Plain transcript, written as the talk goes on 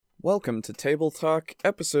Welcome to Table Talk,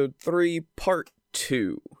 Episode 3, Part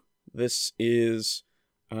 2. This is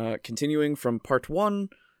continuing from Part 1,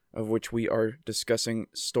 of which we are discussing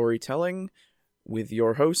storytelling with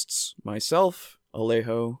your hosts, myself,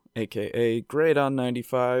 Alejo, aka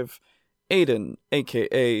Graydon95, Aiden,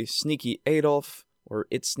 aka Sneaky Adolf, or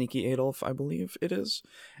It's Sneaky Adolf, I believe it is,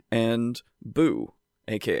 and Boo,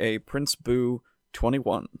 aka Prince Boo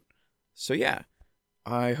 21. So yeah.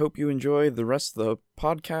 I hope you enjoy the rest of the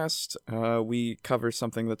podcast. We cover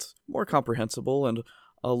something that's more comprehensible and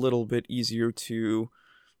a little bit easier to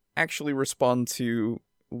actually respond to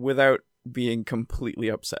without being completely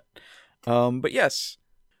upset. But yes,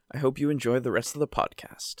 I hope you enjoy the rest of the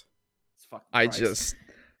podcast. I just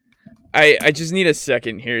need a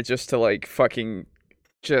second here just to fucking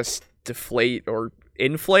just deflate or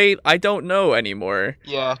inflate. I don't know anymore.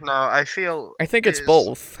 Yeah, no, I think it's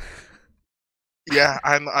both. Yeah,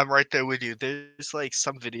 I'm right there with you. There's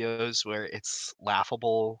some videos where it's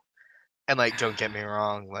laughable, and don't get me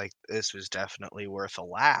wrong, this was definitely worth a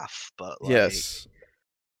laugh, but yes,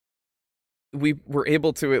 we were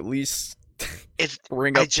able to at least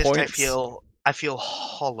bring up points. I feel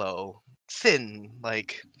hollow, thin,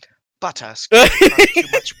 like butter scraped on too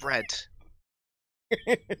much bread.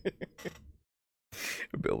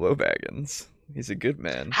 Bilbo Baggins, he's a good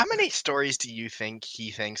man. How many stories do you think he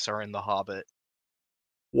thinks are in The Hobbit?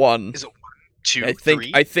 One. Is it 1, 2,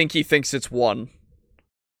 3? I think he thinks it's one.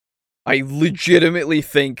 I legitimately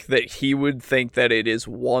think that he would think that it is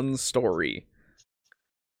one story.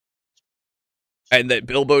 And that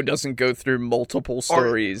Bilbo doesn't go through multiple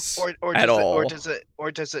stories at all.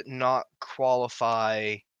 Or does it not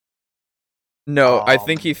qualify? No, I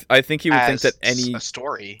think he would think that any a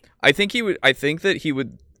story. I think that he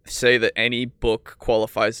would say that any book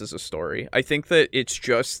qualifies as a story. I think that it's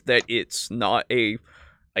just that it's not a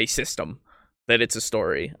system, that it's a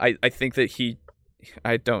story. I think that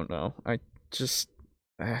I don't know. I just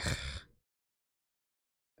I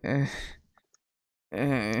mean,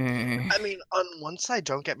 on one side,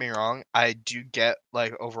 don't get me wrong, I do get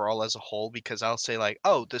overall as a whole, because I'll say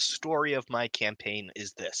oh, the story of my campaign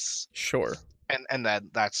is this. Sure. And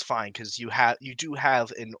that's fine, because you do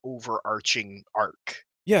have an overarching arc.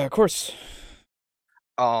 Yeah, of course.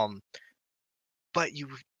 But you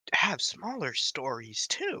have smaller stories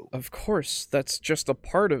too. Of course, that's just a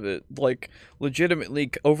part of it.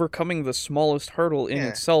 Legitimately overcoming the smallest hurdle in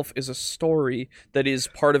itself is a story that is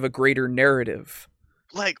part of a greater narrative.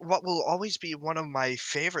 What will always be one of my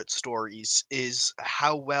favorite stories is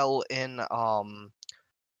how well in The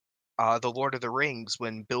Lord of the Rings,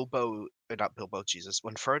 when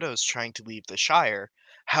when Frodo's trying to leave the Shire,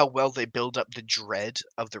 how well they build up the dread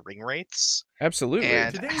of the ring wraiths. Absolutely.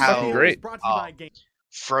 And how great.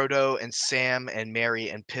 Frodo and Sam and Merry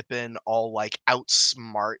and Pippin all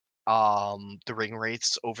outsmart the ring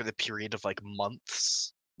wraiths over the period of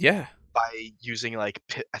months. Yeah. By using I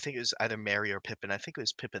think it was either Merry or Pippin. I think it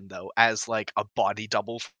was Pippin though, as a body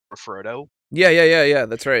double for Frodo. Yeah.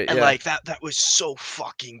 That's right. And that was so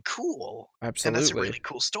fucking cool. Absolutely. And that's a really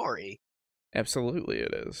cool story. Absolutely,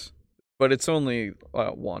 it is. But it's only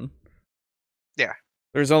one. Yeah.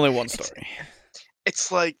 There's only one story. It's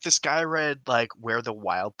this guy read Where the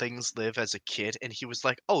Wild Things Live as a kid, and he was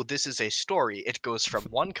like, oh, this is a story. It goes from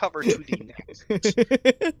one cover to the next.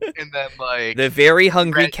 And then The Very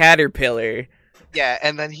Hungry Caterpillar. Yeah,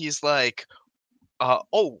 and then he's like,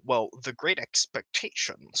 oh, well, The Great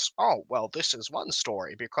Expectations. Oh, well, this is one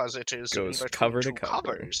story because it is goes cover to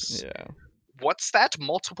covers. Yeah. What's that?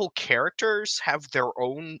 Multiple characters have their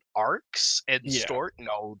own arcs and story?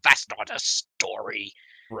 No, that's not a story.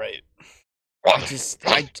 Right.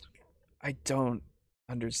 I don't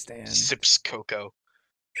understand. Sips cocoa.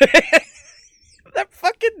 That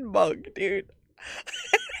fucking mug, dude.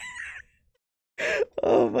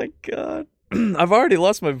 Oh my god. I've already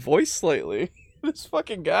lost my voice slightly. This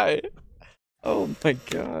fucking guy. Oh my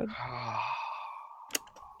god.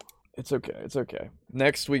 It's okay.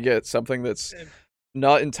 Next we get something that's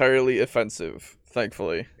not entirely offensive,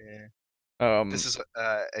 thankfully. Yeah. This is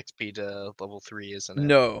XP to level 3, isn't it?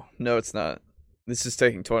 No, it's not. This is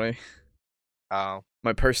Taking 20. Oh.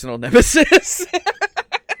 My personal nemesis.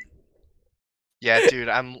 Yeah, dude,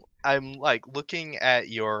 I'm looking at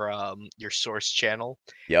your source channel.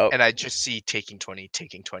 Yep. And I just see Taking 20.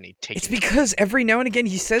 It's because every now and again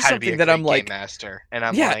he says something that I'm like, game master, and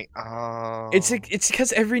I'm like, oh. It's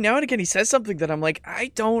because every now and again he says something that I'm like,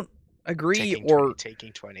 I don't agree.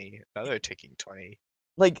 Taking 20, another Taking 20.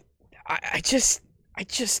 I just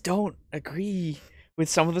don't agree with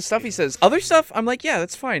some of the stuff he says. Other stuff, I'm like, yeah,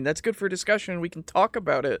 that's fine. That's good for discussion. We can talk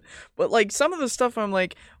about it. But some of the stuff, I'm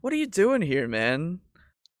like, what are you doing here, man?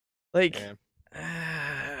 Like, Yeah.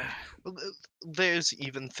 There's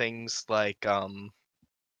even things like XP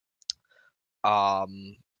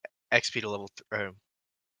to level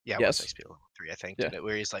yeah, it was yes, XP to level 3, I think, yeah. didn't it?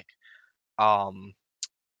 Where he's like, um,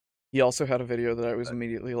 He also had a video that I was uh,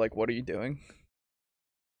 immediately like, "What are you doing?"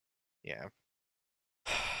 yeah.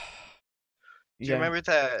 Do you Yeah. remember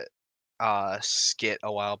that skit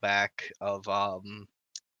a while back of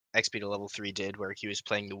XP to level 3 did where he was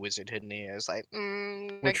playing the wizard hidden and he was like,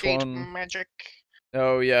 Which negate one? magic.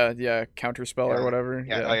 Oh yeah, yeah. Counterspell or Yeah. whatever.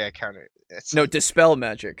 Yeah. Oh Yeah. yeah, counter. It's No, like dispel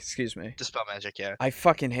magic. Excuse me. dispel magic. Yeah. I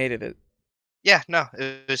fucking hated it. Yeah. No,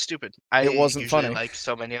 it was stupid. I It wasn't usually funny. like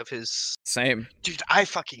so many of his. Same. Dude, I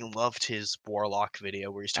fucking loved his warlock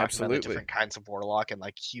video where he's talking about the Absolutely. different kinds of warlock and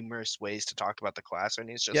like humorous ways to talk about the class, and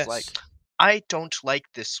he's just like, Yes. I don't like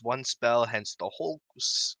this one spell, hence the whole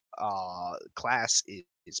class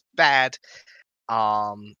is bad.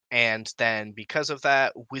 And then because of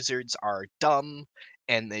that, wizards are dumb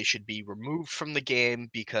and they should be removed from the game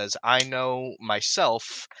because I know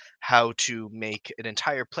myself how to make an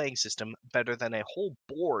entire playing system better than a whole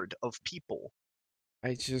board of people.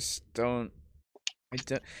 I just don't. I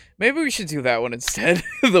don't. Maybe we should do that one instead.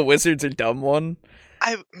 The wizards are dumb one.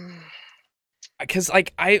 I Because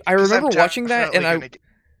like I because remember watching that and I'm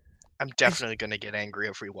I definitely gonna get angry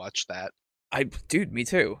if we watch that. dude, me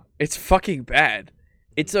too. It's fucking bad.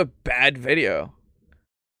 It's a bad video.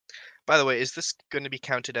 By the way, is this going to be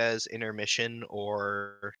counted as intermission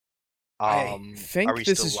or I are think we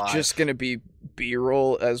this still is live? just gonna be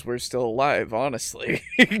B-roll as we're still alive, honestly.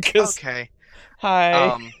 Because Okay. hi.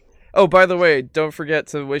 Um Oh, by the way, don't forget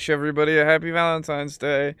to wish everybody a happy Valentine's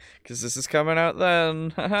Day, because this is coming out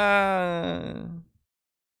then. Haha.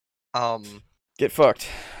 um Get fucked.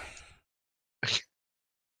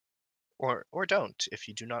 or don't if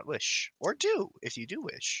you do not wish, or do if you do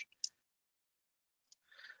wish.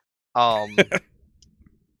 Um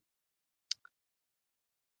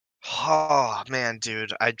oh man,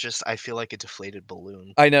 dude, I feel like a deflated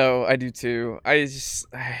balloon. I know, I do too. I just.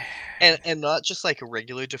 And not just like a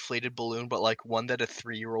regular deflated balloon, but like one that a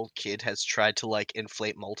 3-year-old kid has tried to like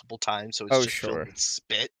inflate multiple times so it's Oh, just filled sure. with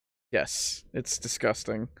spit. Yes, it's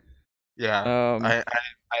disgusting. Yeah. Um. I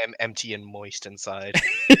am empty and moist inside.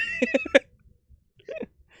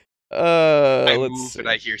 I Let's move and see.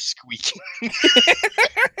 I hear squeaking.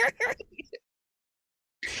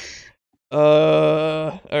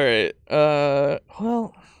 All right.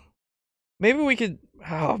 Well, maybe we could.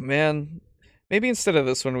 Oh man, maybe instead of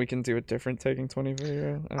this one, we can do a different Taking 20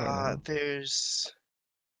 video. I don't know. There's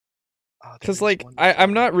there Cause is like one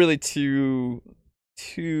I'm more. not really too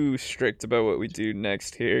strict about what we do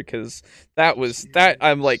next here. Cause that was that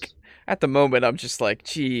I'm like at the moment I'm just like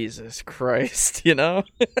Jesus Christ, you know.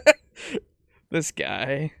 This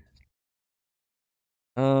guy.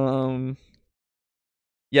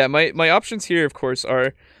 Yeah, my options here, of course,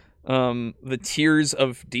 are the tiers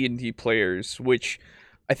of D&D players, which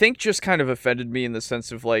I think just kind of offended me in the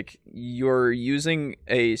sense of like you're using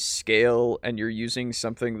a scale and you're using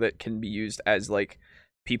something that can be used as like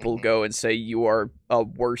people Mhm. go and say you are a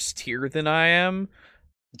worse tier than I am,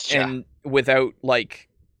 Yeah, and without like,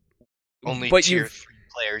 only but tier you've 3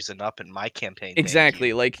 players and up in my campaign. Thank exactly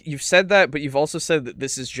you. like you've said that, but you've also said that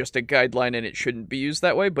this is just a guideline and it shouldn't be used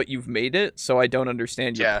that way, but you've made it, so I don't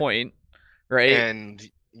understand your Yeah, point, right? and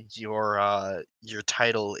your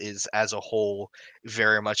title is as a whole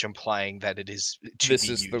very much implying that it is to be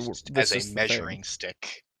used as This a is the thing. measuring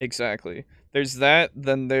stick. Exactly. There's that,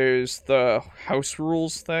 then there's the house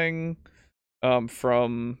rules thing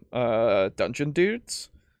from Dungeon Dudes.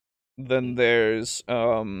 Then Mm. there's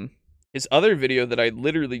his other video that I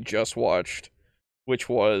literally just watched, which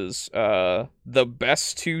was the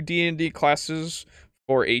best two D&D classes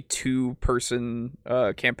for a 2-person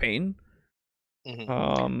campaign. Mhm.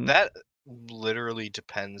 Um That literally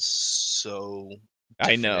depends so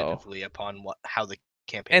I know. definitively upon how the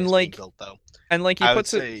campaign And is being like built, though. he I would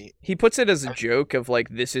puts it say, as a joke of like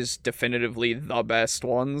this is definitively the best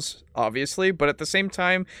ones, obviously, but at the same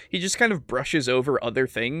time he just kind of brushes over other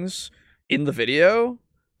things in the video,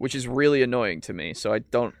 which is really annoying to me, so I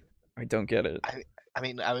don't get it. I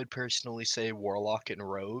mean, I would personally say Warlock and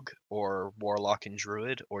Rogue, or Warlock and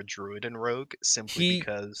Druid, or Druid and Rogue, simply He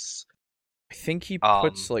because, I think he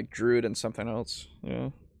puts um, like druid and something else. Yeah.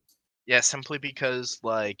 yeah, simply because,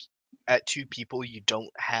 like, at 2 people, you don't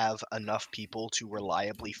have enough people to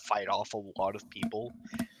reliably fight off a lot of people,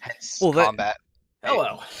 hence Well, that combat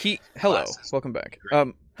Hello. hello, classes. welcome back.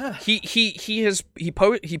 Great.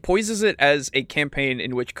 He poses it as a campaign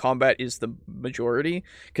in which combat is the majority,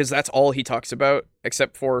 because that's all he talks about,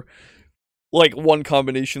 except for like one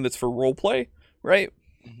combination that's for roleplay, right?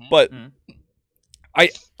 But Mhm.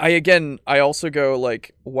 I also go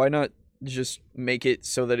like, why not just make it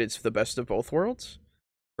so that it's the best of both worlds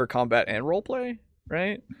for combat and roleplay,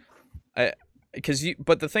 right?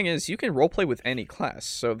 But the thing is, you can roleplay with any class,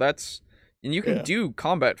 so and you can do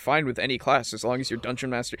combat fine with any class as long as you're dungeon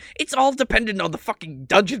master. It's all dependent on the fucking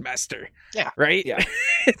dungeon master. Yeah. Right? Yeah.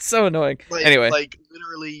 It's so annoying. Like, Anyway. like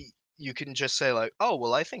literally, you can just say like, oh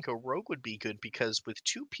well, I think a rogue would be good because with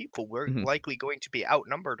 2 people, we're Mhm. likely going to be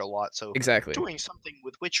outnumbered a lot. So Exactly. doing something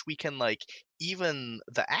with which we can like even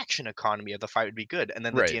the action economy of the fight would be good. And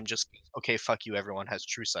then the Right. DM just, okay, fuck you, everyone has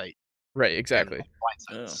true sight. Right, and exactly.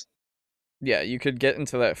 blind sights. Yeah, you could get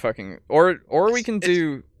into that fucking or we can It's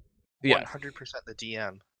do 100% the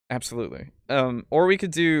DM. Absolutely. Or we could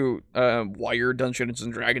do why your Dungeons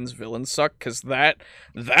and Dragons villains suck, because that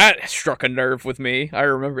struck a nerve with me. I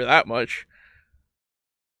remember that much.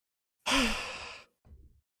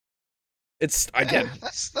 It's again.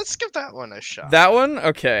 Let's give that one a shot. That one?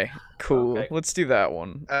 Okay. Cool. Okay. Let's do that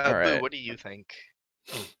one. All Boo, right. what do you think?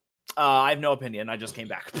 I have no opinion. I just came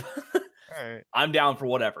back. Alright. I'm down for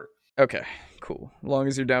whatever. Okay. Cool. As long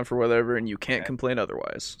as you're down for whatever and you can't complain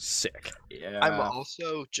otherwise. Sick. Yeah. I'm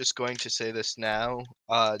also just going to say this now,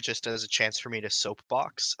 just as a chance for me to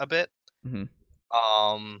soapbox a bit. Mhm.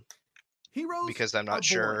 Heroes Because I'm are not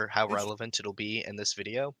sure boring. how It's- relevant it'll be in this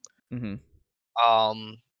video. Mhm.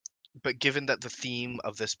 But given that the theme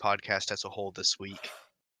of this podcast as a whole this week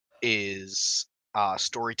is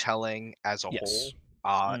storytelling as a Yes.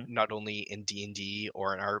 whole, not only in D&D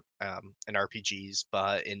or in RPGs,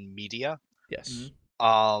 but in media. Yes.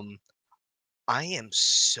 Mhm. I am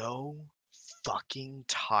so fucking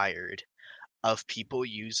tired of people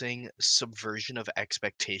using subversion of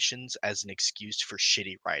expectations as an excuse for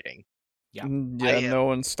shitty writing. Yeah. Yeah, am- no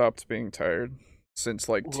one stopped being tired since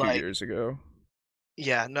like 2 Like- years ago.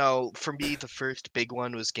 Yeah, no, for me the first big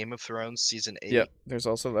one was Game of Thrones season 8. Yep, there's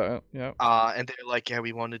also that. Yep. And they're like, yeah,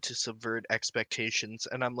 we wanted to subvert expectations.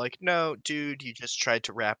 And I'm like, no, dude, you just tried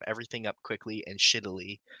to wrap everything up quickly and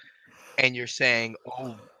shittily. And you're saying,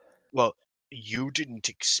 oh, well, you didn't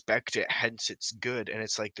expect it, hence it's good. And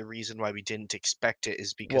it's like, the reason why we didn't expect it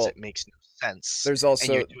is because Well, it makes no sense. There's And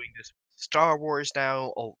also you're doing this with Star Wars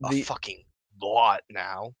now, a fucking lot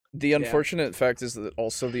now. the unfortunate fact is that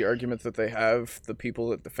also the argument that they have, the people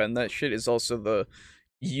that defend that shit, is also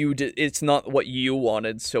it's not what you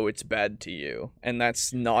wanted, so it's bad to you, and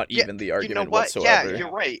that's not Yeah, even the You argument know what? whatsoever. Yeah,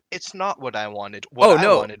 you're right. It's not what I wanted. What I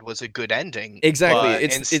no. wanted was a good ending. Exactly, But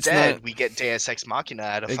it's instead, not- we get Deus Ex Machina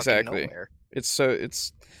out of Exactly. fucking nowhere.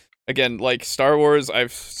 It's again like Star Wars.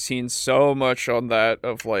 I've seen so much on that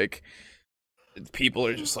of like people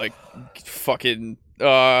are just like fucking.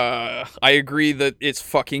 I agree that it's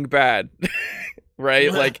fucking bad,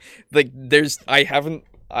 right? like there's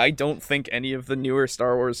I don't think any of the newer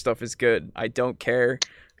Star Wars stuff is good. I don't care.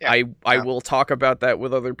 Yeah, I yeah. will talk about that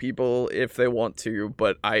with other people if they want to,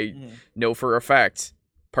 but I Mhm. know for a fact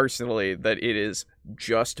personally that it is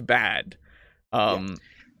just bad.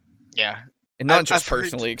 Yeah. And not I've just heard-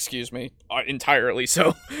 personally, excuse me, entirely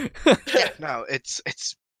so. Yeah, no, it's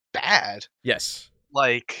bad. Yes.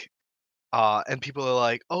 Like, and people are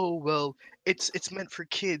like, "Oh, well, it's meant for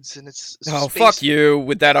kids, and it's Oh, space." fuck you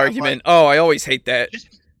with that I'm argument. Oh, I always hate that.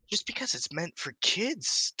 Just because it's meant for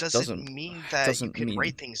kids Doesn't- doesn't mean that you doesn't can mean-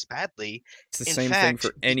 write things badly. It's the in same thing fact,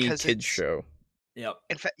 for any because kids it's- show. Yep.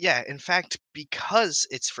 In fact, because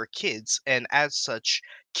it's for kids, and as such,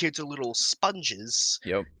 kids are little sponges.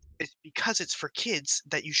 Yep. It's because it's for kids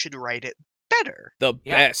that you should write it better. The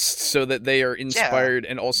Yeah. best, so that they are inspired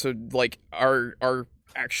and also like are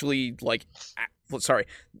actually like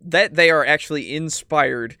that they are actually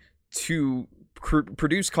inspired to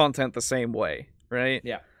produce content the same way, right?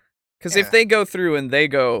 Yeah. Because Yeah. if they go through and they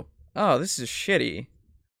go, "Oh, this is shitty,"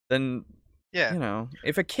 then Yeah. you know,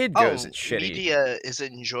 if a kid goes, Oh, "It's shitty." media is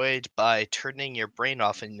enjoyed by turning your brain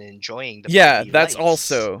off and enjoying the Yeah, pretty that's lights.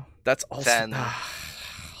 also Then-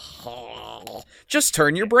 just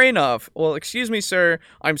turn your brain off. Well, excuse me, sir.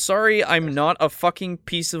 I'm sorry. I'm not a fucking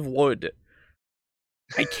piece of wood.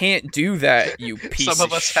 I can't do that, you piece Some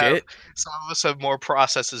of of us shit. Some of us have more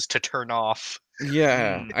processes to turn off.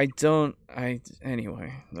 Yeah, Mm. I don't.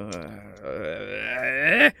 Anyway.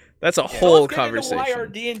 That's a Well, whole let's get into conversation. why our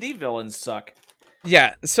D&D villains suck.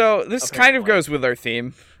 Yeah, so this kind of Apparently. goes with our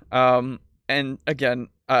theme. And again,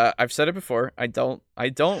 I've said it before. I don't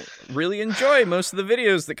really enjoy most of the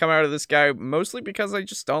videos that come out of this guy, mostly because I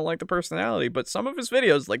just don't like the personality. But some of his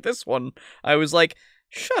videos, like this one, I was like,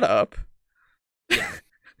 shut up.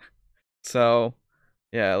 So,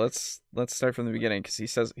 yeah, let's start from the beginning because he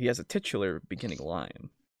says he has a titular beginning line.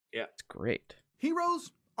 Yeah. It's great.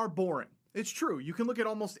 Heroes are boring. It's true. You can look at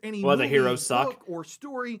almost any Well, the movie, heroes suck. book, or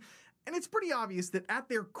story, and it's pretty obvious that at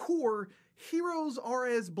their core, heroes are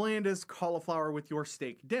as bland as cauliflower with your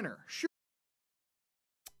steak dinner. Sure.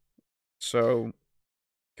 So,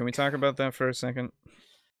 can we talk about that for a second?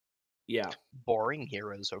 Yeah. Boring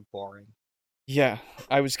heroes are boring. Yeah,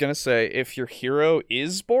 I was gonna say, if your hero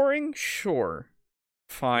is boring, sure,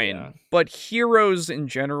 fine. Yeah. But heroes in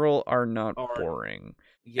general are not Are- boring.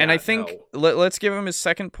 Yeah, And I think no. let's give him his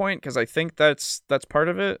second point, because I think that's part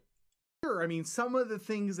of it. I mean, some of the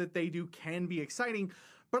things that they do can be exciting,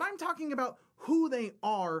 but I'm talking about who they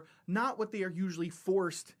are, not what they are usually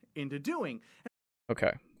forced into doing.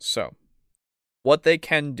 Okay, so what they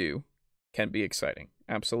can do can be exciting.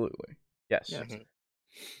 Absolutely. Yes. Yes. Mhm.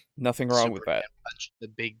 Nothing wrong with that. Punch the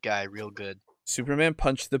big guy real good. Superman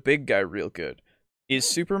punched the big guy real good. Is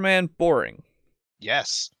Superman boring?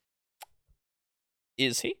 Yes,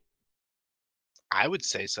 Is he? I would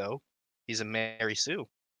say so. He's a Mary Sue.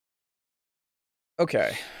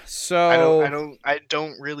 Okay. So I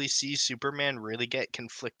don't really see Superman really get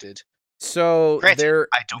conflicted. So Granted, there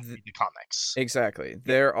I don't read the comics. exactly.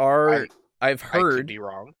 There are I've I could heard be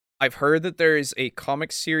wrong. I've heard that there is a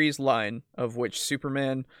comic series line of which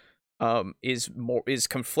Superman is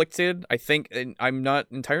conflicted. I think, and I'm not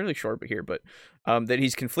entirely sure but that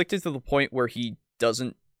he's conflicted to the point where he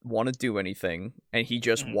doesn't want to do anything and he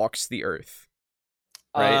just Mhm. walks the earth.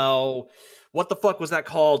 Right? Oh, what the fuck was that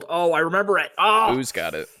called? Oh, I remember it. Oh, Who's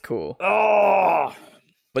got it? Cool. oh.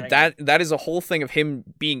 But Dang that is a whole thing of him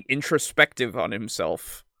being introspective on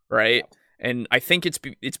himself, right? Yeah. And I think it's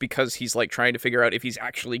because he's like trying to figure out if he's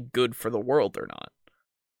actually good for the world or not,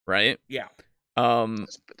 right? Yeah.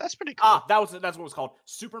 That's pretty cool. That's what it was called.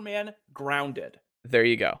 Superman Grounded. There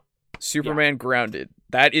you go. Superman Grounded.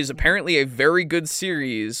 That is apparently a very good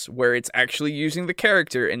series where it's actually using the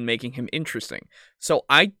character and making him interesting. So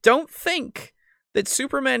I don't think that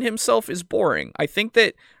Superman himself is boring. I think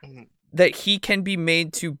that Mhm. that he can be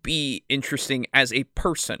made to be interesting as a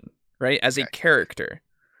person, right? As a Okay. character.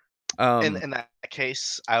 In that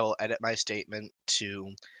case, I will edit my statement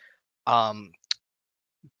to, um,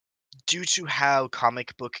 due to how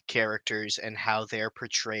comic book characters and how they're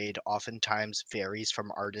portrayed oftentimes varies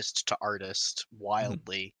from artist to artist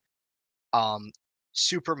wildly.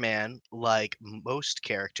 Superman, like most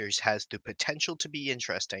characters, has the potential to be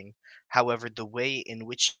interesting. However, the way in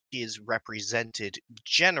which he is represented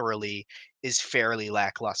generally is fairly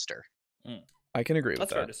lackluster. I can agree with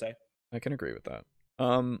That's fair that. to say. I can agree with that.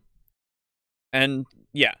 And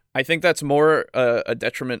yeah, I think that's more a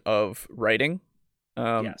detriment of writing,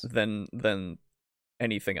 Yes. than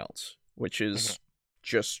anything else, which is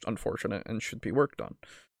just unfortunate and should be worked on.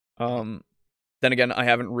 Then again, I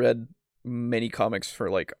haven't read many comics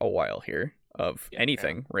for like a while here of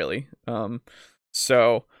anything really.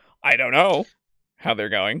 So I don't know how they're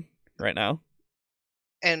going right now.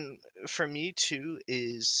 And for me too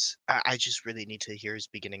is I just really need to hear his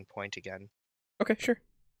beginning point again. Okay, sure.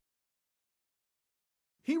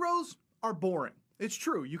 Heroes are boring. It's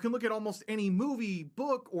true. You can look at almost any movie,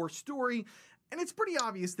 book, or story, and it's pretty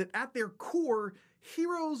obvious that at their core,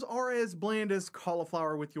 heroes are as bland as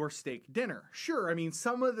cauliflower with your steak dinner. Sure, I mean,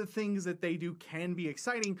 some of the things that they do can be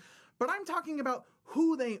exciting, but I'm talking about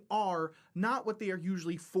who they are, not what they are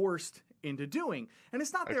usually forced into doing. And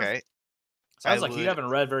it's not their Okay. Sounds I like you would- haven't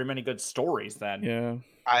read very many good stories then. Yeah.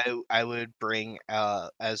 I would bring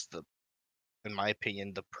as the, in my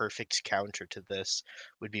opinion, the perfect counter to this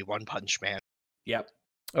would be One Punch Man. Yep.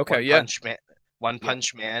 Okay, One yeah. Punch Man. One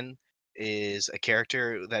Punch Man is a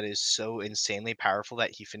character that is so insanely powerful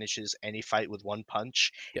that he finishes any fight with one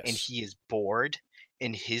punch, and Yes. he is bored.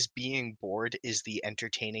 And his being bored is the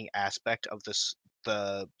entertaining aspect of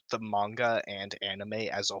the manga and anime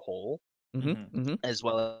as a whole, as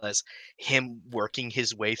well as him working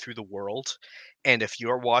his way through the world. And if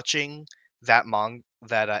you're watching that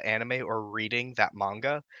anime or reading that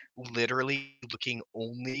manga, literally looking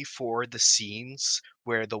only for the scenes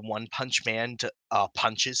where the One Punch Man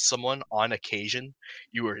punches someone on occasion,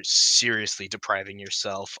 you are seriously depriving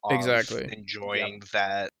yourself of Exactly. enjoying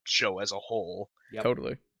that show as a whole. Yep.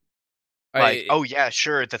 Totally. Like, oh yeah,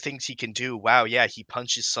 sure, the things he can do. Wow, yeah, he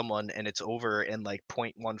punches someone and it's over in like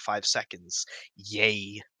 0.15 seconds.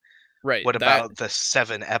 Yay. Right. What about the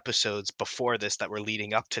 7 episodes before this that were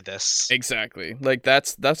leading up to this? Exactly. Like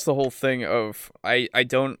that's the whole thing of I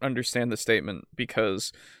don't understand the statement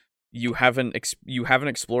because you haven't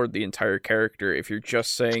explored the entire character if you're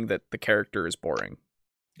just saying that the character is boring.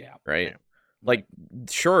 Yeah. Right? Yeah. Like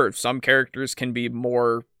sure, some characters can be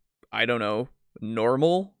more, I don't know,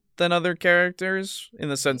 normal than other characters in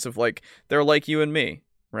the sense of like they're like you and me,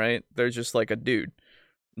 right? They're just like a dude.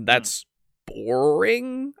 That's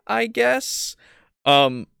boring, I guess.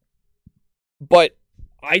 But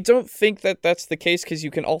I don't think that that's the case, because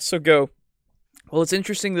you can also go, well, it's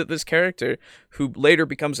interesting that this character, who later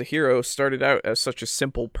becomes a hero, started out as such a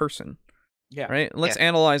simple person. Yeah. Right? Let's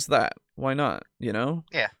analyze that. Why not? You know?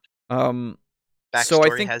 Yeah. Backstory So I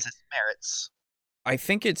think has its merits. I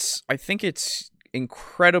think it's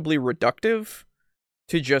incredibly reductive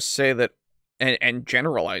to just say that, and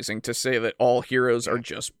generalizing to say that all heroes are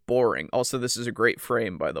just boring. Also, this is a great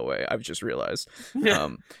frame, by the way. I've just realized.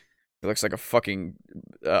 It looks like a fucking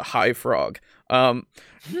high frog. But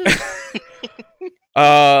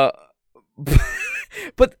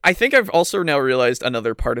I think I've also now realized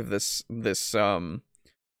another part of this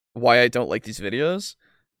why I don't like these videos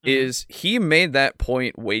is he made that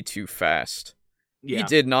point way too fast. Yeah. He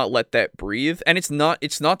did not let that breathe, and it's not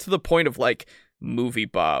to the point of like movie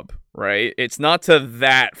Bob, right? It's not to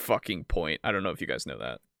that fucking point. I don't know if you guys know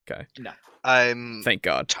that. Okay. No. I'm Thank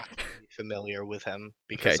God. totally familiar with him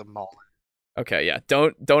because of Mullen. Okay, yeah.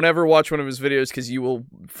 Don't ever watch one of his videos, because you will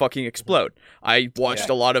fucking explode. I watched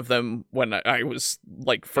a lot of them when I was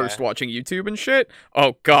like first watching YouTube and shit.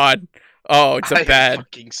 Oh God. Oh, it's I'm bad.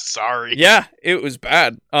 fucking sorry. Yeah, it was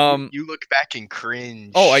bad. You look back and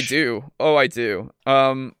cringe. Oh, I do.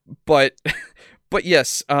 But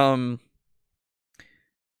yes.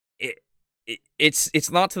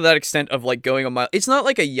 It's not to that extent of like going a mile. It's not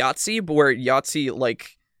like a Yahtzee, but where Yahtzee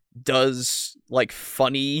like does like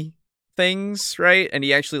funny things, right? And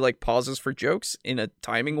he actually like pauses for jokes in a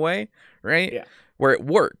timing way, right? Yeah. Where it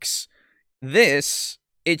works. This,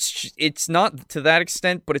 it's not to that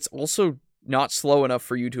extent, but it's also not slow enough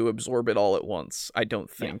for you to absorb it all at once. I don't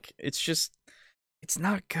think. It's just, it's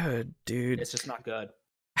not good, dude. It's just not good.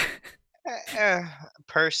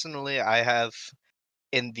 Personally, I have,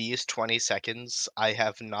 in these 20 seconds, I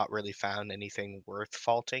have not really found anything worth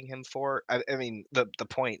faulting him for. I mean, the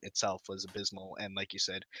point itself was abysmal and, like you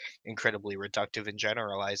said, incredibly reductive and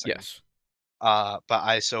generalizing. Yes. But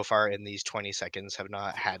I, so far in these 20 seconds, have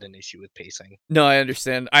not had an issue with pacing. No, I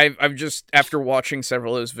understand. I've just, after watching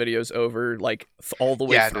several of those videos over, like all the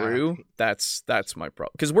way through, that's my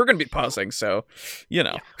problem. Because we're gonna be pausing, so you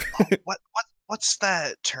know. What's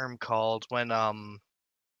that term called when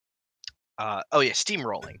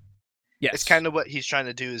steamrolling. Yes. It's kind of what he's trying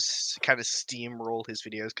to do, is kind of steamroll his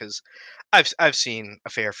videos, because I've seen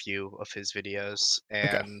a fair few of his videos,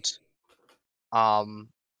 and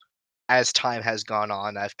as time has gone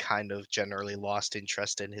on, I've kind of generally lost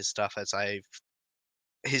interest in his stuff, as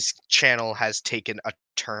his channel has taken a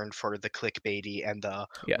turn for the clickbaity and the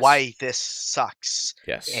why this sucks.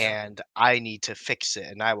 Yes. And I need to fix it,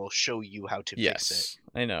 and I will show you how to fix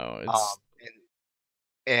it. I know. It's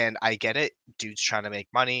and I get it. Dude's trying to make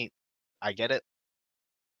money. I get it.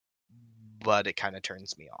 But it kind of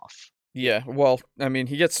turns me off. Yeah, well, I mean,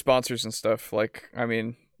 he gets sponsors and stuff. Like, I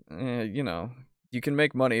mean, you know, you can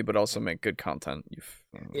make money, but also make good content.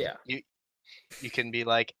 You can be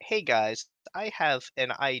like, hey guys, I have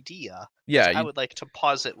an idea. Yeah, I would like to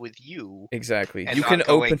pause it with you. Exactly. And you can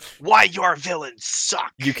open why your villains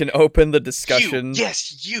suck. You can open the discussion.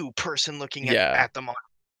 You person looking at them on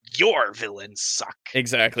your villains suck.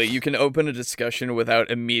 Exactly. You can open a discussion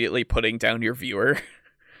without immediately putting down your viewer.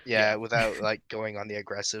 Yeah, without like going on the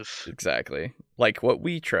aggressive. Exactly. Like what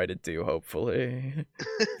we try to do, hopefully.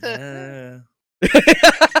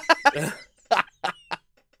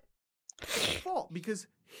 Fault, because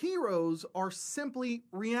heroes are simply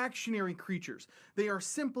reactionary creatures. They are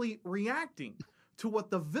simply reacting to what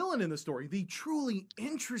the villain in the story, the truly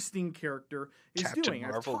interesting character, is Captain doing.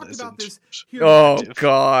 Marvel I've talked about this here. Oh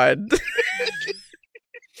God.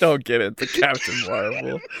 Don't get into Captain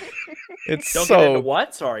Marvel. It's Don't so get into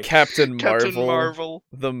what? Sorry. Captain Marvel. Captain Marvel.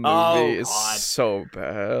 The movie is so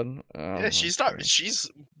bad. Yeah, she's not. She's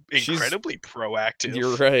incredibly proactive.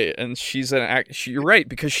 You're right, and she's you're right,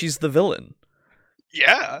 because she's the villain.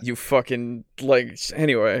 Yeah. You fucking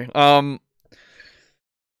anyway.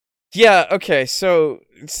 Yeah. Okay. So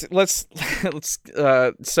let's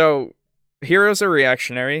so heroes are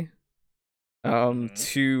reactionary. To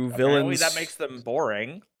villains. Apparently that makes them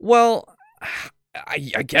boring. Well, I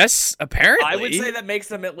guess apparently I would say that makes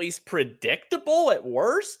them at least predictable at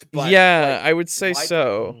worst. But yeah, I would say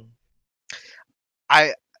so.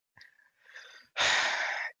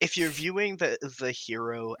 If you're viewing the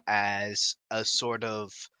hero as a sort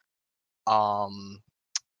of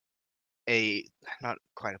not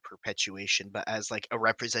quite a perpetuation, but as like a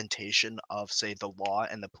representation of, say, the law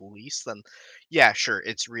and the police, then yeah, sure,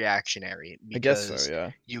 it's reactionary, because I guess so,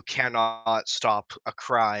 yeah. you cannot stop a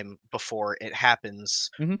crime before it happens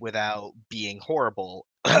without being horrible.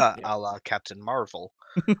 a la Captain Marvel.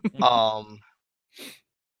 Um,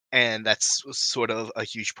 and that's sort of a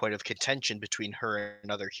huge point of contention between her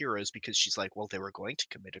and other heroes because she's like, well, they were going to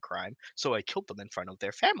commit a crime, so I killed them in front of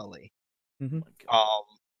their family. Mhm.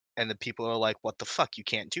 And the people are like, what the fuck? You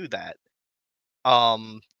can't do that.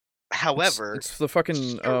 However, It's the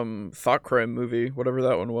fucking thought crime movie, whatever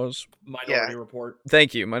that one was. Minority Report.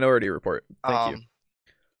 Thank you, Minority Report. Thank you.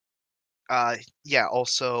 Yeah,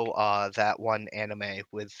 also that one anime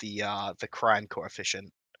with the crime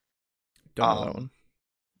coefficient. Don't know that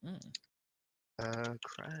one.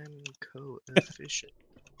 Crime coefficient.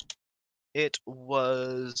 It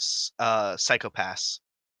was Psychopaths.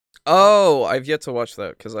 Oh, I've yet to watch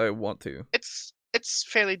that because I want to. It's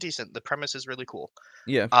fairly decent. The premise is really cool.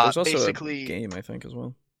 Yeah, there's also basically- a game, I think, as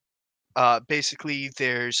well. Basically,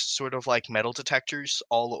 there's sort of like metal detectors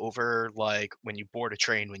all over, like when you board a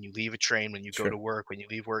train, when you leave a train, when you go Sure. to work, when you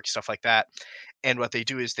leave work, stuff like that. And what they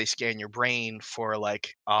do is they scan your brain for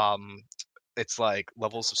like it's like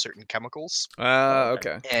levels of certain chemicals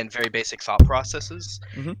Okay. and very basic thought processes,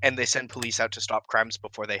 Mhm. and they send police out to stop crimes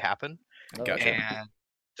before they happen. Gotcha. And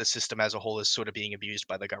the system as a whole is sort of being abused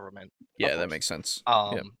by the government. Yeah, that makes sense.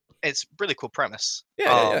 It's really cool premise.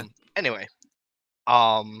 Yeah. Anyway,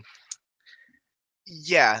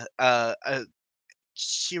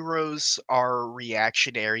 heroes are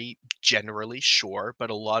reactionary generally, sure, but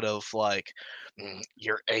a lot of like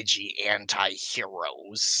you're edgy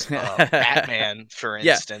anti-heroes. Batman, for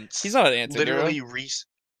Yeah, instance, He's not an anti-hero.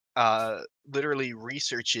 literally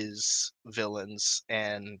researches villains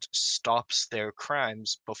and stops their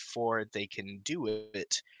crimes before they can do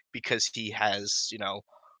it because he has,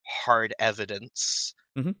 hard evidence.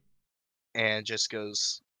 Mhm. And just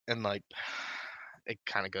goes and like it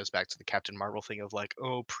kind of goes back to the Captain Marvel thing of like,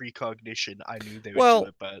 oh, precognition. I knew they would do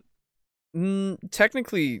it, but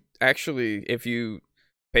Technically, actually, if you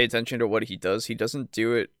pay attention to what he does, he doesn't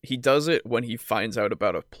do it. He does it when he finds out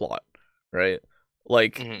about a plot, right?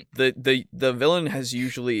 Like Mhm. the villain has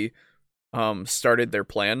usually started their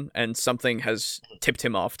plan and something has tipped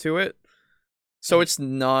him off to it. So Mhm. it's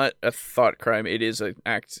not a thought crime. It is an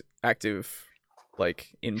active,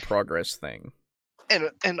 like, in progress thing.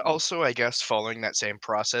 And also, I guess following that same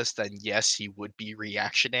process, then yes, he would be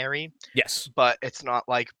reactionary. Yes. But it's not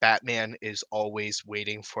like Batman is always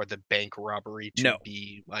waiting for the bank robbery to No.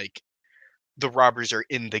 be like the robbers are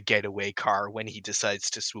in the getaway car when he decides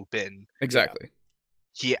to swoop in. Exactly.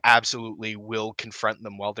 He absolutely will confront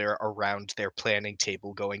them while they're around their planning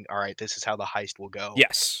table going, all right, this is how the heist will go.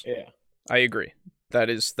 Yes. Yeah. I agree. That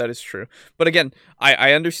is true. But again,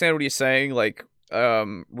 I understand what he's saying, like,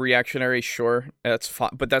 reactionary, sure, that's fine,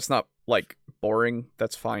 but that's not like boring.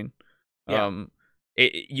 That's fine. Yeah.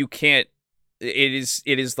 You can't. It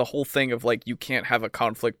is the whole thing of like you can't have a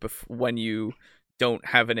conflict when you don't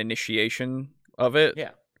have an initiation of it.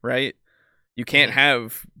 Yeah. Right. You can't Mhm.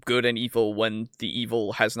 have good and evil when the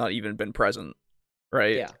evil has not even been present.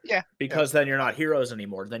 Right. Yeah. Yeah. Because then you're not heroes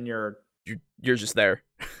anymore. Then you're You're just there.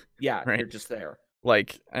 yeah, Right. you're just there.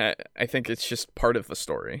 Like I think it's just part of the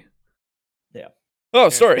story. Yeah. Oh, Yeah.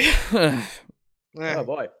 sorry. Eh, Oh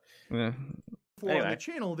boy. Yeah. For on the Anyway.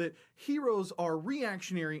 channel that heroes are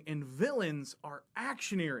reactionary and villains are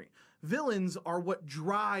actionary. Villains are what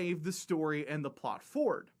drive the story and the plot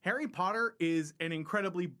forward. Harry Potter is an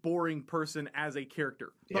incredibly boring person as a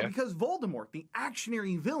character. But Yeah. because Voldemort, the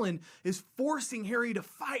actionary villain, is forcing Harry to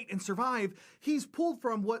fight and survive, he's pulled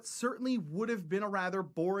from what certainly would have been a rather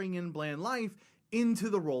boring and bland life into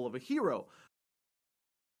the role of a hero.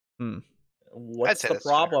 What's say the that's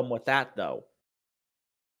fair. problem with that though?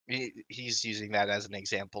 he's using that as an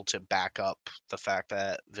example to back up the fact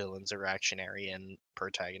that villains are reactionary and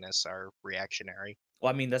protagonists are reactionary.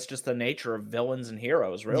 Well, I mean, that's just the nature of villains and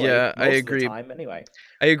heroes, really. Yeah, I most agree. Of the time, anyway.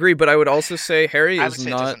 I agree, but I would also say Harry I would is say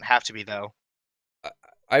it not. doesn't have to be though.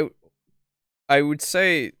 I would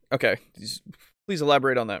say okay. Please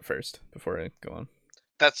elaborate on that first before I go on.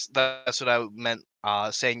 That's what I meant.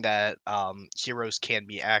 Saying that heroes can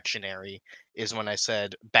be actionary is when I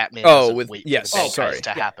said Batman doesn't wait for the yes, bank sorry. heist to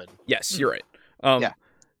happen. Yes, you're right. Yeah.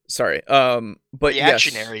 Sorry. But yes,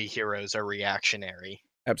 Reactionary heroes are reactionary.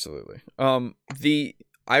 absolutely.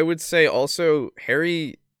 I would say also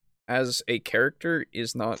Harry as a character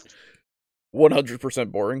is not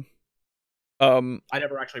 100% boring. I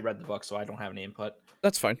never actually read the book, so I don't have any input.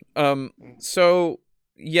 That's fine. So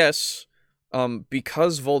yes,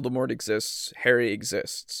 because Voldemort exists, Harry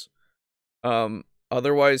exists.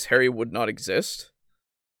 Otherwise Harry would not exist.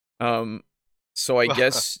 So I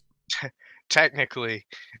guess Technically,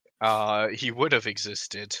 he would have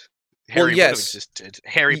existed. Well, Harry would have yes. existed.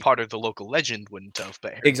 Harry Ye- Potter, the local legend, wouldn't have,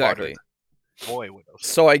 but Harry exactly. Potter, boy would have.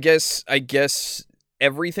 So I guess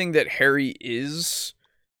everything that Harry is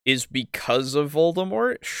because of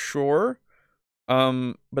Voldemort, sure.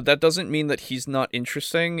 But that doesn't mean that he's not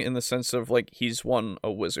interesting in the sense of like he's one,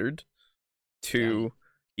 a wizard. Two,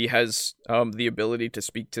 he has the ability to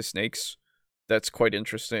speak to snakes. That's quite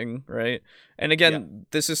interesting, right? And again,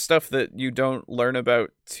 this is stuff that you don't learn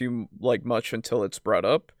about too like much until it's brought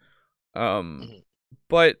up.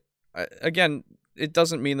 But again, it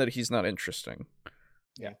doesn't mean that he's not interesting.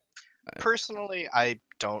 Yeah. Personally, I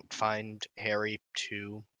don't find Harry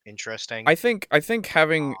too interesting. I think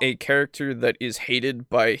having a character that is hated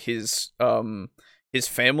by his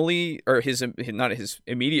family, or his not his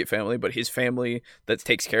immediate family, but his family that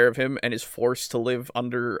takes care of him and is forced to live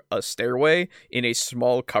under a stairway in a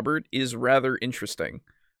small cupboard is rather interesting,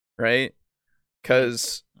 right?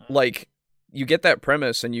 Because like you get that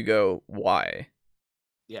premise and you go, why?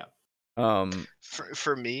 Yeah.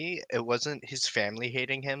 For me, it wasn't his family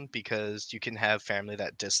hating him, because you can have family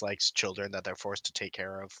that dislikes children that they're forced to take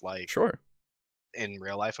care of, like Sure. in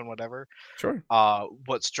real life and whatever. Sure.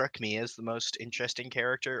 What struck me as the most interesting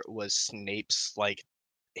character was Snape's like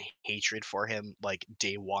hatred for him, like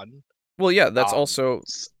day one. Well, yeah, that's also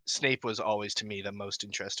Snape was always to me the most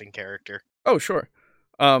interesting character. Oh, sure.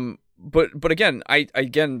 But again,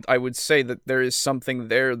 I would say that there is something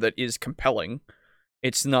there that is compelling.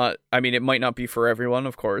 It's not, I mean, it might not be for everyone,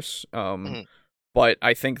 of course. But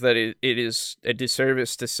I think that it is a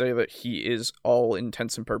disservice to say that he is all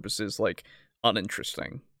intents and purposes like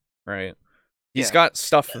uninteresting, right? He's got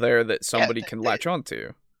stuff there that somebody can latch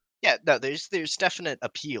onto. Yeah, no, there's definite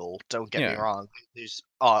appeal. Don't get me wrong. There's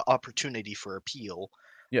opportunity for appeal.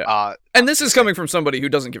 Yeah, and this is coming from somebody who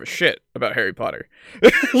doesn't give a shit about Harry Potter.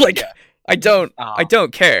 Like, I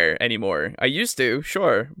don't care anymore. I used to,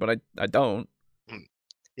 sure, but I don't.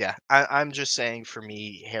 Yeah, I'm just saying, for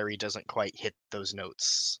me, Harry doesn't quite hit those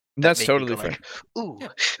notes. That's totally fair. Like,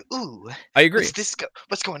 ooh. I agree.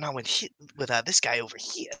 What's going on with this guy over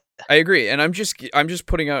here? I agree, and I'm just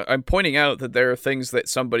pointing out that there are things that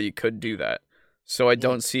somebody could do that. So I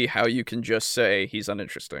don't see how you can just say he's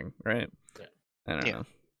uninteresting, right? Yeah. I don't know.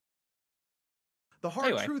 The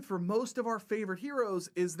hard truth for most of our favorite heroes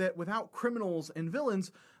is that without criminals and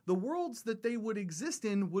villains, the worlds that they would exist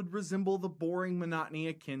in would resemble the boring monotony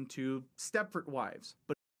akin to Stepford Wives.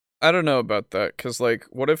 But I don't know about that, because, like,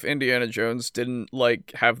 what if Indiana Jones didn't,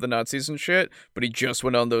 like, have the Nazis and shit, but he just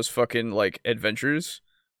went on those fucking, like, adventures?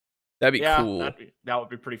 That'd be cool. That would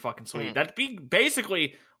be pretty fucking sweet. That'd be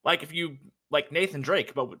basically like if you, like Nathan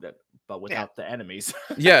Drake, but without the enemies.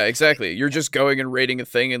 Yeah, exactly. You're just going and raiding a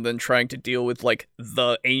thing and then trying to deal with, like,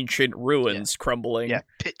 the ancient ruins crumbling. Yeah,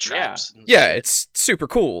 pit traps. Yeah, it's super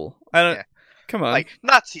cool. I don't... Come on. Like,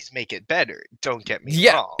 Nazis make it better, don't get me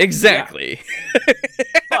wrong. Exactly.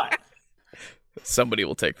 Yeah. But somebody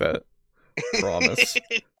will take that. Promise.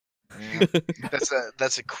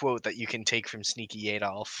 That's a quote that you can take from Sneaky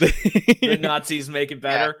Adolf. The Nazis make it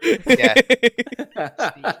better. Yeah.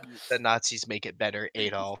 The Nazis make it better,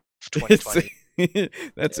 Adolf. 2020.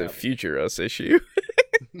 That's a future us issue.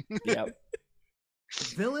 Yep.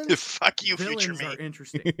 Villains, fuck you, future me. Are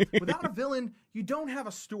interesting. Without a villain, you don't have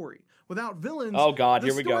a story. Without villains, oh god,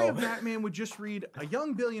 here we go. The story of Batman would just read: a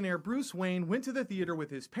young billionaire, Bruce Wayne, went to the theater with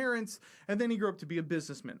his parents, and then he grew up to be a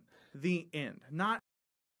businessman. The end. Not.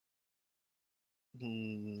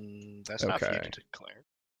 That's not for you to declare.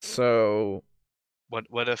 So,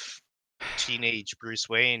 what if teenage Bruce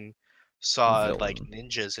Wayne saw like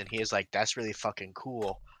ninjas and he is like, "That's really fucking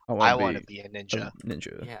cool. I want to be a ninja."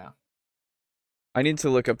 Ninja. Yeah. I need to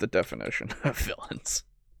look up the definition of villains.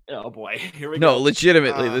 Oh boy, here we go. No,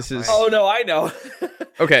 legitimately, this is. Oh no, I know.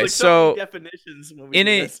 Okay, so definitions when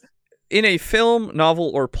we in a film,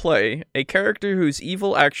 novel, or play, a character whose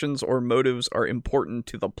evil actions or motives are important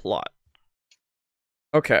to the plot.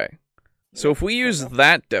 Okay, so if we use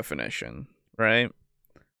that definition, right,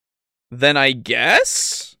 then I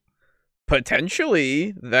guess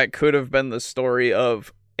potentially that could have been the story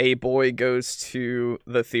of a boy goes to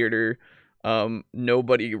the theater.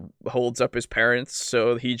 Nobody holds up his parents,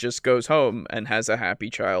 so he just goes home and has a happy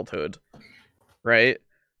childhood, right?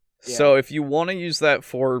 Yeah. So if you want to use that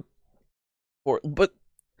but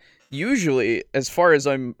usually, as far as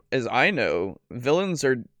I know, villains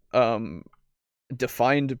are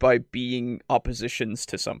defined by being oppositions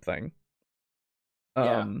to something.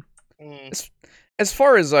 As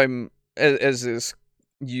far as as is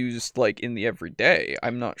used like in the everyday,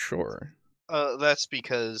 I'm not sure. That's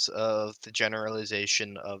because of the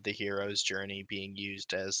generalization of the hero's journey being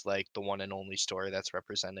used as like the one and only story that's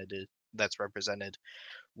represented,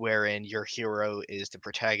 wherein your hero is the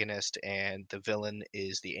protagonist and the villain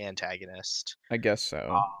is the antagonist. I guess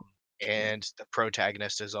so. And the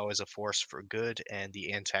protagonist is always a force for good, and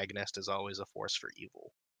the antagonist is always a force for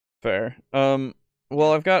evil. Fair.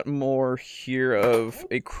 Well, I've got more here of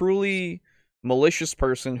a cruelly malicious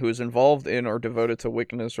person who is involved in or devoted to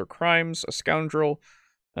wickedness or crimes, a scoundrel,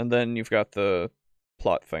 and then you've got the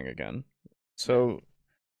plot thing again. So,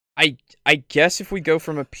 I guess if we go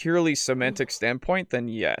from a purely semantic standpoint, then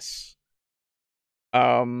yes.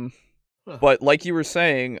 But like you were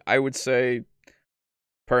saying, I would say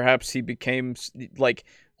perhaps he became like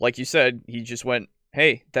you said, he just went,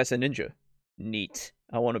 "Hey, that's a ninja. Neat.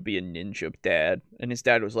 I want to be a ninja, Dad." And his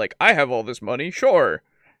dad was like, "I have all this money, sure."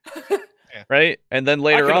 Yeah. Right? And then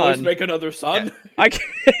later I can always on, make another son.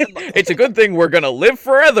 it's a good thing we're gonna live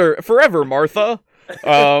forever, Martha.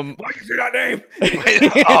 Why you say that name?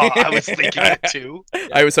 I was thinking it too.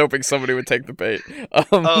 I was hoping somebody would take the bait.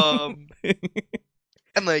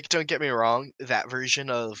 And like, don't get me wrong, that version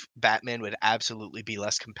of Batman would absolutely be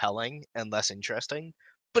less compelling and less interesting,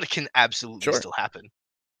 but it can absolutely still happen.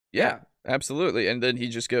 Yeah, absolutely. And then he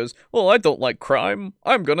just goes, "Well, I don't like crime.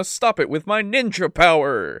 I'm gonna stop it with my ninja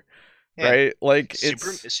power." Yeah. Right? Like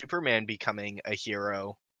it's Superman becoming a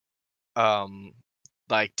hero,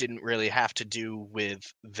 like didn't really have to do with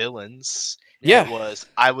villains. Yeah. It was,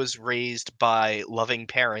 I was raised by loving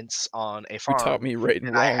parents on a who farm. taught me right and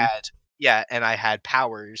and wrong. I had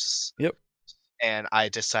powers. Yep. And I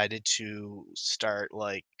decided to start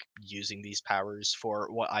like using these powers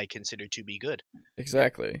for what I consider to be good.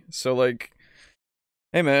 Exactly. So like,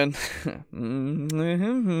 hey man.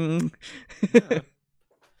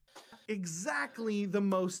 Exactly the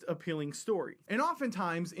most appealing story. And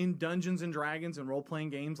oftentimes in Dungeons and Dragons and role-playing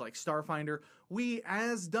games like Starfinder, we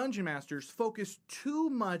as dungeon masters focus too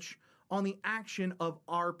much on the action of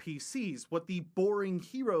RPCs, what the boring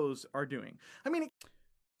heroes are doing. I mean,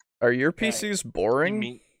 Are your PCs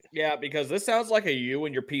boring? Yeah, because this sounds like a you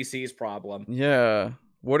and your PC's problem. Yeah.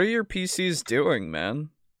 What are your PCs doing, man?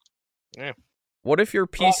 Yeah. What if your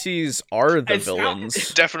PCs are the it's not- villains?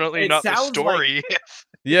 It's definitely It not the sounds story.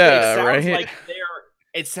 Yeah, it sounds right? Like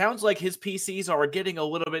it sounds like his PCs are getting a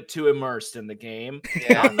little bit too immersed in the game.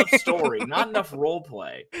 Yeah. Not enough story, not enough role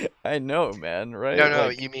play. I know, man, right? No,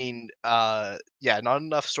 Like, you mean, not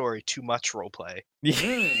enough story, too much roleplay.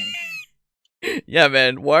 yeah,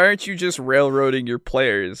 man, why aren't you just railroading your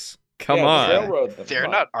players? Come Yeah, on. railroad them. They're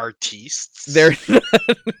Come not artistes. They're not.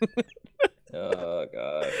 on. Oh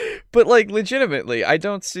god. But, like, legitimately, I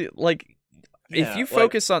don't see, like, if Yeah, you like-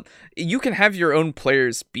 focus on, you can have your own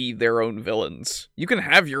players be their own villains. You can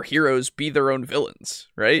have your heroes be their own villains,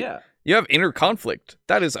 right? Yeah. You have inner conflict.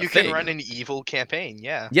 That is a You thing. can run an evil campaign,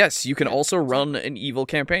 yeah. Yes, you can also run an evil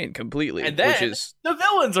campaign completely, And then which is the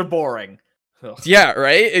villains are boring. yeah,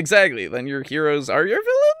 right? Exactly. Then your heroes are your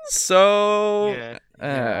villains. So Yeah.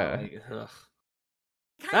 Ugh.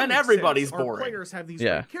 kind Not of makes everybody's sense. Our boring. players have these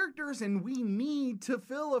Yeah. great characters, and we need to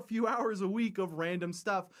fill a few hours a week of random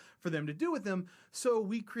stuff for them to do with them. So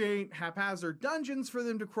we create haphazard dungeons for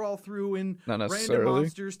them to crawl through and not random necessarily.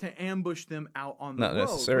 monsters to ambush them out on the Not road.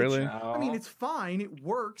 necessarily. Which, I mean, it's fine. It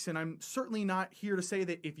works. And I'm certainly not here to say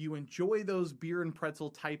that if you enjoy those beer and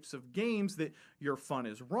pretzel types of games that your fun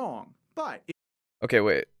is wrong. But Okay,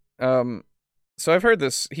 wait. So I've heard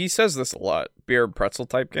this. He says this a lot. Beer and pretzel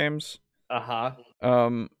type games. Uh-huh.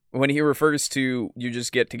 When he refers to you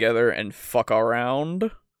just get together and fuck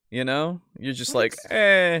around, you know? You're just like,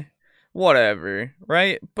 whatever,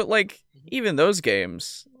 right? But like, even those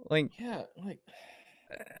games, like, Yeah, like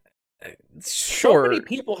sure. so many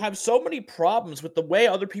people have so many problems with the way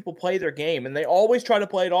other people play their game, and they always try to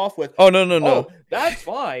play it off with, Oh no. "Oh, that's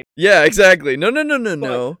fine." Yeah, exactly.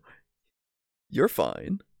 No. You're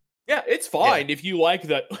fine. Yeah, it's fine if you like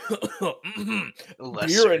that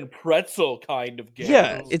beer and pretzel kind of game.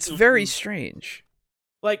 Yeah, it's very strange.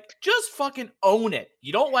 Like, just fucking own it.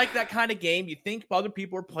 You don't like that kind of game, you think other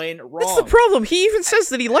people are playing it wrong. That's the problem. He even says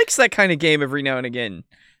that he likes that kind of game every now and again.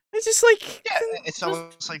 It's just like, Yeah, it's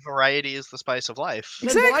almost like variety is the spice of life. Then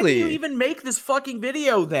why do Exactly. you even make this fucking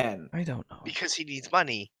video then? I don't know. Because he needs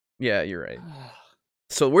money. Yeah, you're right.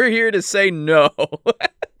 So we're here to say no.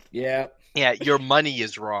 Yeah. Yeah, your money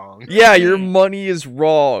is wrong. Yeah, your money is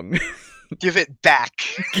wrong. Give it back.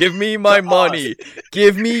 Give me my money.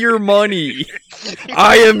 Give me your money.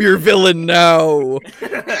 I am your villain now.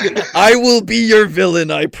 I will be your villain,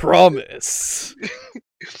 I promise.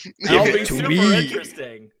 That'll Give be it to super me.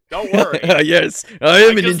 interesting. Don't worry. Yes, I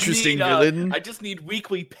am an just interesting need, villain. I just need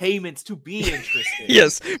weekly payments to be interesting.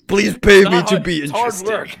 Yes, please pay me Not to hard- be it's hard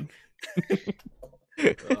interesting. work.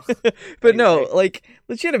 But no, Anyway. like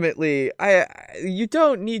legitimately, you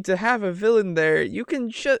don't need to have a villain there. You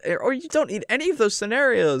can or you don't need any of those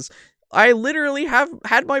scenarios. I literally have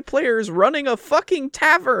had my players running a fucking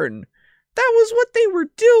tavern. That was what they were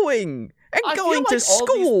doing and I feel going to like all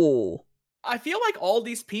these- school. I feel like all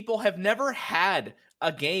these people have never had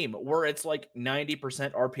a game where it's like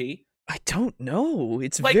 90% RP. I don't know.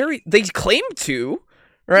 It's Like- they claim to,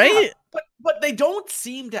 right? Yeah, but they don't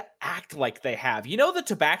seem to act like they have. You know the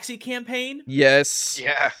Tabaxi campaign? Yes.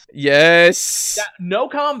 Yeah. Yes. No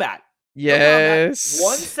combat. Yes.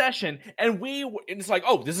 One session, and it's like,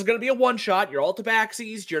 oh, this is going to be a one shot. You're all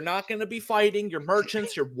tabaxis. You're not going to be fighting. You're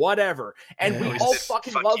merchants. You're whatever. And we Yes. all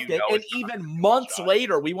fucking Fuck loved you, it. no, And it's not even gonna be a months one-shot.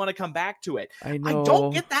 later, we want to come back to it. I know. I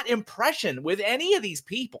don't get that impression with any of these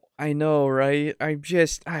people. I know, right? I'm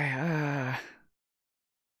just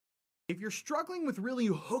If you're struggling with really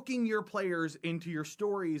hooking your players into your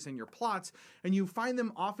stories and your plots, and you find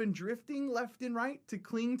them often drifting left and right to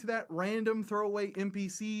cling to that random throwaway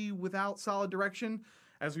NPC without solid direction,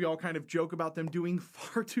 as we all kind of joke about them doing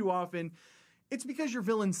far too often, it's because your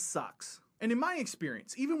villain sucks. And in my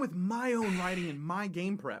experience, even with my own writing and my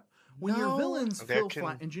game prep, when your No. villains There feel can-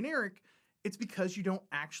 flat and generic, it's because you don't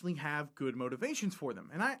actually have good motivations for them.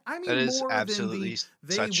 And I mean That is more absolutely than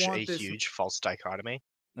they such want a this. huge false dichotomy.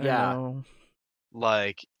 Yeah.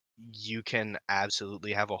 Like, you can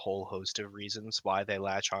absolutely have a whole host of reasons why they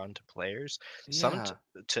latch on to players. Some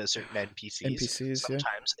to certain NPCs. NPCs, yeah.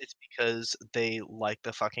 Sometimes it's because they like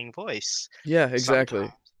the fucking voice. Yeah, exactly.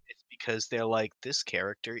 Sometimes it's because they're like, this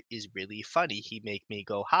character is really funny. He make me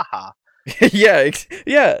go haha. Yeah,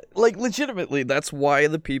 yeah, like legitimately, that's why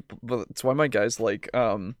that's why my guys like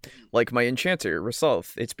my enchanter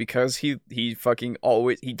Rasalth. It's because he fucking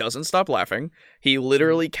he doesn't stop laughing. He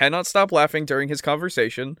literally cannot stop laughing during his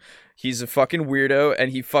conversation. He's a fucking weirdo,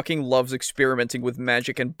 and he fucking loves experimenting with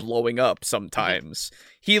magic and blowing up sometimes.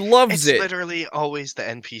 He loves It's it. literally always the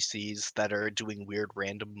NPCs that are doing weird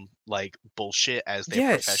random like bullshit as their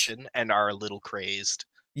Yes. profession and are a little crazed.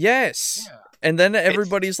 Yes. And then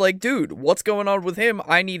everybody's like, dude, what's going on with him?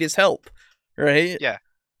 I need his help. Right? Yeah.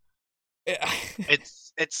 Yeah.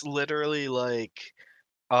 It's literally like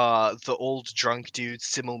the old drunk dude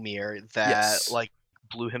Simulmir that Yes. like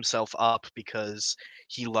blew himself up because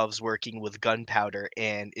he loves working with gunpowder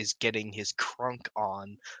and is getting his crunk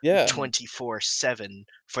on Yeah, 24/7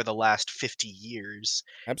 for the last 50 years.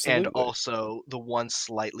 absolutely. And also the one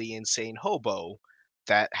slightly insane hobo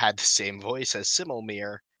that had the same voice as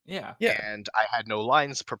Simulmir Yeah. Yeah. and I had no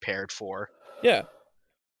lines prepared for. Yeah.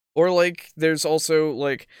 Or like there's also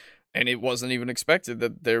like, and it wasn't even expected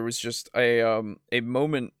that there was just a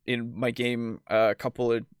moment in my game a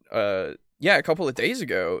couple of days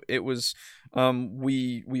ago. It was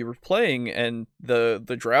we were playing, and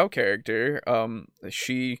the drow character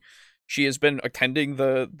she has been attending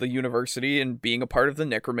the university and being a part of the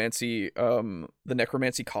necromancy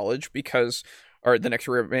college because, or the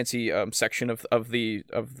necromancy section of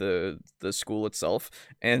the school itself,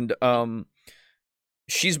 and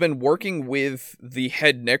she's been working with the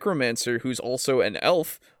head necromancer, who's also an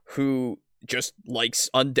elf, who just likes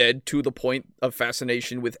undead to the point of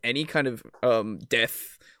fascination with any kind of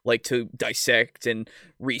death, like to dissect and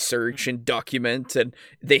research and document. And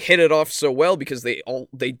they hit it off so well because they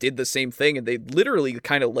did the same thing, and they literally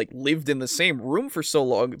kind of like lived in the same room for so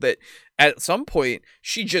long that at some point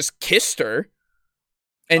she just kissed her.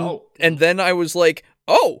 And then I was like,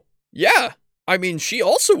 oh yeah, I mean, she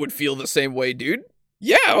also would feel the same way, dude.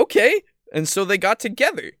 Yeah, okay. And so they got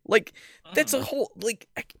together. Like, that's a whole, like,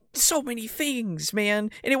 so many things, man.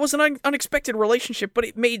 And it was an unexpected relationship, but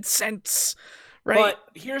it made sense, right?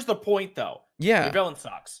 But here's the point, though. Yeah. Your villain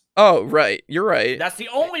sucks. Oh, right. You're right. That's the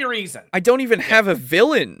only reason. I don't even have a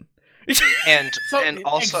villain. And So- and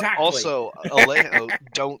also exactly. Alejo,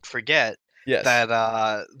 don't forget Yes.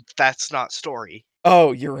 that that's not story.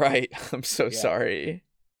 Oh, you're right. I'm so sorry.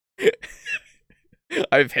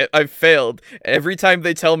 I've failed. Every time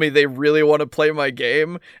they tell me they really want to play my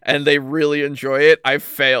game and they really enjoy it, I've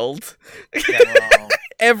failed.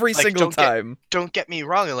 Every Like, single don't get- time. Don't get me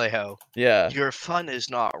wrong, Alejo. Yeah. Your fun is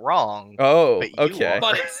not wrong. Oh, but you okay. are.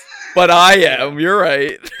 But it's But I am. You're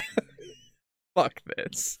right. Fuck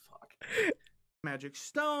this. Magic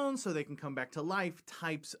stone so they can come back to life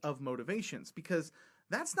types of motivations, because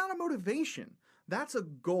that's not a motivation, that's a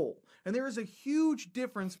goal. And there is a huge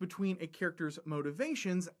difference between a character's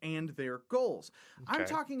motivations and their goals. I'm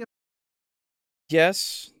Okay. talking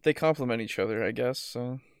Yes, they complement each other, I guess.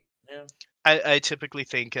 So. I typically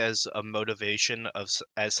think as a motivation as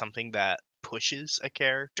something that pushes a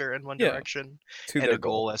character in one Yeah, direction, to and their a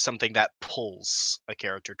goal as something that pulls a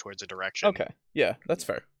character towards a direction. Okay, yeah, that's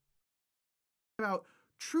fair. About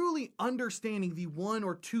truly understanding the one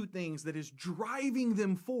or two things that is driving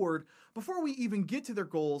them forward before we even get to their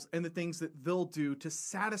goals and the things that they'll do to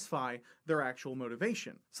satisfy their actual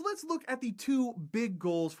motivation. So let's look at the two big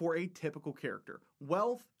goals for a typical character: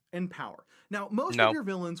 wealth and power. Now, most No. of your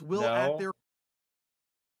villains will No. at their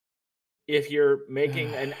If you're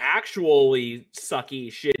making an actually sucky,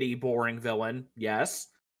 shitty, boring villain, yes.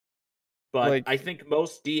 But Like- I think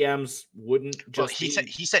most DMs wouldn't Well, just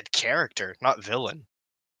he said character, not villain.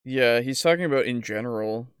 Yeah, he's talking about in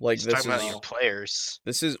general. Like He's this talking about is your players.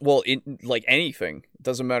 this is well, in like anything. It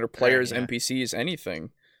doesn't matter players, yeah. NPCs,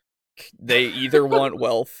 anything. They either want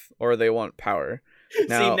wealth or they want power.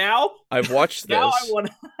 Now, See, now I've watched this. now I want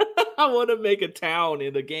I want to make a town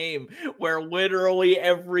in the game where literally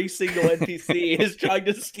every single NPC is trying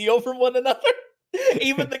to steal from one another.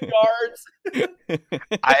 Even the guards.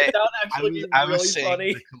 I That would actually be I really was saying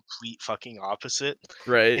funny. the complete fucking opposite.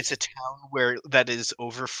 Right. It's a town that is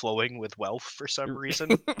overflowing with wealth for some reason.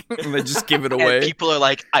 And they just give it And away. people are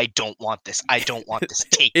like, I don't want this. I don't want this.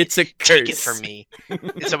 Take it. It's a curse. Take it from me.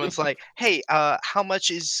 And someone's like, hey, how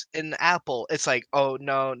much is an apple? It's like, oh,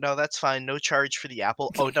 no, that's fine. No charge for the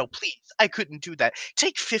apple. Oh, no, please. I couldn't do that.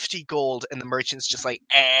 Take 50 gold. And the merchant's just like,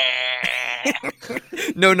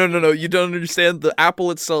 No. You don't understand. The apple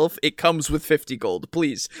itself, it comes with 50 gold.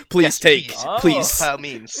 Please Yes, take. please. Oh. Please. By all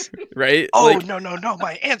means. Right? Oh, Like, no.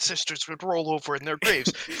 My ancestors would roll over in their graves.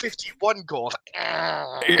 51 gold.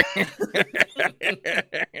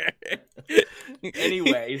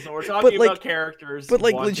 Anyway, so we're talking like- about characters. But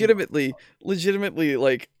like wanting- legitimately,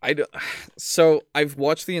 like I don't. So I've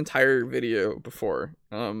watched the entire video before.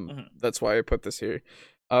 That's why I put this here.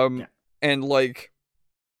 Yeah. And like,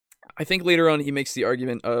 I think later on he makes the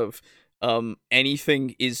argument of,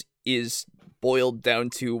 anything is boiled down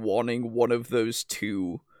to wanting one of those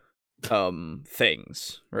two,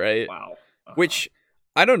 things, right? Wow. Which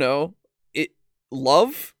I don't know.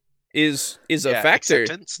 Love is a Yeah, factor,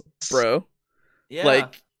 acceptance. bro. Yeah.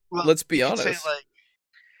 Like, Well, let's be you could say, honest.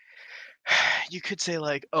 you could say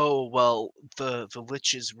like, oh well, the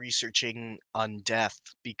Lich is researching on death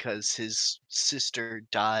because his sister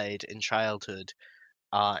died in childhood,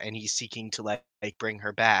 and he's seeking to like bring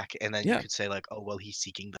her back. And then Yeah. you could say like, oh well, he's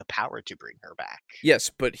seeking the power to bring her back. Yes,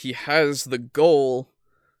 but he has the goal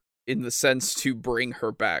in the sense to bring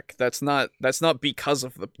her back. That's not because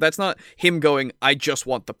of that's not him going, I just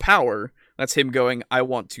want the power. That's him going, I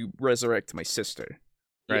want to resurrect my sister.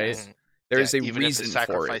 Right? Yes. There's a even if reason it for it.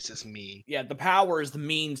 sacrifices me. Yeah, the power is the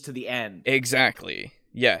means to the end. Exactly.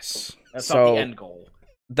 Yes. That's so not the end goal.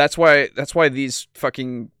 that's why these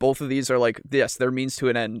fucking both of these are like, yes, they're means to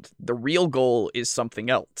an end. The real goal is something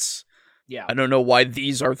else. Yeah. I don't know why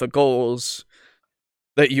these are the goals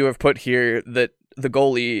that you have put here, that the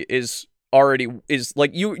goalie is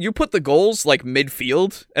like you put the goals like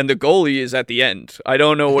midfield and the goalie is at the end. I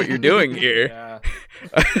don't know what you're doing here. Yeah.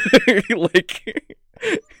 Like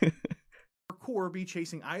core be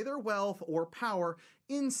chasing either wealth or power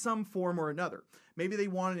in some form or another. Maybe they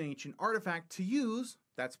want an ancient artifact to use,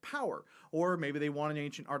 that's power. Or maybe they want an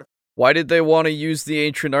ancient artifact. why did they want to use the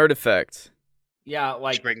ancient artifact? Yeah, To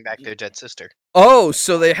like bring back their dead sister. Oh,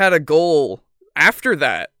 so they had a goal after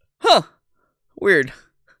that. Huh. Weird.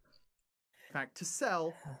 To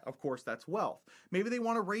sell, of course, that's wealth. Maybe they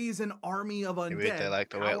want to raise an army of undead. Maybe they like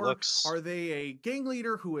the way it Power. looks. Are they a gang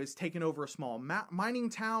leader who has taken over a small mining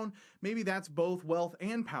town? Maybe that's both wealth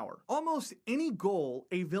and power. Almost any goal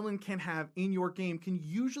a villain can have in your game can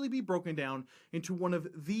usually be broken down into one of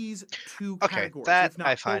these two Okay, categories. that if not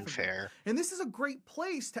I both find of them. fair. And this is a great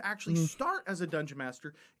place to actually start as a dungeon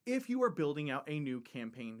master if you are building out a new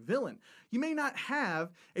campaign villain. You may not have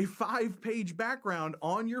a 5-page background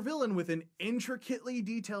on your villain with an intricately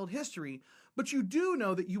detailed history, but you do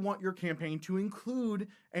know that you want your campaign to include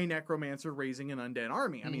a necromancer raising an undead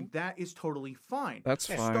army. I mean, that is totally fine. That's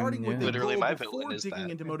fine. Starting with yeah. the Literally, goal my before villain is digging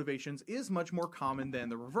that. into motivations is much more common than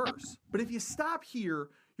the reverse. But if you stop here,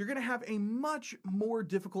 you're going to have a much more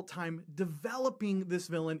difficult time developing this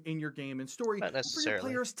villain in your game and story Not for your necessarily.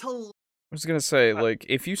 players to I was gonna say, Not- like,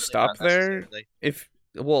 if you Really stop not there,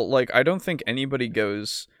 necessarily. like, I don't think anybody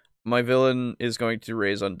goes, my villain is going to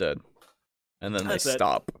raise undead, and then That's they it.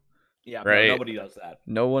 stop. yeah, Right. no, nobody does that.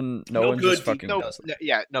 No one No good just fucking No, does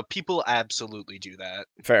it. no, people absolutely do that.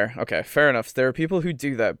 Fair, okay, fair enough. There are people who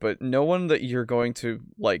do that, but no one that you're going to,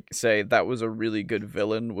 like, say that was a really good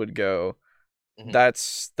villain would go, Mhm.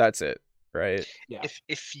 that's it. right? Yeah.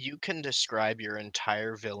 If you can describe your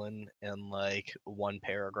entire villain in like one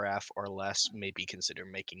paragraph or less, maybe consider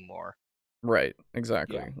making more. Right,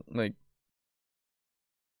 exactly. Like,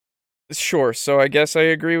 sure, so I guess I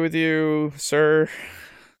agree with you, sir.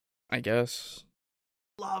 I guess.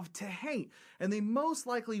 Love to hate, and they most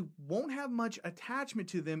likely won't have much attachment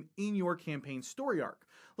to them in your campaign story arc.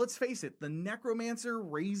 Let's face it, the necromancer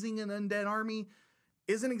raising an undead army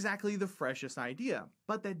isn't exactly the freshest idea,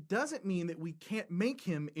 but that doesn't mean that we can't make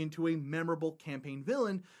him into a memorable campaign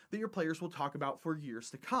villain that your players will talk about for years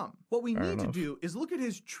to come. What we Fair need to enough. do is look at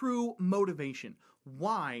his true motivation.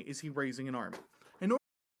 Why is he raising an army?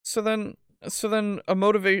 So then a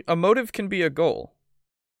motive can be a goal.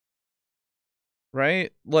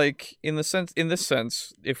 Right? Like in this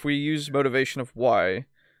sense, if we use motivation of why,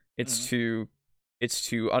 it's to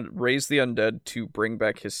raise the undead to bring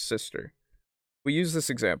back his sister. We use this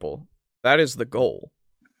example. That is the goal.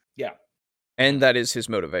 Yeah. And that is his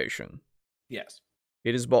motivation. Yes.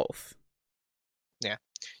 It is both.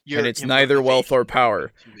 Your, it's your neither wealth or motivation power.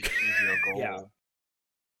 to achieve your goal.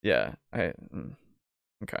 Yeah. Yeah.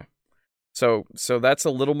 Okay. So that's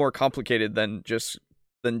a little more complicated than just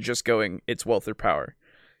going it's wealth or power.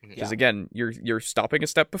 Because again, you're stopping a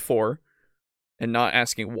step before and not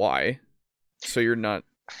asking why. So you're not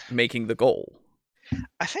making the goal.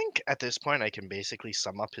 I think at this point I can basically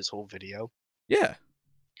sum up his whole video. Yeah.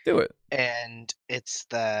 Do it. And it's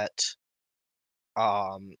that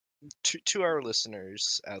to our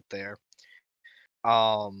listeners out there,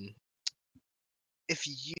 if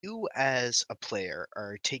you as a player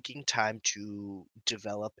are taking time to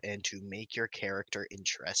develop and to make your character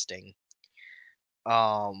interesting,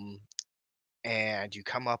 and you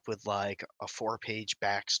come up with like a 4-page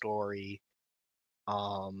backstory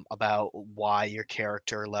about why your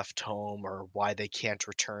character left home or why they can't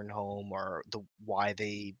return home or why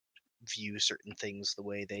they view certain things the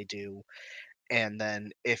way they do, and then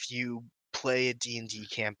if you play a D&D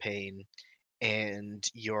campaign and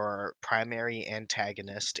your primary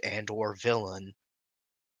antagonist and or villain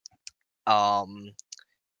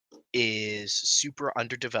is super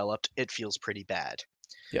underdeveloped, it feels pretty bad.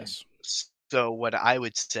 Yes. So what I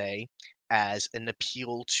would say as an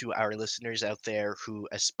appeal to our listeners out there who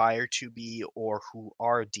aspire to be or who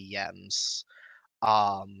are DMs,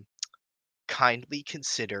 kindly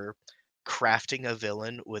consider crafting a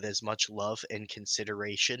villain with as much love and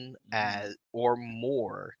consideration as or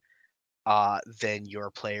more than your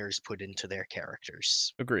players put into their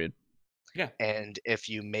characters. Agreed. Yeah. And if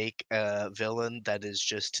you make a villain that is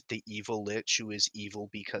just the evil lich who is evil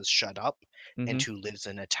because shut up, and who lives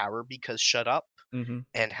in a tower because shut up,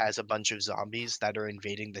 and has a bunch of zombies that are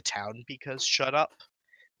invading the town because shut up,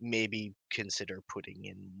 maybe consider putting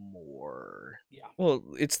in more. Yeah. Well,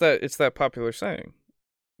 it's that popular saying.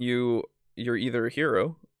 You're either a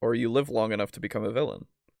hero or you live long enough to become a villain.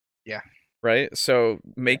 Yeah. Right? So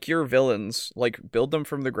make your villains, like, build them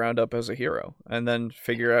from the ground up as a hero, and then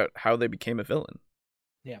figure out how they became a villain.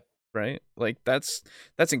 Yeah. Right? Like, that's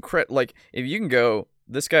incredible. Like, if you can go,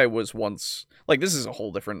 this guy was once, like, this is a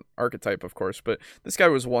whole different archetype, of course, but this guy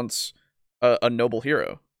was once a noble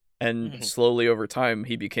hero, and slowly over time,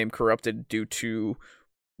 he became corrupted due to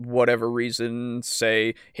whatever reason.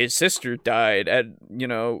 Say his sister died, and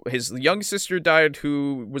his young sister died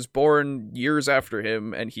who was born years after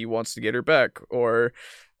him, and he wants to get her back, or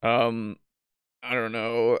I don't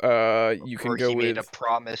know, you can or go he with made a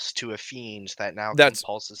promise to a fiend that now That's-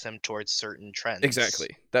 compulses him towards certain trends.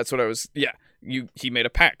 exactly, that's what I was, yeah, he made a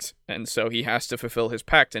pact, and so he has to fulfill his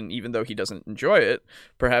pact, and even though he doesn't enjoy it,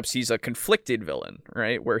 perhaps he's a conflicted villain,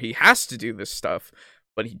 right, where he has to do this stuff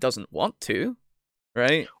but he doesn't want to,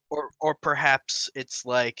 right? Or perhaps it's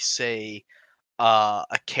like, say, a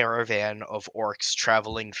caravan of orcs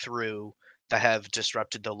traveling through that have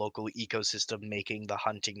disrupted the local ecosystem, making the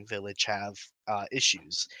hunting village have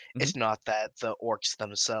issues. It's not that the orcs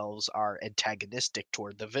themselves are antagonistic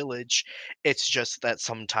toward the village. It's just that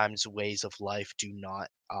sometimes ways of life do not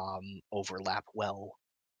overlap well.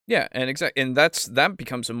 Yeah, and that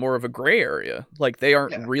becomes a more of a gray area. Like, they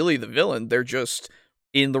aren't really the villain; they're just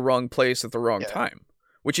in the wrong place at the wrong time,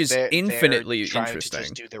 which is infinitely they're trying interesting. to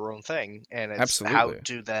just do their own thing, and it's Absolutely. how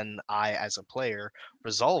do then I, as a player,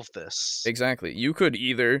 resolve this? Exactly. You could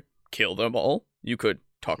either kill them all, you could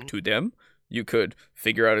talk to them, you could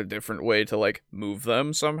figure out a different way to, like, move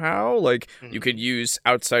them somehow, like, you could use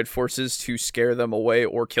outside forces to scare them away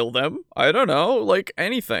or kill them. I don't know, like,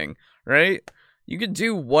 anything, right? You could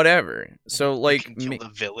do whatever. So, like, you can kill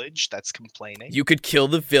the village that's complaining. You could kill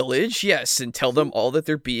the village, yes, and tell them all that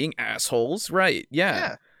they're being assholes, right?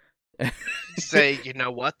 Yeah. Say, you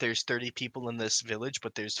know what? There's 30 people in this village,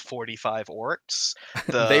 but there's 45 orcs.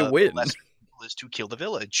 They win. The less people is to kill the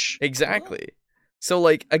village. Exactly. So,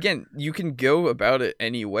 like, again, you can go about it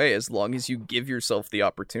any way as long as you give yourself the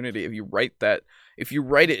opportunity. If you write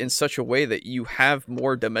it in such a way that you have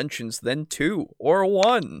more dimensions than 2 or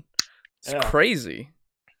 1. It's crazy.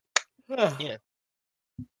 Yeah.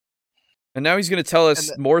 And now he's going to tell us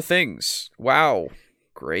And more things. Wow.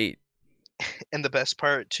 Great. And the best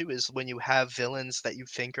part too is when you have villains that you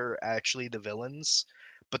think are actually the villains,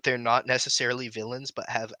 but they're not necessarily villains, but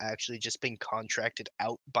have actually just been contracted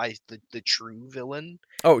out by the true villain.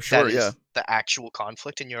 Oh, sure, That yeah. is the actual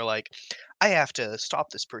conflict, and you're like, I have to stop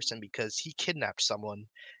this person because he kidnapped someone.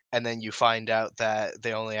 And then you find out that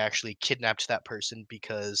they only actually kidnapped that person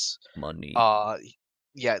because Money.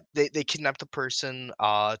 yeah, they kidnapped the person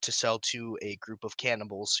to sell to a group of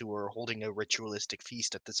cannibals who were holding a ritualistic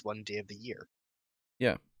feast at this one day of the year.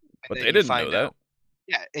 Yeah. And But then they you didn't find know that. out,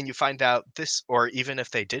 yeah, and you find out this, or even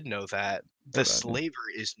if they did know that, the Know that, yeah. slaver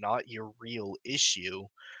is not your real issue.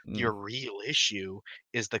 Mm. Your real issue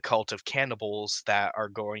is the cult of cannibals that are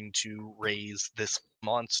going to raise this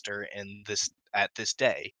monster in this at this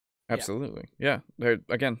day. Absolutely. Yeah. They're,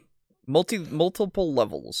 again, multiple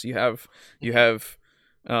levels. You have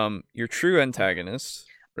your true antagonist,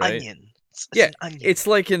 right? Onions. It's Yeah, an onion. it's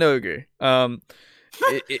like an ogre.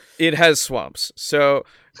 It has swamps. So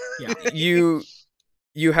Yeah.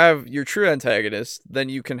 you have your true antagonist, then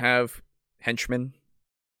you can have henchmen,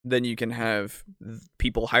 then you can have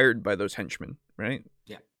people hired by those henchmen, right?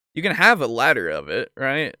 Yeah. You can have a ladder of it,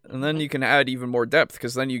 right? And then you can add even more depth,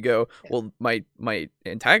 because then you go, well, my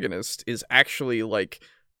antagonist is actually like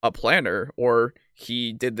a planner, or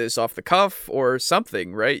he did this off the cuff or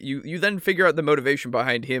something, right? You then figure out the motivation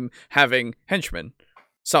behind him having henchmen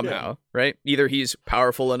somehow, right? Either he's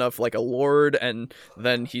powerful enough like a lord, and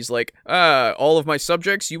then he's like, all of my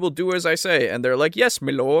subjects, you will do as I say, and they're like, yes,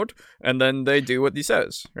 my lord, and then they do what he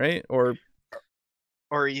says, right? Or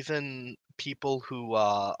even people who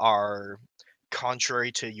are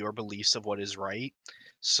contrary to your beliefs of what is right.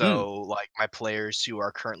 So, like my players who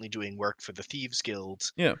are currently doing work for the Thieves Guild,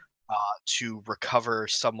 Yeah. To recover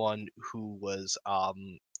someone who was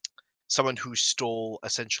someone who stole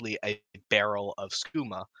essentially a barrel of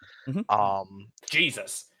skooma.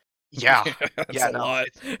 Jesus. Yeah, That's yeah, a no, lot.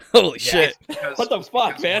 it's- Holy yeah, shit. because- What the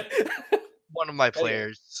fuck, because man? one of my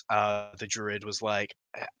players, the druid, was like,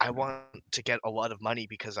 I want to get a lot of money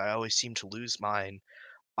because I always seem to lose mine.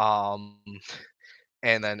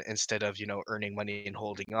 And then instead of, earning money and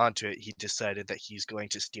holding on to it, he decided that he's going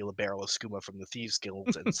to steal a barrel of skooma from the Thieves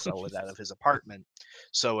Guild and sell it out of his apartment.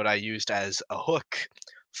 So what I used as a hook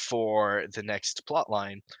for the next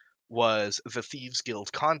plotline was the Thieves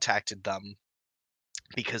Guild contacted them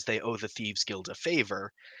because they owe the Thieves Guild a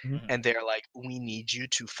favor, Mhm. and they're like, we need you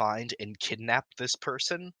to find and kidnap this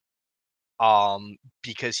person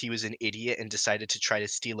because he was an idiot and decided to try to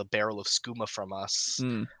steal a barrel of skooma from us.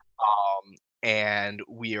 Mm. And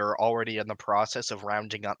we are already in the process of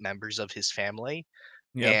rounding up members of his family,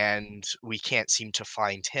 Yeah. and we can't seem to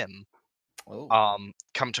find him. Oh.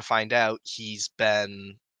 Come to find out, he's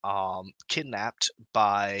been kidnapped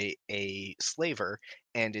by a slaver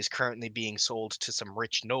and is currently being sold to some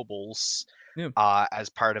rich nobles as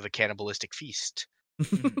part of a cannibalistic feast.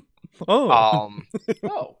 Oh.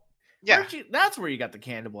 Oh. Yeah, That's where you got the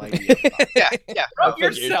cannibal idea. yeah. From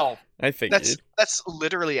yourself. I figured. That's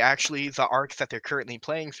literally actually the arc that they're currently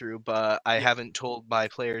playing through, but I haven't told my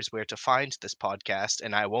players where to find this podcast,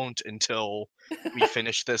 and I won't until we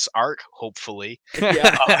finish this arc, hopefully.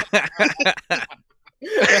 Yeah.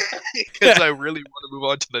 Because I really want to move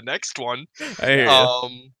on to the next one. I hear ya.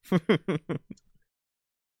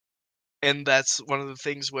 And that's one of the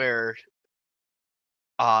things where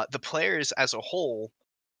the players as a whole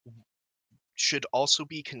should also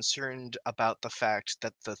be concerned about the fact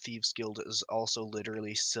that the Thieves Guild is also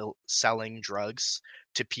literally selling drugs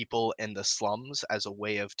to people in the slums as a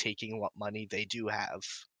way of taking what money they do have.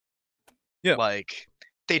 Yeah. Like,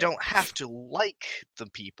 they don't have to like the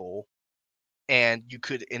people, and you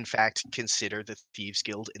could, in fact, consider the Thieves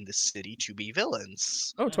Guild in the city to be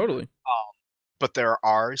villains. Oh, totally. But there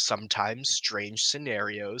are sometimes strange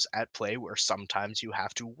scenarios at play where sometimes you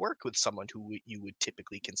have to work with someone who you would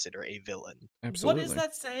typically consider a villain. Absolutely. What is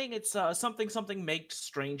that saying? It's something make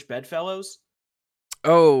strange bedfellows.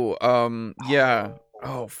 Oh, yeah.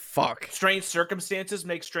 Oh, fuck. Strange circumstances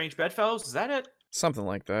make strange bedfellows. Is that it? Something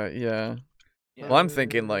like that, yeah. Yeah. Well, I'm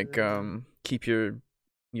thinking like keep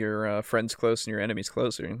your friends close and your enemies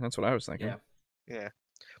closer. That's what I was thinking. Yeah.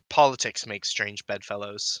 Politics makes strange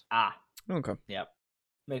bedfellows. Ah. Okay. Yep.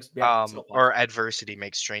 Still Or adversity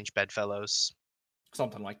makes strange bedfellows.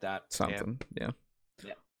 something like that. Something. Yeah.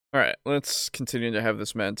 Yeah. All right, let's continue to have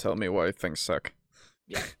this man tell me why things suck.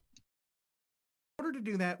 Yeah. In order to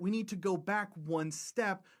do that, we need to go back one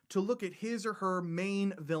step to look at his or her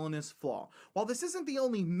main villainous flaw. While this isn't the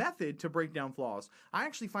only method to break down flaws, I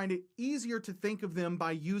actually find it easier to think of them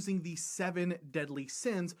by using the 7 deadly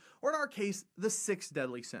sins, or in our case, the 6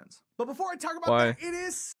 deadly sins. But before I talk about Why? that, it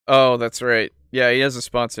is... Oh, that's right. Yeah, he has a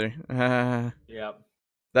sponsor. Yeah.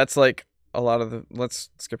 That's like a lot of the. Let's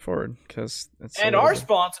skip forward because it's. And our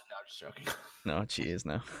sponsor. No, just joking. No, geez,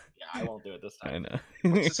 no. Yeah, I won't do it this I time. know.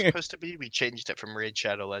 What's it supposed to be? We changed it from Raid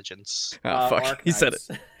Shadow Legends. Oh fuck! Arc He said it.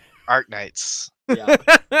 Knights. Arc Knights. Yeah,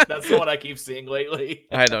 that's the one I keep seeing lately.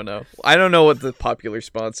 I don't know. I don't know what the popular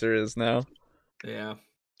sponsor is now. Yeah.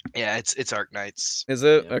 Yeah, it's Arc Knights. Is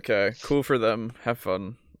it? Yeah. Okay, cool for them. Have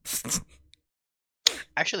fun.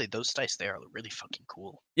 Actually, those dice there are really fucking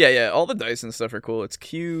cool. Yeah. All the dice and stuff are cool. It's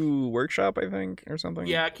Q Workshop, I think, or something.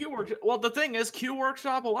 Yeah, Q Workshop. Well, the thing is, Q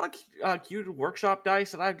Workshop, a lot of Q Workshop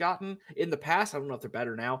dice that I've gotten in the past, I don't know if they're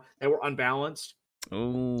better now, they were unbalanced.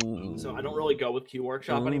 Ooh. So I don't really go with Q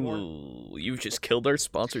Workshop anymore. Ooh, you've just killed our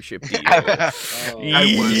sponsorship deal. I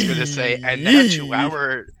Oh. was gonna say, and now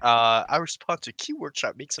to our sponsor, Q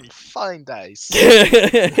Workshop, makes some fine dice.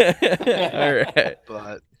 All right.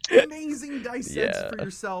 But amazing dice sets for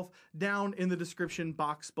yourself down in the description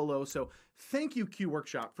box below. So thank you, Q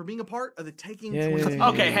Workshop, for being a part of the Taking Yeah, 20. yeah.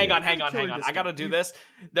 Okay, hang on. I gotta do this.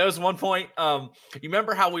 There was one point. You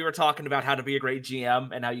remember how we were talking about how to be a great GM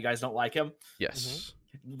and how you guys don't like him? Yes.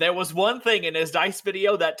 There was one thing in his dice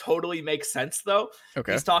video that totally makes sense, though.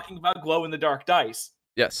 Okay. He's talking about glow in the dark dice.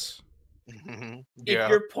 Yes. If yeah,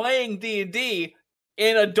 you're playing D&D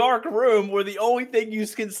in a dark room where the only thing you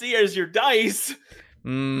can see is your dice,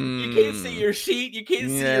 you can't see your sheet, you can't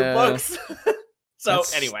see your Yeah. books. So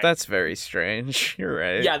That's- anyway, that's very strange. You're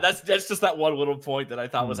right. yeah, that's just that one little point that I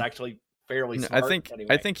thought was actually fairly No, smart. I think anyway.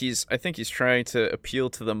 I think he's trying to appeal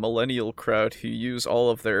to the millennial crowd who use all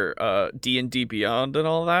of their D&D Beyond and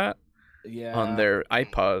all that yeah. on their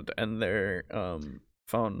iPod and their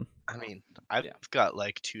phone. I mean, I've got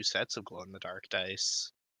like 2 sets of glow in the dark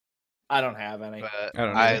dice, I don't have any. but I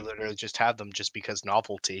don't I either. literally just have them just because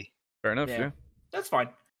novelty. Fair enough. Yeah. Yeah. That's fine.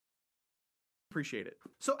 Appreciate it.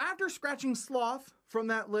 So after scratching Sloth from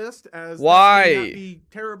that list, as Why? this may not be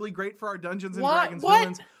terribly great for our Dungeons and Why? Dragons What?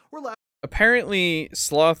 villains, we're left Apparently,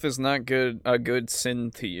 sloth is not a good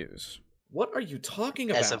sin to use. What are you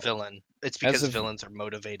talking about? As a villain, it's because a- villains are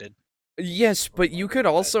motivated. Yes, but you could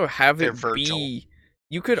also have They're it Virgil. be.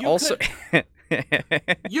 You could You also.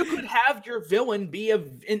 You could have your villain be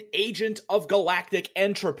an agent of galactic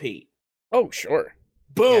entropy. Oh, sure.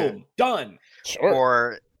 Boom. Done.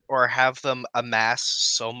 Sure. Or have them amass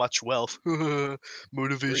so much wealth.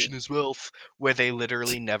 Motivation is wealth, where they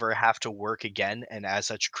literally never have to work again and as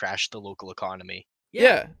such crash the local economy.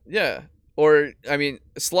 Yeah. Or I mean,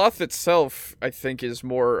 sloth itself, I think, is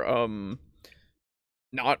more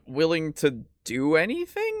not willing to do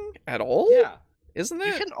anything at all. Yeah. Isn't You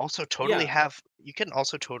it? can also totally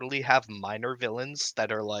have minor villains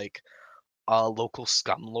that are like local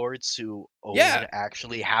scumlords who own Yeah.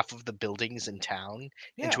 actually half of the buildings in town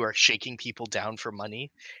and who are shaking people down for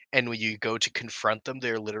money. And when you go to confront them,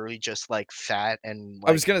 they're literally just like fat and like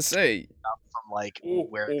I was gonna say. from like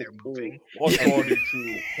where they're moving. What's And- going to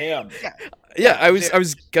him? Yeah, I was they're-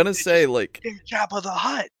 gonna say like They're Jabba the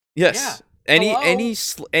Hutt. yes. Hello?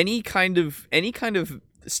 Any kind of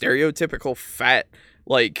stereotypical fat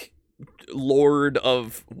like lord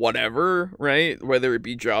of whatever, right? Whether it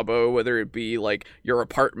be Jabba, whether it be like your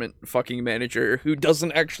apartment fucking manager who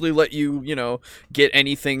doesn't actually let you, get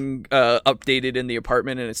anything updated in the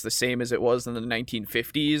apartment and it's the same as it was in the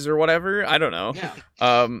 1950s or whatever. I don't know.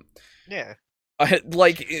 Yeah. Yeah.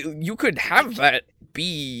 Like you could have that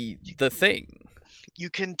be the thing. You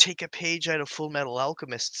can take a page out of Full Metal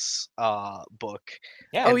Alchemist's book.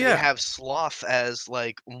 Yeah. Oh, and yeah. they have sloth as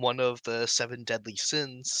like one of the 7 deadly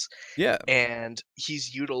sins, Yeah. and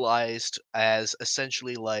he's utilized as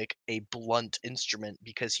essentially like a blunt instrument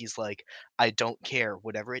because he's like, I don't care,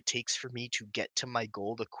 whatever it takes for me to get to my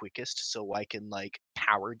goal the quickest so I can like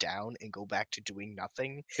power down and go back to doing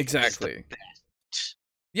nothing. is the Exactly. best.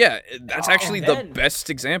 Yeah, that's actually and the then- best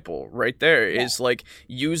example right there. Yeah. Is like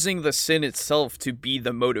using the sin itself to be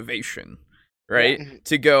the motivation, right? Mhm.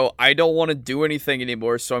 To go, I don't want to do anything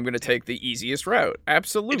anymore, so I'm going to take the easiest route.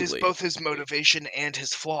 Absolutely. It is both his motivation and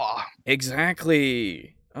his flaw.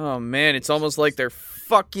 Exactly. Oh man, it's almost like they're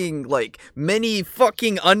fucking like many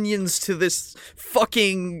fucking onions to this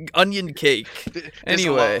fucking onion cake. There's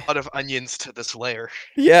Anyway. a lot of onions to this layer.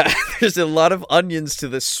 Yeah, there's a lot of onions to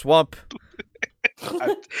this swamp.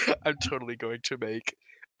 I'm totally going to make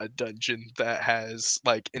a dungeon that has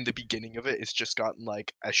like in the beginning of it, it's just gotten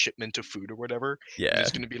like a shipment of food or whatever. And Yeah.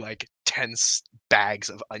 there's gonna be like 10 bags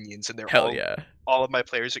of onions, and they're Hell yeah. all of my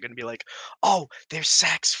players are gonna be like, "Oh, there's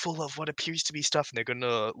sacks full of what appears to be stuff," and they're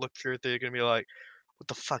gonna look through it. They're gonna be like, "What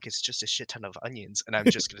the fuck? It's just a shit ton of onions." And I'm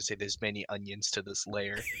just gonna say, "There's many onions to this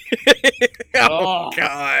layer." Oh Oh.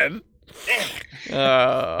 god.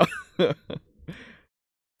 Uh,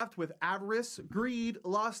 With avarice, greed,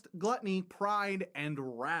 lust, gluttony, pride,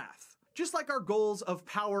 and wrath. Just like our goals of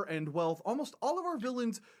power and wealth, almost all of our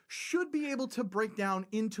villains should be able to break down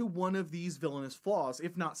into one of these villainous flaws,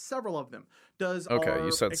 if not several of them. Does Okay, our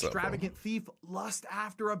you said extravagant thief lust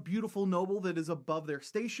after a beautiful noble that is above their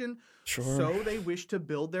station? sure. So they wish to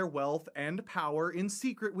build their wealth and power in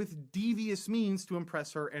secret with devious means to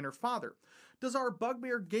impress her and her father. Does our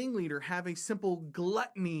bugbear gang leader have a simple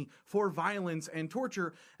gluttony for violence and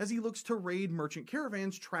torture as he looks to raid merchant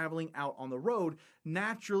caravans traveling out on the road,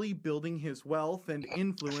 naturally building his wealth and I think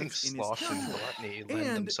influence in his sloth and territory? gluttony lend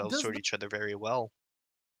And themselves does toward the- each other very well.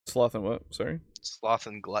 Sloth and what? Sorry. Sloth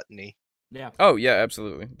and gluttony. Yeah. Oh yeah,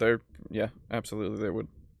 absolutely. Absolutely they would.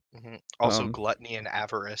 Also, Um, gluttony and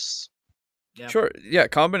avarice. Yeah. Sure. Yeah,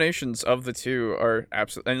 combinations of the two are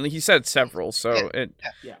absolutely, and he said several, so it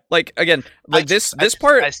Yeah. like again, like this I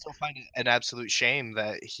part I still find it an absolute shame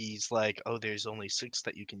that he's like, "Oh, there's only 6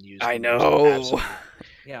 that you can use." I when there's know.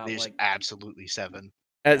 Yeah. There's Like, absolutely 7.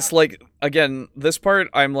 It's like again, this part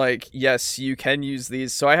I'm like, yes, you can use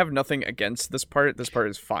these. So I have nothing against this part. This part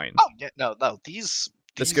is fine. Oh yeah, no, these.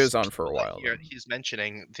 This these goes on for a people that while, here though. he's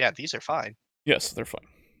mentioning, yeah, these are fine. Yes, they're fine.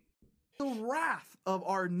 The wrath of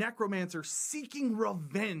our necromancer seeking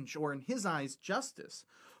revenge, or in his eyes, justice,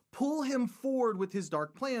 pull him forward with his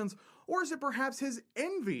dark plans, or is it perhaps his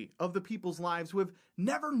envy of the people's lives who have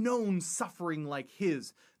never known suffering like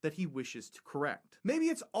his that he wishes to correct? Maybe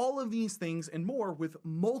it's all of these things and more, with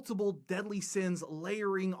multiple deadly sins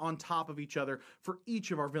layering on top of each other for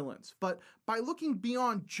each of our villains. But by looking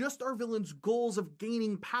beyond just our villain's goals of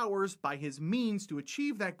gaining powers by his means to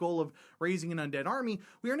achieve that goal of raising an undead army,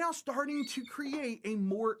 we are now starting to create a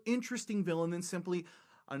more interesting villain than simply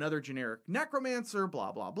another generic necromancer,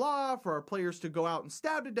 blah blah blah, for our players to go out and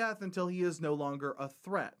stab to death until he is no longer a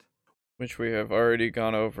threat. Which we have already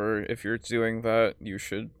gone over. If you're doing that, you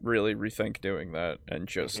should really rethink doing that and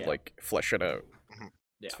just Yeah. like flesh it out. Mhm.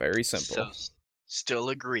 It's very simple. So, still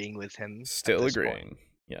agreeing with him. at Still this point. agreeing.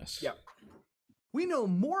 Yes. Yeah. We know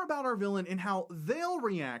more about our villain and how they'll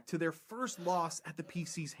react to their first loss at the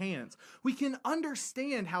PC's hands. We can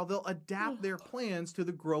understand how they'll adapt their plans to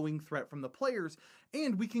the growing threat from the players,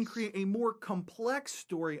 and we can create a more complex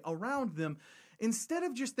story around them instead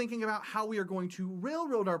of just thinking about how we are going to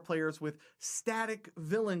railroad our players with static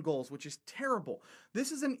villain goals, which is terrible.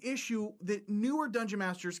 This is an issue that newer Dungeon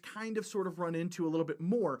Masters kind of sort of run into a little bit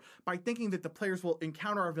more by thinking that the players will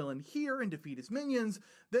encounter our villain here and defeat his minions,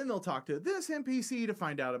 then they'll talk to this NPC to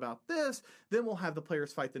find out about this, then we'll have the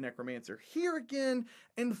players fight the Necromancer here again,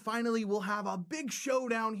 and finally we'll have a big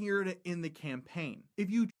showdown here to end the campaign. If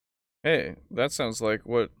you Hey, that sounds like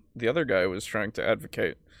what the other guy was trying to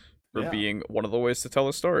advocate for Yeah. being one of the ways to tell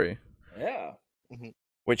a story. Yeah.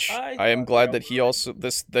 Which I I am thought glad so. that he also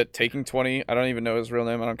that Taking 20, I don't even know his real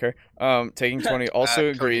name, I don't care. Taking 20 also Cody,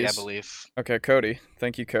 agrees. I believe. Okay, Cody.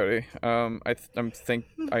 Thank you, Cody. I'm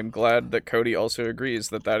glad that Cody also agrees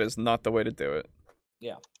that that is not the way to do it.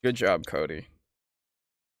 Yeah. Good job, Cody.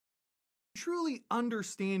 truly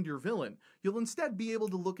understand your villain, you'll instead be able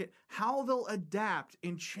to look at how they'll adapt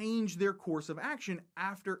and change their course of action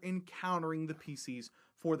after encountering the PCs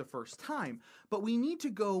for the first time. But we need to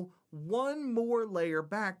go one more layer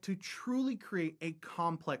back to truly create a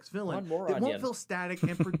complex villain One more that won't onion. feel static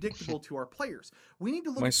and predictable to our players. We need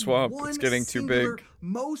to look My at the swamp, it's one getting too singular, big.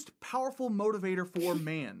 most powerful motivator for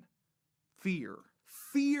man: fear.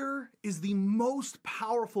 Fear is the most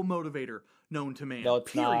powerful motivator known to man. No,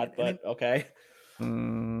 it's period. not, And but okay.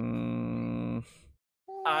 Mm,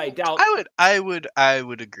 I doubt. I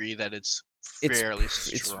would agree that it's It's fairly pr-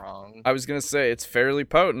 it's- strong. I was gonna say it's fairly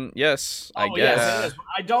potent. Yes, I Oh, guess. yes, it is.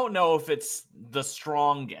 I don't know if it's the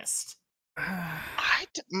strongest.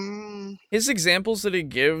 His examples that he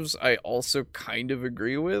gives, I also kind of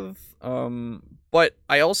agree with. But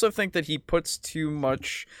I also think that he puts too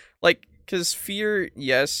much, like, because fear,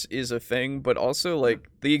 yes, is a thing, but also like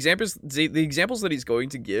the examples that he's going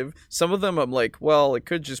to give, some of them I'm like, well, it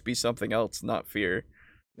could just be something else, not fear.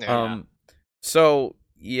 Yeah. So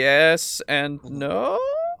yes and no.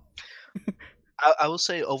 I will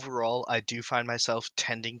say overall, I do find myself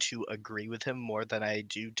tending to agree with him more than I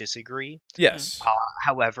do disagree. Yes.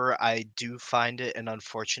 However, I do find it an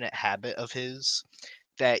unfortunate habit of his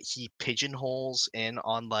that he pigeonholes in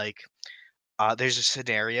on there's a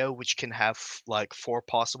scenario which can have like 4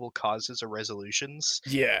 possible causes or resolutions,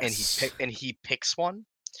 Yes. and he picks one,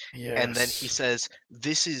 Yes. and then he says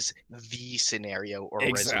this is the scenario or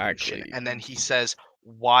Exactly. resolution, and then he says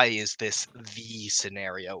why is this the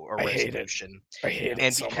scenario or I hate it. resolution? I hate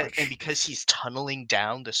And because he's tunneling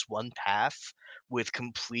down this one path with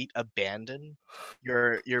complete abandon,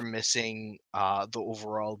 you're missing the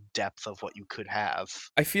overall depth of what you could have.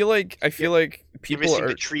 I feel like You're people missing are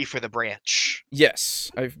the tree for the branch. yes.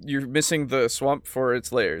 You're missing the swamp for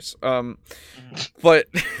its layers. But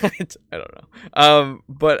I don't know.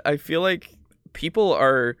 But I feel like people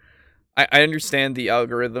are. I understand the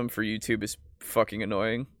algorithm for YouTube is fucking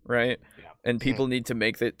annoying, right? Yeah. And people need to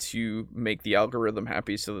make it to make the algorithm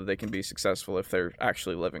happy so that they can be successful if they're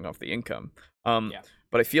actually living off the income.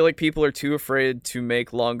 But I feel like people are too afraid to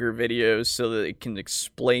make longer videos so that they can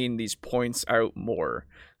explain these points out more.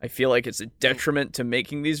 I feel like it's a detriment to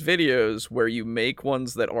making these videos where you make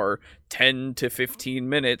ones that are 10 to 15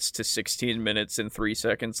 minutes to 16 minutes and 3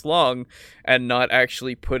 seconds long and not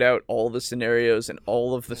actually put out all the scenarios and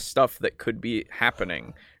all of the stuff that could be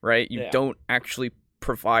happening, right? You don't actually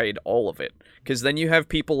provide all of it. Because then you have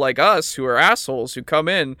people like us who are assholes who come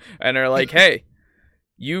in and are like, hey,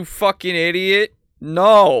 you fucking idiot.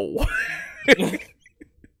 No.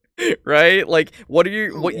 Right? Like, what are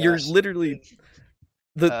you, you're literally...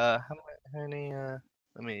 How many,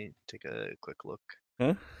 let me take a quick look.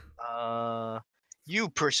 Huh? You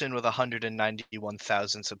person with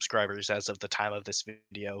 191,000 subscribers as of the time of this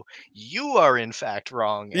video, you are in fact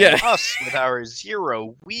wrong. And Yeah. us with our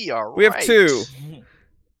 0, we are We have right. 2.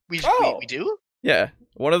 We do? Yeah.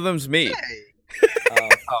 One of them's me. Hey.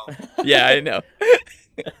 Yeah, I know.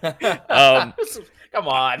 Come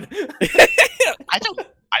on. I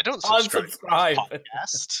don't subscribe to Unsubscribe. the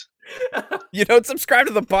podcast. You don't subscribe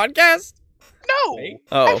to the podcast? No, Me?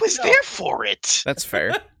 I Oh, was there for it. that's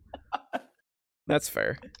fair. That's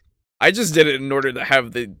fair. I just did it in order to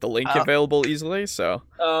have the link available easily, so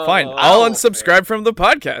fine. I'll unsubscribe from the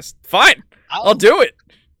podcast. Fine. I'll do it.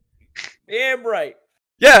 Damn right.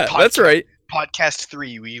 Yeah, that's right. Podcast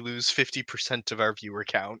 3, we lose 50% of our viewer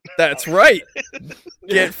count. That's right.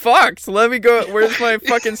 Get fucked. Let me go. Where's my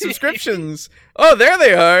fucking subscriptions? Oh, there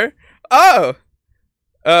they are. Oh.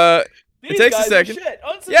 It takes a second.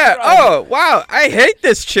 Yeah. Oh, wow. I hate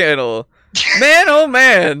this channel. Man, oh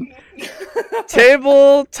man.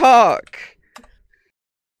 Table Talk.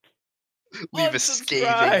 Leave a scathing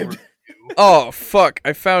Unsubscribe. review. Oh, fuck.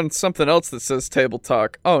 I found something else that says Table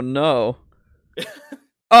Talk. Oh, no.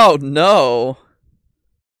 Oh, no.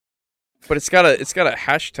 But it's got a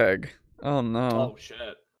hashtag. Oh, no. Oh shit.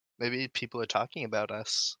 Maybe people are talking about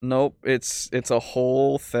us. Nope. It's a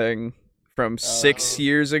whole thing from 6 Oh.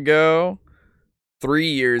 years ago, 3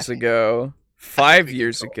 years ago, 5 we can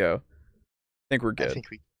years go. ago. I think we're good.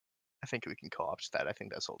 I think we can co-opt that. I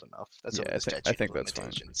think that's old enough. That's Yeah, over I the think- I statute think of that's fine.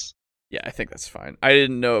 limitations. Yeah, I think that's fine. I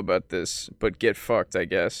didn't know about this, but get fucked, I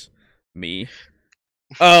guess. Me.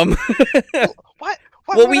 What? Why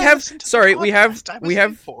Well, would we I have- listen to the sorry, we have- podcast? I we was have-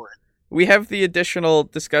 in for it. We have the additional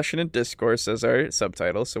discussion and discourse as our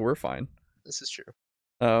subtitle, so we're fine. This is true.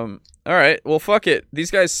 All right. Well, fuck it.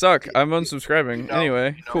 These guys suck. I'm unsubscribing. You know-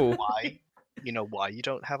 Anyway, You know cool. why? You know why you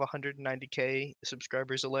don't have 190k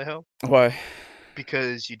subscribers, Alejo? Why?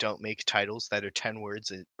 Because you don't make titles that are 10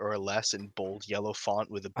 words or less in bold yellow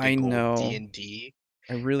font with a I big know. old D&D,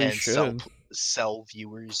 I really and should. sell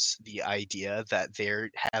viewers the idea that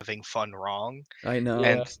they're having fun wrong I know.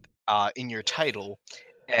 Yeah. and in your title,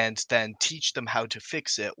 and then teach them how to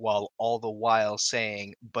fix it while all the while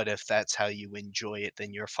saying, but if that's how you enjoy it,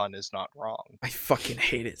 then your fun is not wrong. I fucking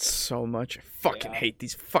hate it so much. I fucking Yeah. hate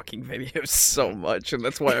these fucking videos so much, and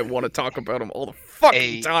that's why I want to talk about them all the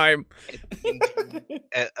fucking A- time.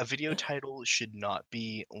 A video title should not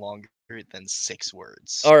be longer than 6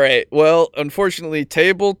 words. All right. Well, unfortunately,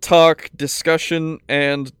 table talk, discussion,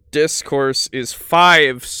 and discourse is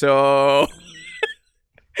 5. So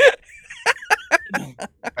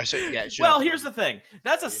Yeah, it should Well, not- here's the thing.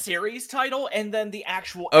 That's a series title, and then the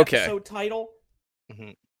actual Okay. episode title.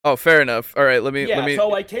 oh, fair enough. All right. Let me. Yeah, so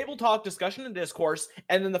like table talk, discussion, and discourse,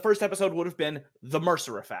 and then the first episode would have been the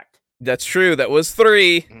Mercer Effect. That's true. That was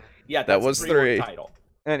 3. Yeah, That that's was a 3-word 3. title.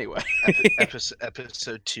 Anyway.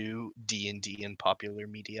 episode 2 D&D in popular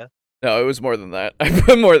media. No, it was more than that. I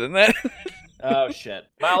put more than that. Oh shit.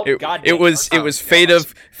 Well, It goddamn. was Fate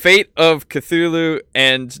of Cthulhu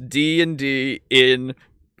and D&D in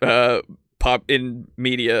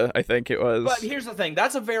media, I think it was. But here's the thing.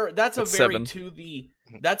 That's a very seven. to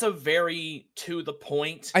the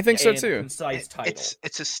point. I think so and too. Concise title.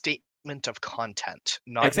 It's a statement of content.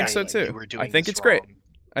 Not I think so saying too. you were doing I think this it's great. wrong.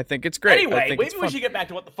 I think it's great. I Anyway, think maybe it's we fun. should get back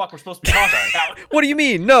to what the fuck we're supposed to be talking about. What do you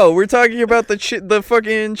mean? No, we're talking about the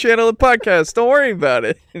fucking channel of podcast. Don't worry about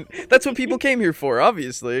it. That's what people came here for,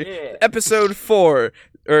 obviously. Yeah. Episode 4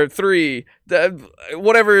 or 3,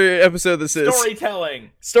 whatever episode this is.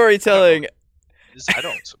 Storytelling. I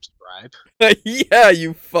don't subscribe. Yeah,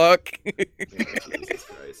 you fuck. Jesus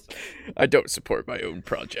Christ. I don't support my own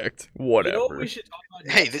project. You Whatever. know what we should talk about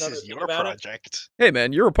Hey, next this other is thing your about it? project. Hey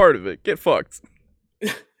man, you're a part of it. Get fucked.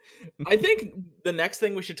 I think the next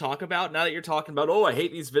thing we should talk about, now that you're talking about, I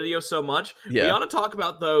hate these videos so much, we Yeah. ought to talk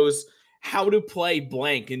about those how to play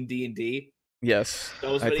blank in D&D. Yes.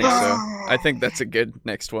 Those I think videos. so. I think that's a good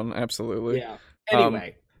next one. Absolutely. Yeah.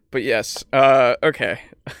 Anyway, But yes. Okay.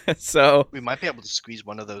 So. We might be able to squeeze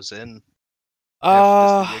one of those in. If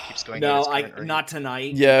this video keeps going at no, its current rate. not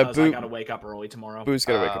tonight. Yeah, because I Boo- gotta wake up early tomorrow. Boo's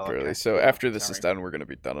gotta wake up Oh, early. okay. So Yeah, after this is sorry. done, we're gonna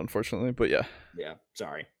be done, unfortunately. But yeah. Yeah,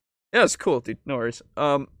 sorry. Yeah, it's cool, dude. No worries.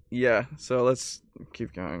 Yeah. So let's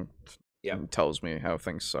keep going. Yeah. It tells me how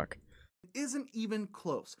things suck. Isn't even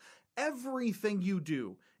close. Everything you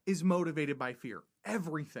do is motivated by fear.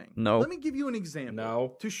 Everything. No. Let me give you an example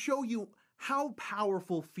No. to show you how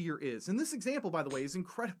powerful fear is. And this example, by the way, is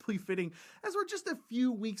incredibly fitting as we're just a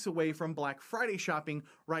few weeks away from Black Friday shopping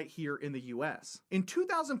right here in the US. In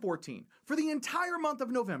 2014, for the entire month of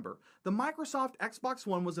November, the Microsoft Xbox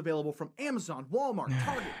One was available from Amazon, Walmart,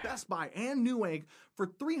 Target, Best Buy, and Newegg for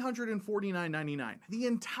 $349.99. The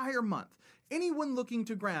entire month. Anyone looking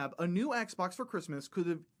to grab a new Xbox for Christmas could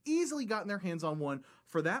have easily gotten their hands on one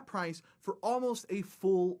for that price for almost a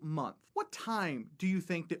full month. What time do you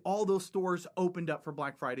think that all those stores opened up for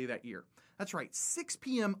Black Friday that year? That's right, 6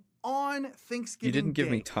 p.m. on Thanksgiving You didn't give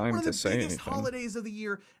me Day, time one of to the say biggest anything. holidays of the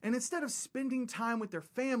year, and instead of spending time with their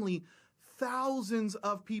family, thousands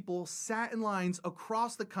of people sat in lines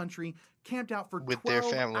across the country, camped out for With their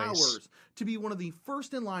 12 families. hours to be one of the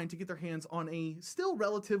first in line to get their hands on a still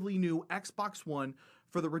relatively new Xbox One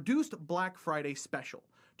for the reduced Black Friday special.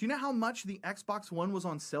 Do you know how much the Xbox One was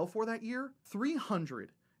on sale for that year?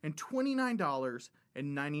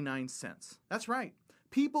 $329.99. That's right.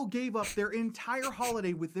 People gave up their entire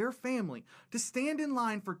holiday with their family to stand in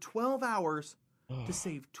line for 12 hours to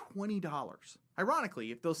save $20.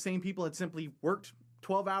 Ironically, if those same people had simply worked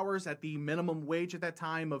 12 hours at the minimum wage at that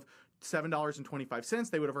time of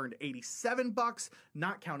 $7.25, they would have earned $87,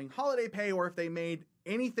 not counting holiday pay, or if they made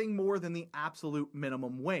anything more than the absolute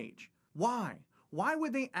minimum wage. Why? Why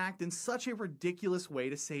would they act in such a ridiculous way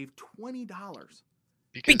to save $20?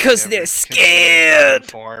 Because they're scared.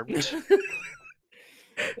 Informed.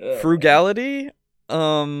 Frugality.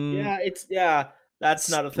 That's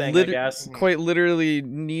not a thing, lit- I guess. Quite literally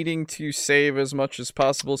needing to save as much as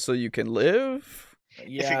possible so you can live. If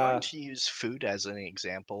you're Yeah. going to use food as an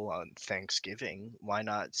example on Thanksgiving, why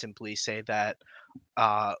not simply say that,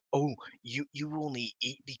 you only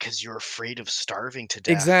eat because you're afraid of starving to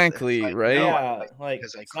death. Exactly, Like, right? no, Yeah, like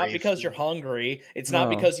because I it's not crave because you're food. hungry. It's not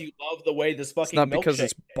No. because you love the way this fucking It's not because milkshake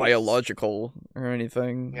it's tastes. biological or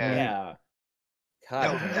anything. Yeah. Yeah. No,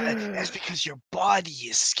 God damn. that's because your body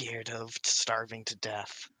is scared of starving to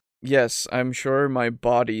death. Yes, I'm sure my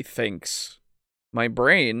body thinks. My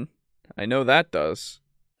brain, I know that does.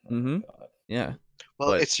 Mm-hmm. Yeah.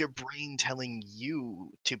 Well, But- it's your brain telling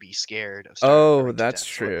you to be scared of Oh, starving to that's death.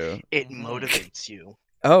 So true. It Mhm. motivates you.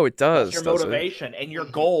 Oh, it does. That's your does it? motivation, and your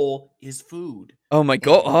goal is food. Oh my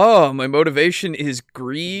goal. Oh, my motivation is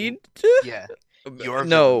greed. Yeah. Your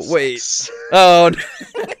No, villain wait. sucks. Oh.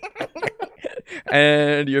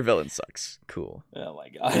 And your villain sucks. Cool. Oh my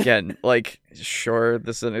god. Again, like, sure,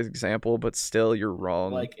 this is an example, but still, you're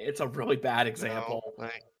wrong. Like it's a really bad No, example.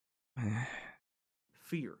 like,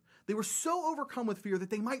 Fear. They were so overcome with fear that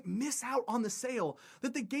they might miss out on the sale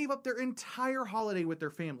that they gave up their entire holiday with their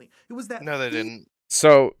family. It was that no, they fear- didn't.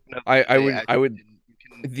 So No, I they would actually would. didn't. You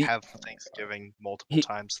can the- have Thanksgiving multiple He-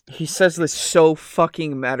 times. He says this so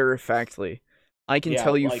fucking matter of factly. I can Yeah,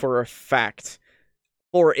 tell you like- for a fact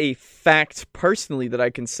personally that I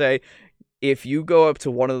can say, if you go up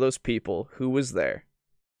to one of those people who was there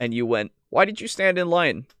and you went, "Why did you stand in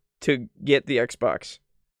line to get the Xbox?"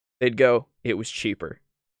 They'd go, "It was cheaper."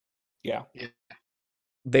 Yeah.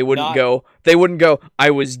 They wouldn't Not- go, "I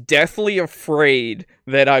was deathly afraid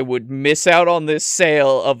that I would miss out on this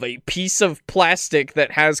sale of a piece of plastic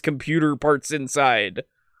that has computer parts inside."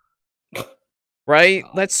 right?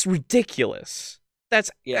 God. That's ridiculous. That's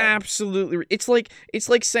Yeah. absolutely. It's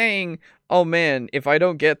like saying, "Oh man, if I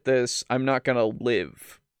don't get this, I'm not gonna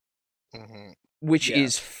live," Hmm. which Yeah.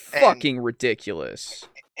 is fucking ridiculous.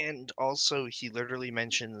 And also, he literally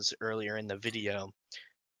mentions earlier in the video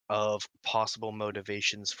of possible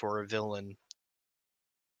motivations for a villain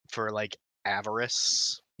for like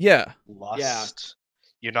avarice, Yeah, lust.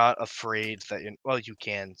 You're not afraid that well, you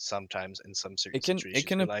can sometimes in some certain it situations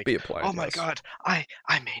can be like, be applied. oh my Yes. god, I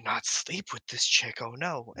may not sleep with this chick, oh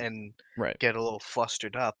no, and Right. get a little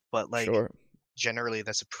flustered up. But like Sure. generally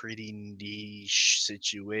that's a pretty niche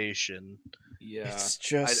situation. Yeah. It's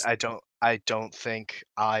just I don't think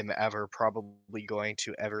I'm ever probably going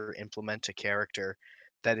to ever implement a character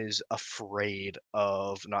that is afraid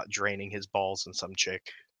of not draining his balls in some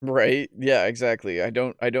chick. right. Yeah, exactly. I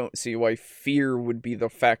don't see why fear would be the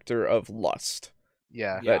factor of lust.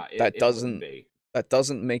 Yeah. Yeah, that it wouldn't doesn't be. that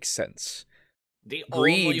doesn't make sense. The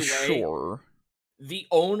Greed, only way, sure. the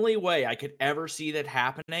only way I could ever see that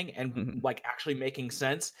happening and Mhm. like actually making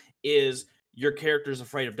sense is your character's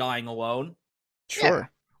afraid of dying alone.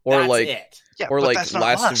 Sure. Or That's like it. Yeah, or but like that's not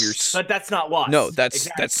last of your lust. But that's not lust. No, that's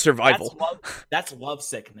Exactly. survival. That's love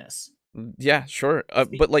sickness. Yeah, sure. That's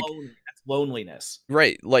being But like alone. That's loneliness.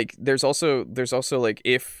 right, like there's also like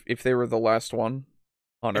if they were the last one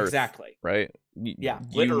on Earth, Exactly. right? Yeah,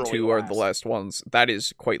 You literally two the are the last. last ones. That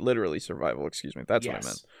is quite literally survival. Excuse me. That's what I meant.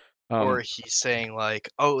 Yes. Or he's saying like,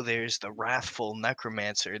 oh, there's the wrathful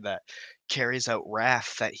necromancer that carries out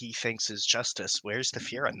wrath that he thinks is justice. Where's the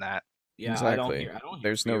fear in that? Yeah, exactly. I don't hear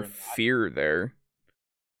There's fear no in that. fear there.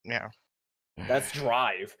 Yeah. That's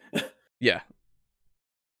drive. Yeah.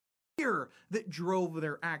 Fear that drove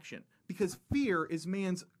their action, because fear is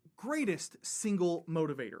man's greatest single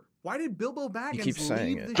motivator. Why did Bilbo Baggins keep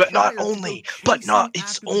saying leave it. the But not Shire to go only, but not chasing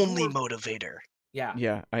its after the only dwarves? motivator. Yeah.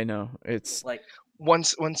 Yeah, I know. It's Like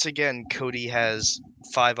Once again, Cody has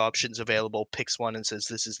 5 options available, picks one and says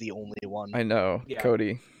this is the only one. I know, Yeah.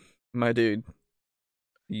 Cody, my dude.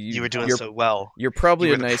 You were doing you're, so well. You're probably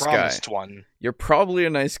You were a the nice guy. promised one. You're probably a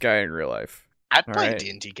nice guy in real life. I'd All play right. a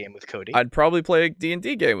D&D game with Cody. I'd probably play a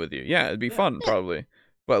D&D game with you. Yeah, it'd be fun, Yeah. probably.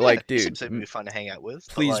 But Yeah, like, he dude, seems to be fun to hang out with.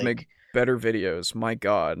 but, please like, make better videos. My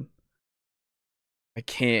God, I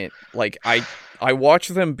can't. Like, I watch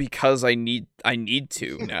them because I need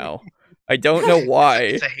to now. I don't know why.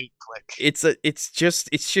 It's a hate click.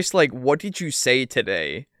 It's just like, what did you say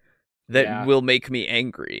today that Yeah. will make me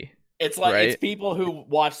angry? it's like Right? it's people who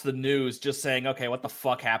watch the news just saying, "Okay, what the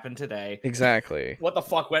fuck happened today? Exactly. What the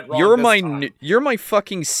fuck went wrong?" You're this my time?" you're my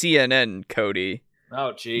fucking CNN, Cody.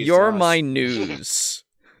 Oh jeez. You're my news.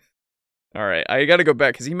 All right, I gotta go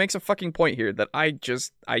back because he makes a fucking point here that I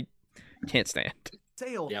can't stand.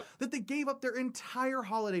 Sale Yep. that they gave up their entire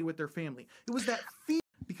holiday with their family. It was that fear,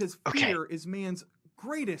 because Okay. fear is man's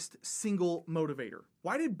greatest single motivator.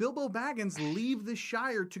 Why did Bilbo Baggins leave the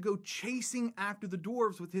Shire to go chasing after the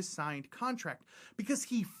dwarves with his signed contract? Because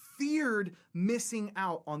he feared missing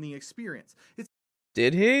out on the experience.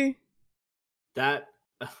 Did he? That.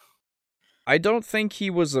 I don't think he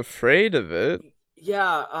was afraid of it.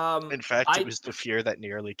 Yeah. In fact, I- it was the fear that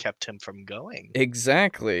nearly kept him from going.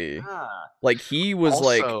 Exactly. Ah. Like he was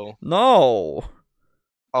like, Also- no.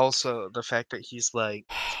 Also, the fact that he's like,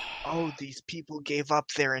 oh, these people gave up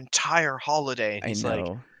their entire holiday. And I he's like,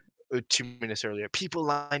 know. 2 minutes earlier, people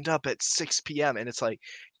lined up at 6 p.m. And it's like,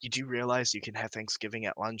 you do realize you can have Thanksgiving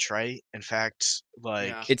at lunch, right? In fact, like,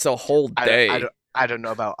 Yeah. It's a whole day. I don't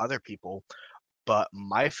know about other people, but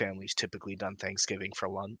my family's typically done Thanksgiving for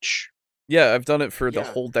lunch. Yeah, I've done it for the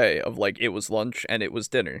Yeah. whole day of like it was lunch and it was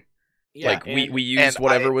dinner. Yeah, like we and- used and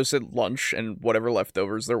whatever I- was at lunch and whatever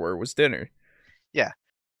leftovers there were was dinner.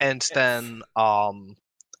 And then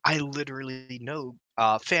I literally know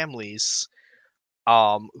families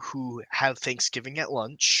who have Thanksgiving at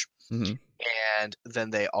lunch, Mhm. and then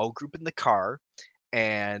they all group in the car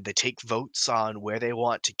and they take votes on where they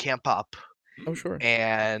want to camp up. Oh sure.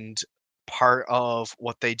 And part of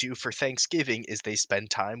what they do for Thanksgiving is they spend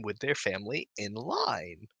time with their family in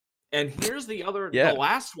line. And here's the other, Yeah. the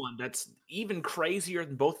last one that's even crazier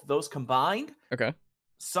than both of those combined. Okay.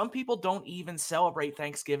 Some people don't even celebrate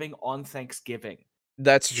Thanksgiving on Thanksgiving.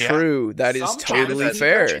 That's Yeah. true. That is Sometimes totally that's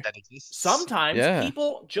fair. That exists. Sometimes Yeah.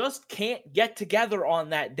 people just can't get together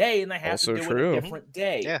on that day and they have Also to do true. it a different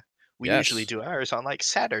day. Yeah. We Yes. usually do ours on like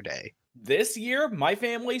Saturday. This year, my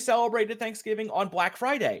family celebrated Thanksgiving on Black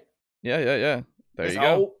Friday. Yeah. There you So,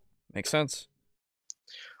 go. Makes sense.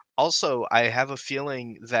 Also, I have a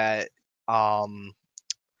feeling that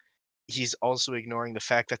he's also ignoring the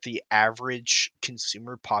fact that the average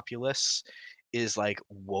consumer populace is like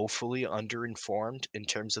woefully underinformed in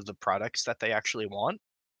terms of the products that they actually want.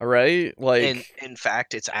 All right, And in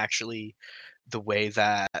fact, it's actually the way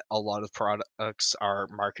that a lot of products are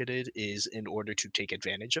marketed is in order to take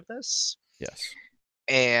advantage of this. yes.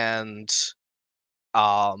 And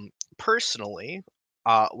personally,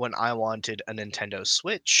 when I wanted a Nintendo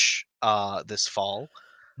Switch this fall,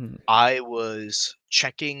 Hmm. I was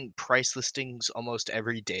checking price listings almost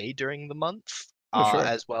every day during the month, Oh, sure.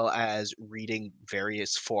 as well as reading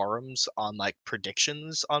various forums on like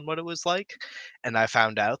predictions on what it was like. And I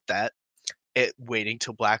found out that waiting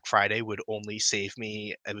till Black Friday would only save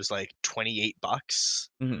me, it was like $28.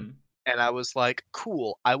 Mhm. And I was like,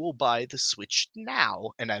 cool, I will buy the Switch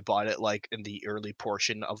now. And I bought it like in the early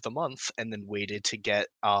portion of the month and then waited to get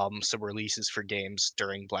some releases for games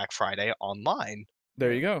during Black Friday online.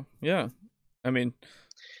 There you go. Yeah. I mean,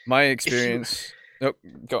 my If you experience. Oh,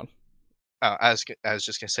 go on. I was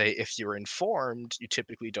just gonna say, if you're informed, you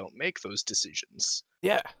typically don't make those decisions.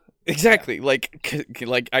 Yeah, exactly. Like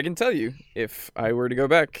I can tell you, if I were to go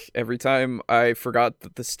back, every time I forgot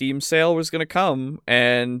that the Steam sale was gonna come,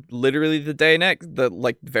 and literally the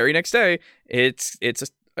very next day, it's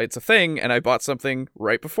a thing, and I bought something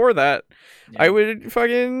right before that, I would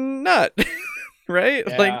fucking nut, right?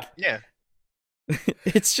 Yeah. Like, Yeah.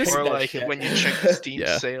 it's just Or that like shit. when you check the Steam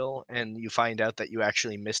Yeah. sale and you find out that you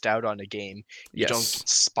actually missed out on a game, you don't yes,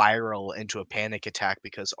 spiral into a panic attack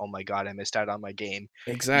because, oh my god, I missed out on my game.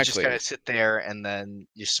 You just exactly. gotta sit there and then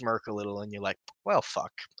you smirk a little and you're like, well,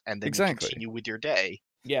 fuck. And then Exactly. you continue with your day.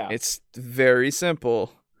 Yeah. It's very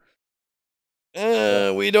simple.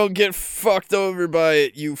 We don't get fucked over by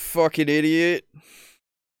it, you fucking idiot.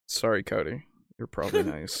 Sorry, Cody. You're probably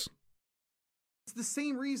nice. It's the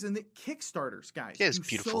same reason that Kickstarters, guys, He has do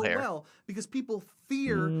beautiful so hair. well, because people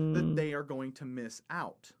fear that Mm. they are going to miss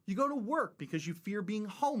out. You go to work because you fear being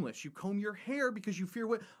homeless. You comb your hair because you fear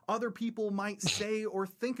what other people might say or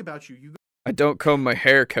think about you. You I don't comb my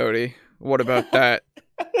hair, Cody. What about that?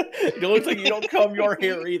 It looks like you don't comb your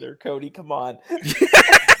hair either, Cody. Come on.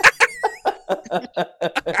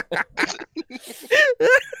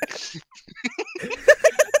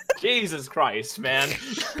 Jesus Christ, man.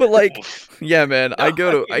 But like, yeah, man, I No,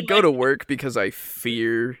 go I to work because I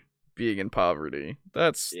fear being in poverty.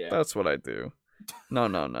 That's Yeah. that's what I do. No.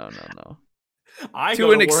 I To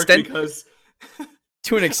go an to work extent- because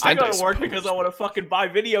To an I extent, go to work suppose. because I want to fucking buy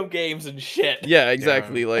video games and shit. Yeah,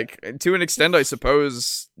 exactly. Like, to an extent, I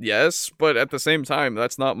suppose, yes, but at the same time,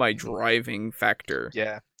 that's not my driving factor,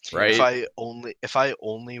 Yeah. right? If I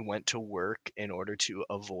only went to work in order to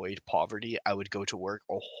avoid poverty, I would go to work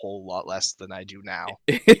a whole lot less than I do now.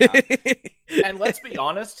 And let's be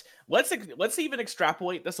honest, let's even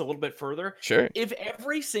extrapolate this a little bit further. Sure. If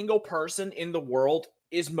every single person in the world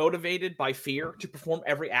is motivated by fear to perform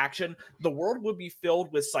every action, the world would be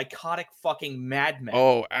filled with psychotic fucking madmen.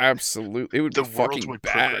 Oh, absolutely. It would The be world fucking would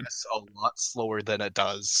bad. progress a lot slower than it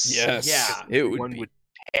does. Yes. Yeah. It would Everyone be would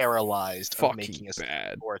paralyzed of fucking making a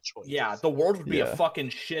bad. poor choice. Yeah, the world would be Yeah. a fucking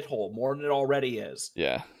shithole more than it already is.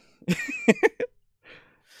 Yeah.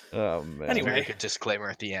 Oh, man. Anyway. Very good disclaimer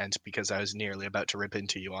at the end because I was nearly about to rip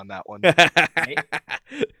into you on that one.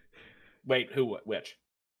 Wait, which?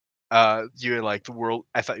 You're like the world.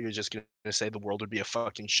 I thought you were just gonna say the world would be a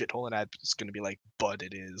fucking shithole, and I was gonna be like, "But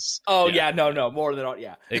it is." Oh Yeah. yeah, no, more than all.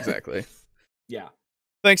 Yeah, Exactly. yeah.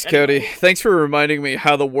 Thanks, Anyway. Cody. Thanks for reminding me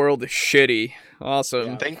how the world is shitty.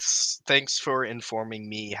 Awesome. Yeah. Thanks for informing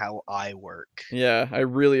me how I work. Yeah, I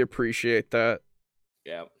really appreciate that.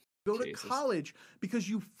 Yeah. go to Jesus. college because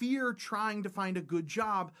you fear trying to find a good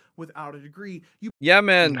job without a degree. You Yeah,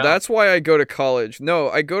 man, No. that's why I go to college.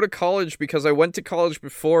 No, I go to college because I went to college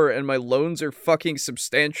before and my loans are fucking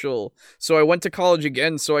substantial. So I went to college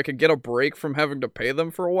again so I could get a break from having to pay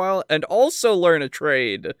them for a while and also learn a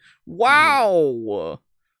trade. Wow.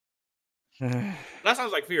 That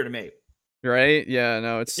sounds like fear to me. Right? Yeah,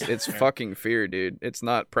 no, it's Yeah. fucking fear, dude. It's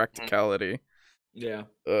not practicality. Yeah.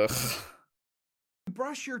 Ugh.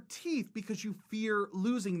 brush your teeth because you fear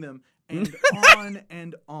losing them, and on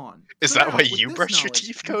and on. Is So that now, why with you this brush your knowledge, teeth,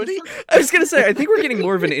 you can Cody? start- I was gonna say, I think we're getting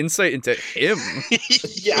more of an insight into him.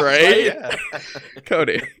 Yeah, Right? Yeah.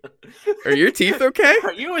 Cody, are your teeth okay?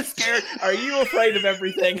 Are you scared? Are you afraid of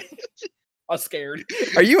everything? Scared.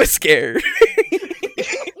 Are you a scared?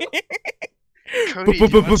 Cody, do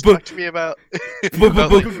you want to talk to me about,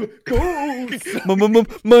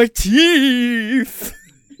 My teeth.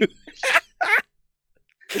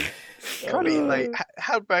 Cody, like,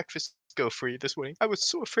 how'd breakfast go for you this morning? I was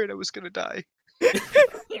so afraid I was gonna die.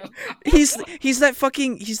 He's that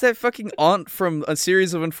fucking aunt from A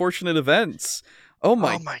Series of Unfortunate Events. Oh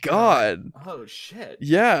my, my god. Oh shit.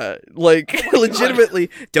 Yeah, like, Oh my God. legitimately,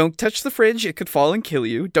 don't touch the fridge, it could fall and kill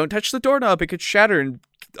you. Don't touch the doorknob, it could shatter and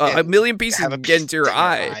a And million pieces have a get into your piece in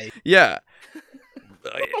eye. Yeah.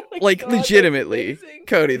 Oh my Like, God, that's legitimately. amazing.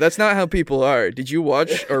 Cody, that's not how people are. Did you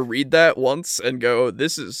watch or read that once and go,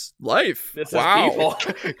 this is life? This wow. is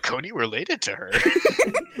people. Cody related to her.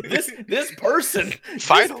 this person.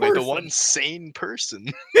 Finally, the person. one sane person.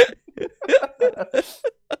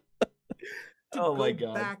 To Oh my go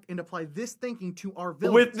God. back and apply this thinking to our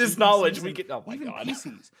villains. With this NPCs, knowledge, we and can. Oh my even God.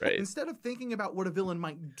 PCs. Right. Instead of thinking about what a villain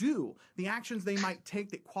might do, the actions they might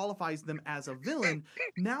take that qualifies them as a villain,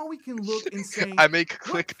 now we can look and say, I make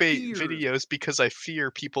what clickbait fears- videos because I fear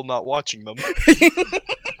people not watching them.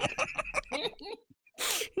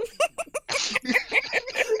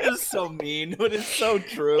 It's so mean, but it's so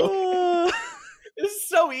true. Uh, It's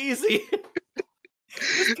so easy.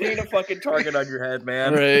 Just paint a fucking target on your head,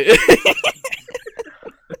 man. right.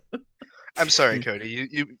 I'm sorry, Cody.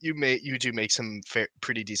 You do make some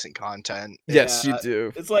pretty decent content. Yes, Yeah. you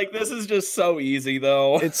do. It's like this is just so easy,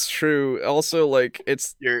 though. It's true. Also, like,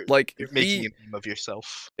 it's You're like making be- a meme of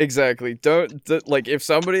yourself. exactly. Don't like if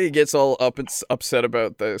somebody gets all upset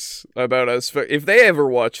about this, about us, if they ever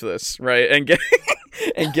watch this, right, and get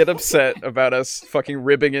and get upset about us fucking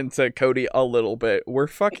ribbing into Cody a little bit, we're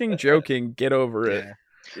fucking joking. Get over it.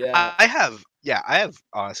 Yeah. Yeah. I have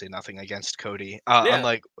honestly nothing against Cody. Yeah.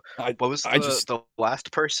 Unlike I- what was I the, just- the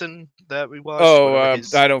last person that we watched? Oh, Whatever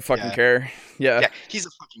his- I don't fucking yeah. care. Yeah, he's a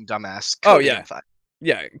fucking dumbass. Oh, Cody, yeah. I'm fine.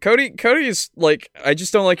 Yeah, Cody is like, I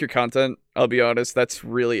just don't like your content. I'll be honest. That's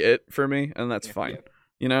really it for me, and that's fine. Yeah.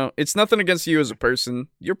 You know, it's nothing against you as a person.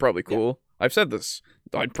 You're probably cool. I've said this.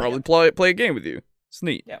 I'd probably play a game with you. It's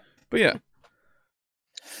neat. Yeah. But yeah.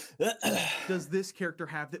 does this character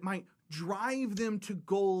have that might drive them to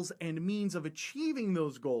goals and means of achieving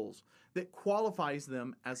those goals that qualifies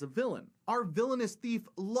them as a villain? Our villainous thief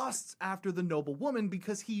lusts after the noble woman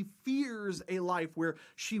because he fears a life where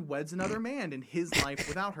she weds another man and his life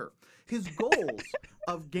without her. His goals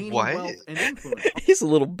of gaining What? wealth and influence. He's a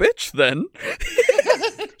little bitch then.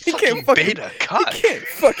 He Fucking can't fucking beta cut. he can't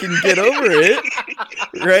fucking get over it.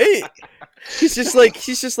 Right? He's just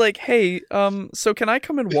like, hey, so can I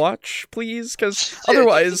come and watch, please? Because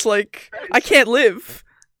otherwise, like, I can't live.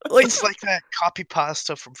 Like, It's like that copy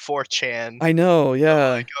pasta from 4chan. I know, yeah.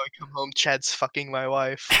 Like, oh, I come home, Chad's fucking my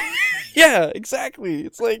wife. Yeah, exactly.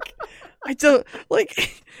 It's like, I don't,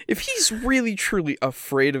 like, if he's really truly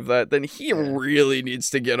afraid of that, then he Yeah. really needs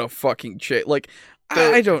to get a fucking chick. Like,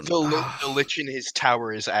 The- I don't. The lich in his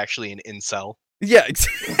tower is actually an incel. Yeah,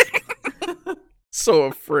 so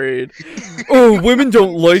afraid. Oh, women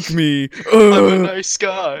don't like me. I'm a nice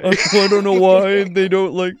guy. I don't know why they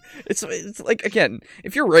don't like. It's like, again,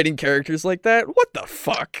 if you're writing characters like that, what the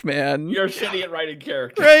fuck, man? You're shitty at writing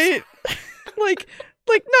characters. Right? like,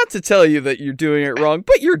 not to tell you that you're doing it wrong,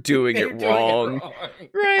 but you're doing You're it doing wrong,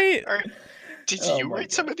 right? Did Oh you my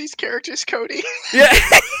write some of these characters, Cody? Yeah.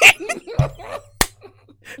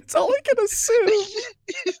 It's all I can assume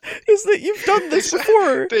is that you've done this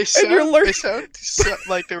before, They and you're sound, learning. they sound so,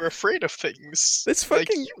 like they're afraid of things. This like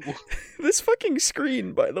fucking- you. This fucking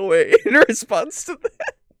screen, by the way, in response to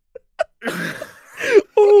that.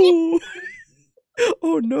 Oh,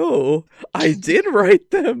 oh no! I did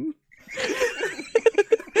write them.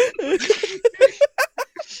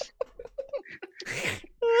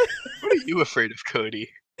 What are you afraid of, Cody?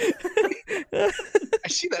 I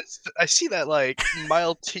see that like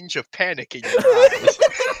mild tinge of panic in your eyes.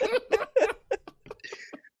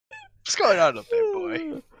 What's going on up there,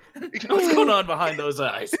 boy? What's going on behind those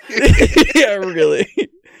eyes? Yeah, really.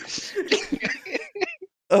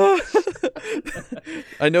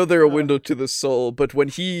 I know they're a window to the soul, but when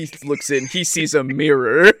he looks in, he sees a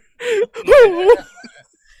mirror.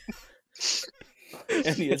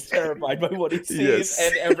 And he is terrified by what he sees Yes.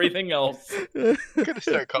 and everything else. I'm gonna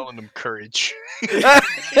start calling him Courage.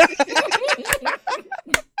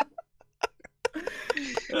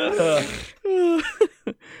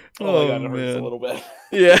 Oh my god, it hurts a little bit.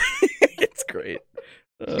 Yeah, it's great.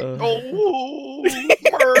 Oh,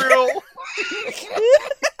 Mario!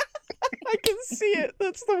 I can see it.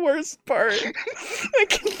 That's the worst part. I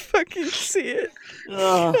can fucking see it.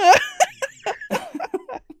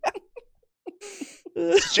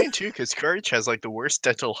 It's a shame too, because Courage has like the worst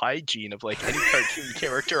dental hygiene of like any cartoon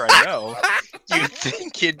character I know. You'd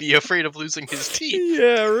think he'd be afraid of losing his teeth.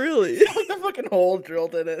 Yeah, really. Like the fucking hole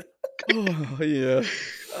drilled in it. Oh, yeah.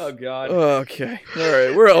 Oh god. Okay. All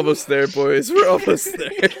right. We're almost there, boys. We're almost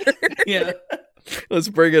there. Yeah. Let's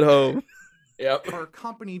bring it home. Yep. Are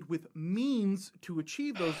accompanied with means to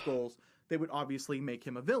achieve those goals, they would obviously make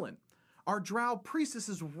him a villain. our Drow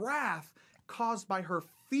priestess's wrath caused by her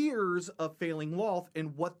fears of failing Lolth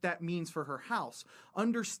and what that means for her house.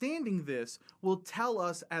 Understanding this will tell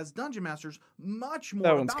us as dungeon masters much more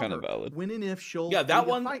That one's about kind her, of valid. when and if she'll Yeah, that lead a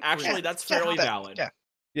one, fight for actually, you. that's fairly that- valid. yeah.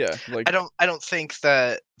 Yeah, like I don't think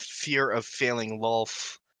that fear of failing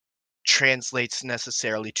Lolth translates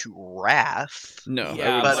necessarily to wrath. no,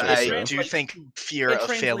 Yeah, I But wouldn't it say I so. do translates think to- fear it of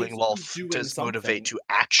failing translates to Lolth doing does motivate something.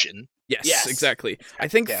 to action. Yes, exactly. I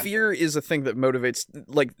think Yeah. fear is a thing that motivates,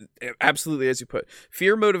 like, absolutely as you put.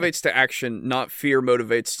 Fear motivates to action, not fear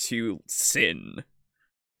motivates to sin.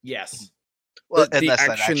 Yes. Well, the unless that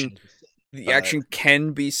action- action. The But- action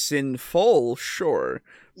can be sinful, sure,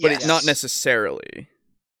 but it's not Yes. necessarily.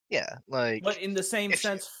 Yeah, like But in the same if you-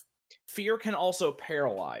 sense, fear can also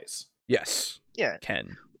paralyze. Yes, yeah.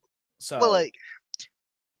 can. So, Well, like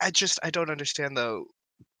I don't understand though,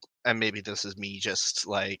 and maybe this is me just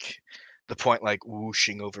like the point like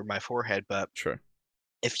whooshing over my forehead, but Sure.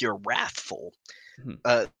 if you're wrathful,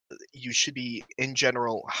 Mhm. you should be in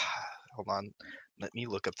general. Hold on, let me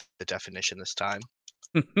look up the definition this time.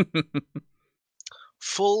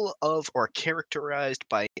 Full of or characterized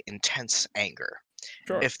by intense anger.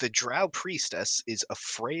 Sure. If the Drow priestess is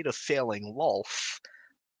afraid of failing Lolth,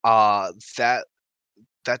 that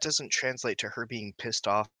doesn't translate to her being pissed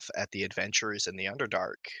off at the adventurers in the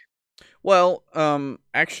Underdark. Well,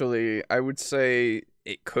 actually, I would say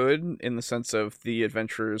it could, in the sense of the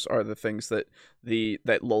adventurers are the things that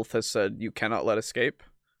Lolth has said you cannot let escape,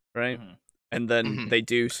 right? Mhm. And then Mhm. they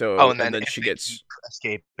do so, Oh, and then, if she they gets keep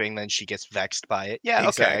escaping, then she gets vexed by it. Yeah,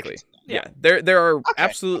 exactly. okay. Yeah, there are Okay,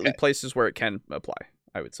 absolutely okay. places where it can apply,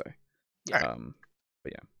 I would say. Alright.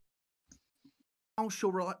 How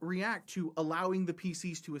she'll react to allowing the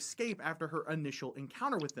PCs to escape after her initial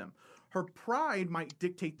encounter with them. Her pride might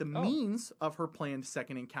dictate the Oh. means of her planned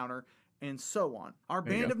second encounter, and so on. Our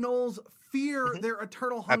There you band go. of gnolls fear Mhm. their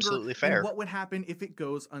eternal hunger Absolutely fair. and what would happen if it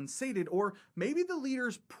goes unsated. Or maybe the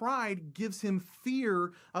leader's pride gives him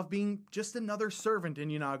fear of being just another servant in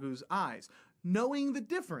Yanagu's eyes. Knowing the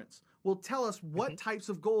difference will tell us what types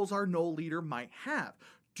of goals our gnoll leader might have.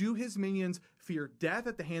 Do his minions fear death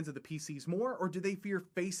at the hands of the PCs more, or do they fear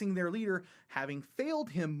facing their leader having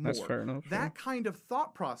failed him more? That's fair enough. That kind of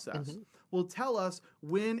thought process will tell us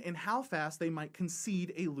when and how fast they might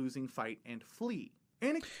concede a losing fight and flee.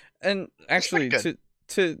 And actually, good.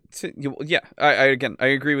 I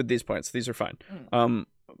agree with these points. These are fine.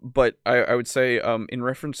 But I would say, in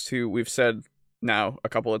reference to, we've said now a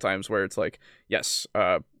couple of times where it's like, yes,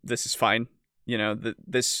 this is fine. You know,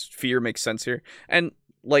 this fear makes sense here, and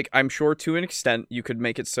like I'm sure to an extent you could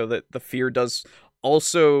make it so that the fear does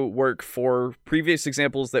also work for previous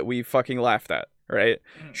examples that we fucking laughed at, right?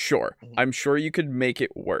 Sure, I'm sure you could make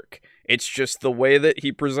it work. It's just the way that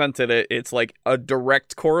he presented it, it's like a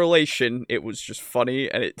direct correlation. It was just funny,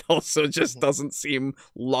 and it also just doesn't seem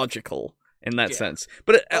logical in that sense.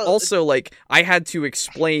 But also, like, I had to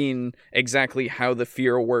explain exactly how the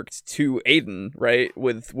fear worked to Aiden, right?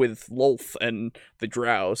 With Lolth and the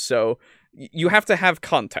Drow. So you have to have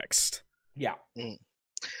context. yeah.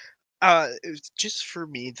 It's just for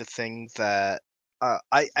me, the thing that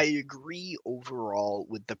I agree overall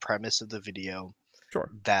with the premise of the video. Sure.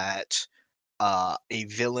 That a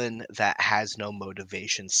villain that has no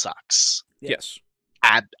motivation sucks. Yeah. Yes.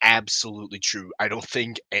 Absolutely true. I don't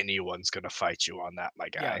think anyone's gonna fight you on that, my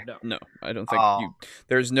Yeah, guy. no. No, I don't think Um,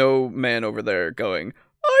 there's no man over there going,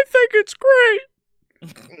 I think it's great.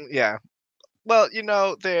 Yeah. Well, you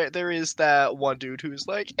know, there is that one dude who's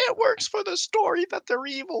like, it works for the story that they're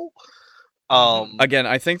evil. Again,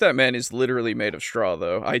 I think that man is literally made of straw,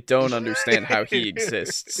 though. I don't understand how he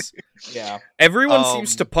exists. Yeah. Everyone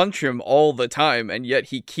seems Um, to punch him all the time, and yet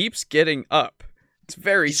he keeps getting up. It's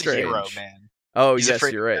very he's strange. a hero, man. Oh, He's yes,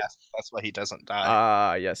 afraid you're of right. death. That's why he doesn't die.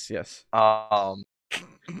 Ah, yes.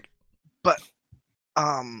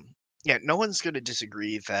 Yeah, no one's gonna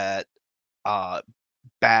disagree that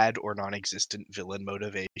bad or non-existent villain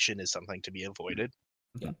motivation is something to be avoided.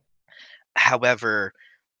 Yeah. However,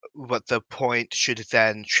 what the point should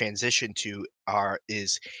then transition to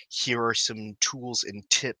is here are some tools and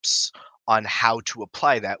tips on how to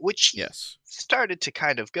apply that, which Yes. started to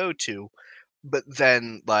kind of go to, but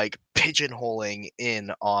then like pigeonholing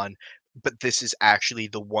in on, but this is actually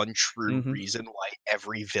the one true Mhm. reason why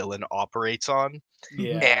every villain operates on.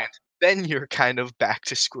 Yeah. And then you're kind of back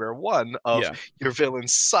to square one of Yeah. your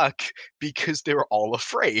villains suck because they're all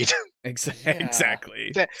afraid. Yeah.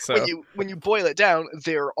 Exactly. That- So, when you boil it down,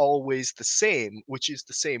 they're always the same, which is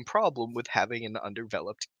the same problem with having an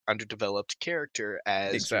underdeveloped character as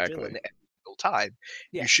your Exactly. villain every single time.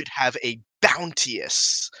 Yeah. You should have a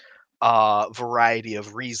bounteous variety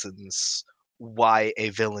of reasons why a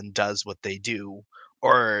villain does what they do,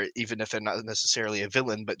 or even if they're not necessarily a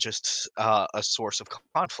villain, but just a source of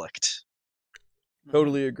conflict.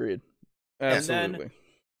 Totally agreed. And then- Absolutely.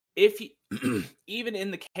 If you, even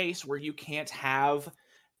in the case where you can't have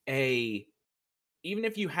even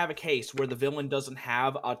if you have a case where the villain doesn't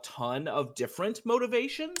have a ton of different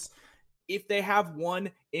motivations, if they have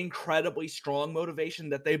one incredibly strong motivation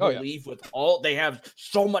that they Oh, yeah. believe they have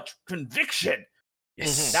so much conviction,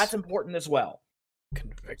 that's important as well.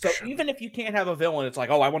 Conviction. So even if you can't have a villain, it's like,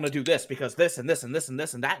 oh, I want to do this because this and this and this and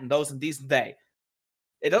this and that and those and these and they.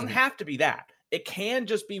 It doesn't have to be that. It can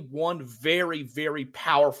just be one very, very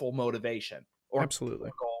powerful motivation or Absolutely.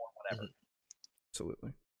 goal or whatever.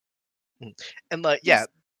 Absolutely. And like, yeah,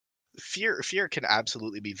 fear can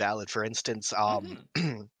absolutely be valid. For instance,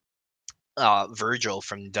 Virgil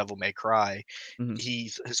from Devil May Cry, Mhm.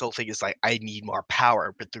 his whole thing is like, I need more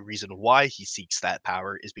power, but the reason why he seeks that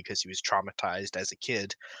power is because he was traumatized as a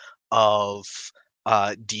kid of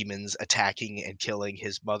demons attacking and killing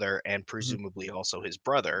his mother and presumably also his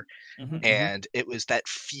brother. Mhm. And it was that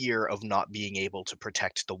fear of not being able to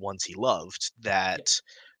protect the ones he loved that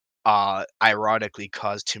ironically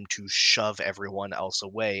caused him to shove everyone else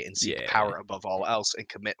away and seek Yeah. power above all else and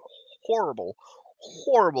commit horrible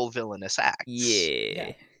villainous acts.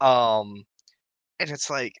 Yeah. And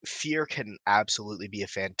it's like, fear can absolutely be a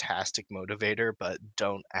fantastic motivator, but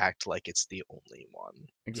don't act like it's the only one.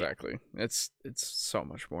 Exactly. It's so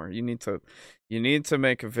much more. You need to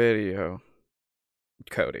make a video.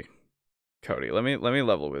 Cody, let me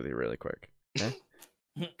level with you really quick. Okay?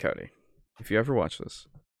 Cody, if you ever watch this,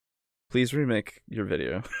 please remake your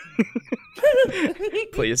video.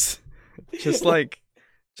 Please. Just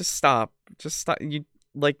stop. Just stop. You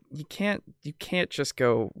can't just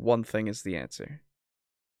go one thing is the answer.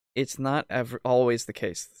 It's not ever always the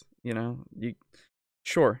case, you know?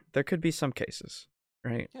 Sure, there could be some cases,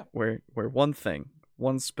 right? Yeah. Where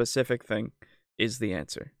one specific thing is the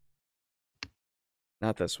answer.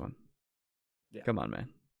 Not this one. Yeah. Come on, man.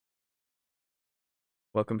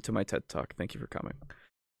 Welcome to my TED Talk. Thank you for coming.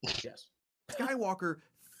 Yes. Skywalker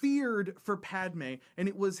feared for Padme, and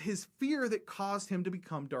it was his fear that caused him to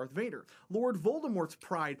become Darth Vader. Lord Voldemort's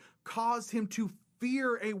pride caused him to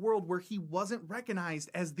fear a world where he wasn't recognized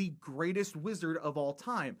as the greatest wizard of all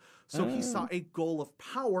time. So he saw a goal of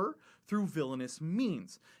power through villainous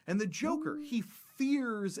means. And the Joker, he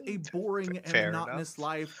fears a boring and Fair monotonous enough.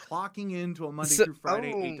 life, clocking in to a Monday So- through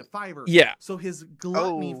Friday 8 to 5. Yeah. So his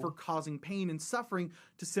gluttony Oh. for causing pain and suffering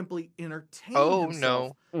to simply entertain Oh,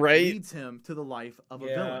 himself Right? leads him to the life of a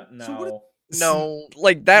villain. So what no. No,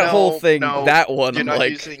 Like that whole No, thing, no, that one, you're I'm not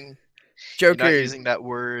like, using Joker, you're not using that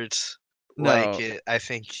word No. like I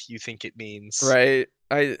think you think it means. right?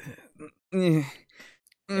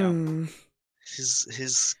 Yeah.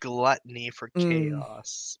 His gluttony for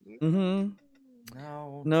chaos. Mm-hmm.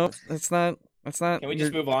 No. No, that's not. Can we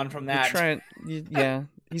just move on from You're that? trying. Yeah,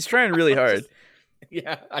 he's trying really hard.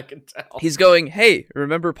 Yeah, I can tell. He's going, hey,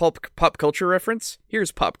 remember pop culture reference?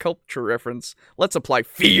 Here's pop culture reference. Let's apply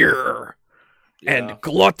fear and Yeah.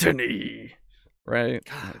 gluttony. Right?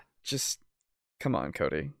 God. Just come on,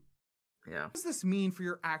 Cody. Yeah. does this mean for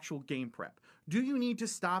your actual game prep? Do you need to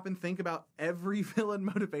stop and think about every villain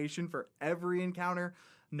motivation for every encounter?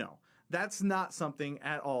 No, that's not something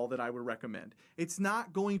at all that I would recommend. It's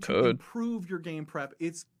not going to Could. improve your game prep.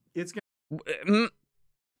 It's Mm,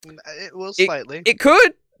 It will slightly. It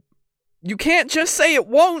could. You can't just say it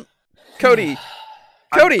won't, Cody.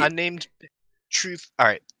 Cody. Unnamed truth. All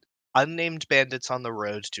right. Unnamed bandits on the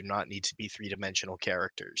road do not need to be three-dimensional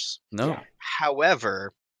characters. No. Yeah.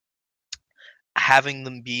 However, having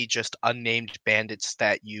them be just unnamed bandits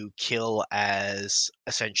that you kill as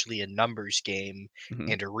essentially a numbers game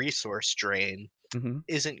Mhm. and a resource drain hmm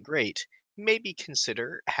isn't great. Maybe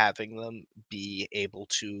consider having them be able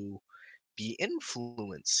to be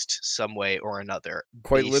influenced some way or another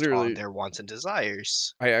Quite based literally. on their wants and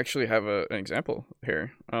desires. I actually have an example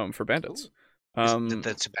here. For bandits. Is it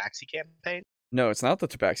the Tabaxi campaign? No, it's not the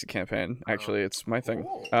Tabaxi campaign. Actually, it's my thing.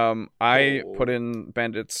 Oh. I Oh. put in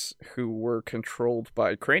bandits who were controlled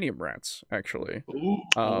by cranium rats. Actually, Ooh.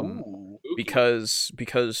 Ooh. Spooky.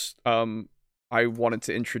 because I wanted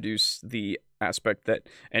to introduce the aspect that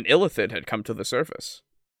an illithid had come to the surface.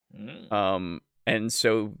 Mm. And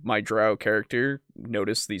so my drow character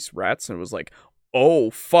noticed these rats and was like, "Oh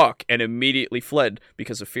fuck," and immediately fled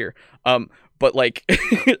because of fear. But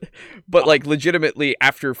like, legitimately,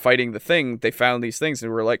 after fighting the thing, they found these things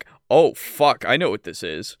and were like, "Oh fuck, I know what this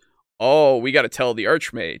is. Oh, we got to tell the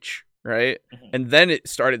archmage." right? Mhm. And then it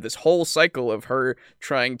started this whole cycle of her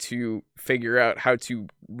trying to figure out how to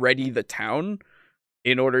ready the town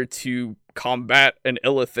in order to combat an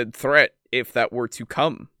Illithid threat if that were to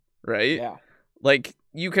come, right? Yeah. Like,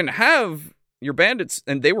 you can have your bandits,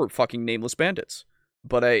 and they were fucking nameless bandits,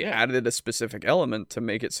 but I Yeah. added a specific element to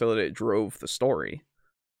make it so that it drove the story.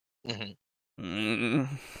 Mhm.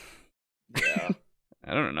 Mm, Yeah.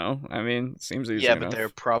 I don't know. I mean, it seems easy Yeah, enough. but they're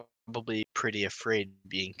probably pretty afraid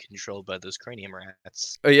being controlled by those cranium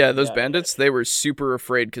rats. Oh yeah, those Yeah. bandits, they were super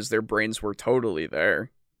afraid because their brains were totally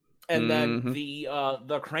there. And then Mhm.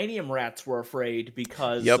 the cranium rats were afraid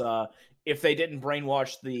because Yep. if they didn't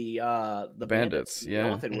brainwash the Bandits, the yeah.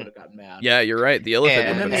 Illithid would have gotten mad. Yeah, you're right. The Illithid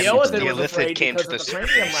And- And then would the have been Illithid super was Illithid afraid came because to if the the cranium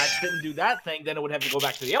surface. rats didn't do that thing, then it would have to go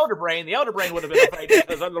back to the Elder Brain. The Elder Brain would have been afraid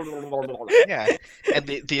because Yeah, and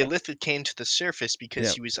the Illithid came to the surface because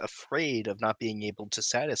Yeah. he was afraid of not being able to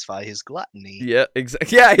satisfy his gluttony. Yeah,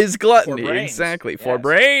 exactly. Yeah, his gluttony, brains, exactly. For yes.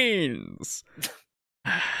 brains.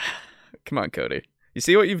 Come on, Cody. You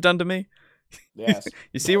see what you've done to me? Yes.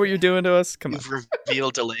 You see what you're doing to us? Come on. You've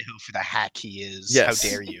revealed Alejo for the hack he is. Yes. How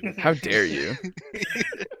dare you? How dare you?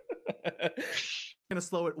 Gonna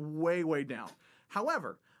slow it way, way down.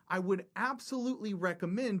 However, I would absolutely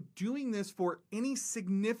recommend doing this for any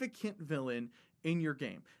significant villain in your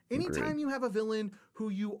game. Anytime Agreed. you have a villain who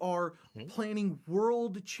you are Mhm. planning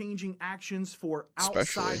world-changing actions for outside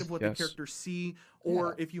Especially, of what yes. the characters see,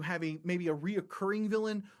 or if you have maybe a reoccurring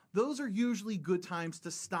villain, those are usually good times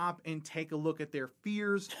to stop and take a look at their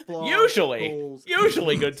fears, flaws, Usually goals,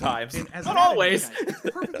 good needs. times. And as Not an added always. note, guys, it's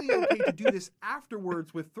perfectly okay to do this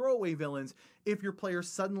afterwards with throwaway villains if your players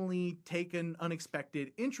suddenly take an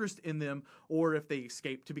unexpected interest in them or if they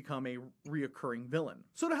escape to become a reoccurring villain.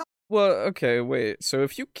 So to help Well, okay, wait. So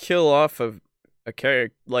if you kill off a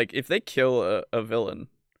character, like if they kill a villain,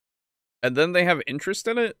 and then they have interest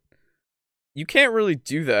in it, you can't really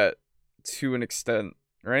do that to an extent,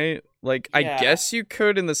 right? Like, I Yeah. guess you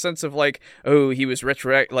could in the sense of like, oh, he was like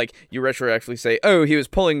you retroactively say, oh, he was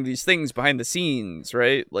pulling these things behind the scenes,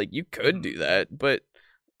 right? Like, you could do that, but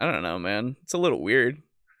I don't know, man. It's a little weird,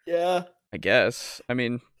 Yeah. I guess. I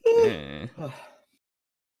mean,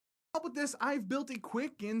 with this, I've built a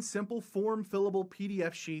quick and simple form fillable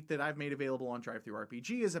PDF sheet that I've made available on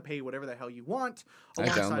DriveThruRPG as a pay whatever the hell you want I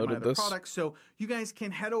alongside my downloaded other this. products. So you guys can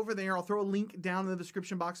head over there. I'll throw a link down in the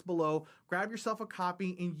description box below. Grab yourself a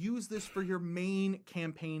copy and use this for your main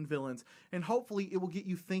campaign villains. And hopefully it will get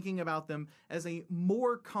you thinking about them as a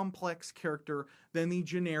more complex character than the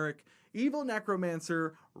generic evil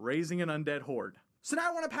necromancer raising an undead horde. So now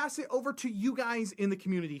I want to pass it over to you guys in the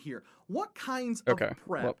community here. What kinds of Okay,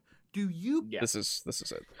 prep well, do you Yeah. this is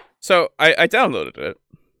it. So I downloaded it.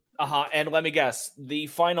 And let me guess. The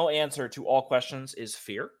final answer to all questions is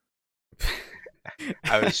fear.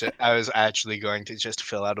 I was actually going to just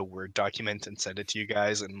fill out a Word document and send it to you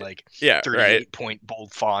guys in like Yeah, 38-point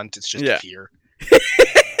bold font. It's just Yeah. fear.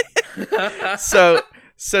 right.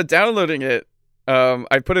 So downloading it,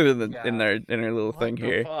 I put it in our little thing What the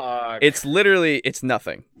here. fuck? It's literally it's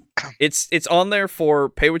nothing. It's on there for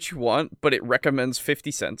pay what you want, but it recommends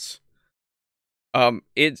 50 cents.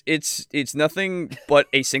 It's nothing but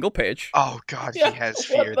a single page. Oh God, Yeah, he has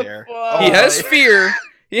what fear the there. fuck? He Oh, has fear.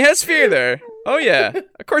 He has fear there. Oh yeah,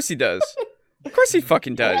 of course he does. Of course he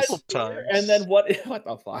fucking does. Idle times. And then what? What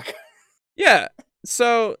the fuck? Yeah.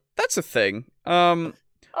 So that's a thing. Uh-huh.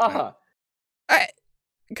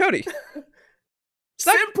 Cody. It's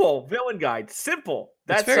not- Simple villain guide. Simple.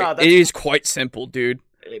 it's That's very- it is quite simple, dude.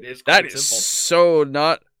 It is. That quite is simple. so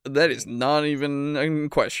not. That is not even in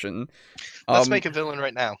question. Let's make a villain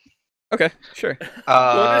right now. Okay, sure.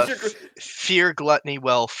 What is your- Fear, gluttony,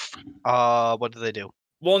 wealth. What do they do?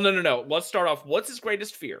 Well, no. Let's start off. What's his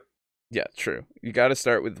greatest fear? Yeah, true. You got to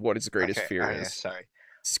start with what his greatest Okay, fear yeah, is. sorry.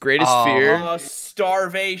 His greatest Um, fear.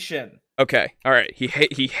 Starvation. Okay, all right.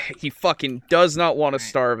 He fucking does not want to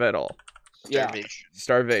starve at all. Yeah. Starvation.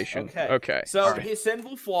 Starvation. Okay. Okay. So Alright. his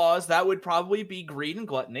sinful flaws that would probably be greed and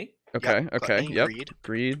gluttony. Okay. Yep, Okay. gluttony, Yep. greed.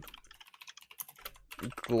 Greed.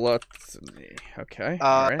 Gluttony. Okay.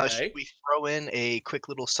 Alright. Should we throw in a quick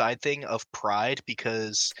little side thing of pride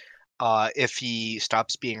because if he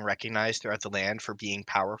stops being recognized throughout the land for being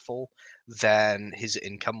powerful, then his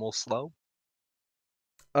income will slow.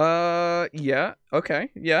 Yeah. Okay.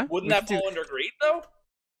 Yeah. Wouldn't we that could do- fall under greed though?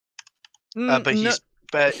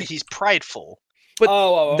 But he's prideful. But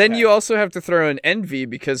oh, Then okay. you also have to throw in envy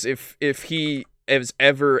because if he is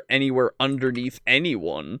ever anywhere underneath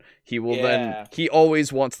anyone, he will Yeah. then he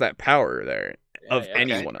always wants that power there. of yeah,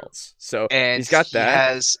 anyone else. So And he's got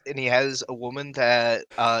that. he has a woman that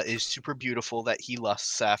is super beautiful that he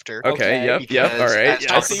lusts after. Okay, yep, all Because right, as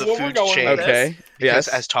top I of see the where we're food going with chain, this. Okay, because yes.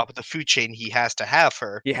 as top of the food chain, he has to have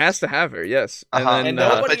her. He has to have her, yes. And Uh-huh. then And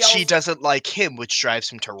nobody But she else- doesn't like him, which drives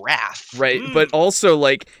him to wrath. right, but also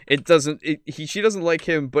like she doesn't like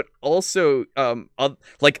him, but also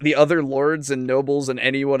like the other lords and nobles and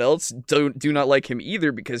anyone else do not like him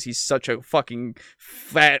either because he's such a fucking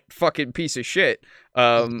fat fucking piece of shit.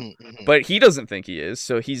 Mhm, mhm. But he doesn't think he is,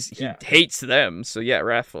 so he Yeah. hates them. So yeah,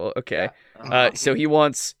 wrathful. Okay. Yeah. So he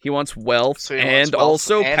wants wealth So he and wants wealth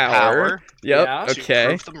also and power. Yep. Yeah. To Okay.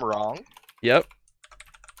 prove them wrong. Yep.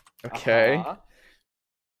 Okay. Uh-huh.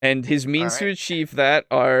 And his means to Alright. achieve that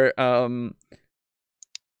are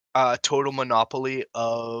Total monopoly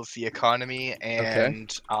of the economy,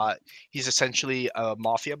 and he's essentially a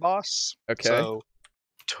mafia boss. okay. So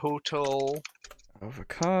total Of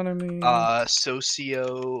economy.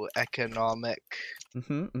 socio-economic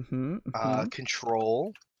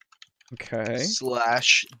control Okay.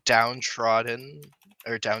 / downtrodden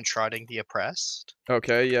or downtrodden the oppressed.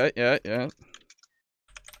 Okay. Yeah.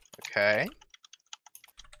 Okay.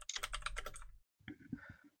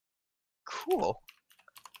 Cool.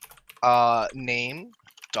 Name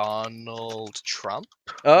Donald Trump.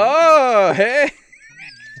 Oh, hey.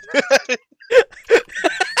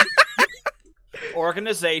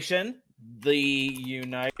 Organization, the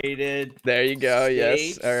United There you go. Yes.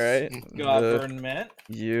 States All right. Government,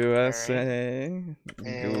 The USA. And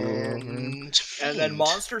and then Fiend.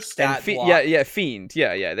 monster And stat block. yeah, fiend.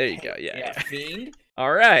 Yeah. There you go. Yeah. Fiend.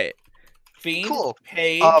 All right. Fiend. Cool.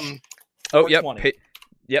 Page. Oh, yep. 420.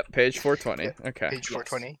 Page 420. Okay. Page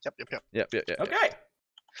 420. Yep. Yep. Okay.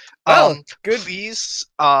 Well, good. Please,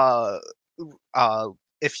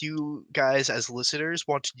 if you guys as listeners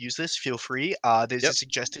want to use this, feel free. There's Yep. a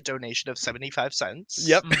suggested donation of 75 cents.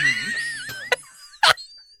 Yep.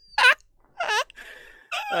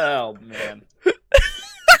 Oh man.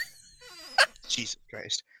 Jesus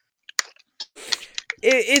Christ.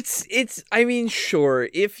 It's I mean, sure,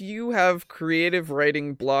 if you have creative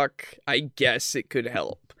writing block, I guess it could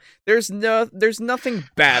help. There's nothing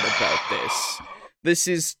bad about this. This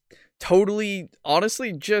is totally,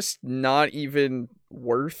 honestly, just not even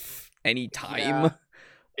worth any time.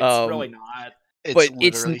 Yeah, it's really not. It's But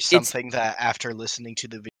literally it's- something that after listening to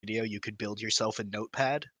the video, you could build yourself a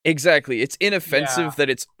notepad. Exactly. It's inoffensive Yeah.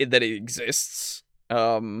 that it exists.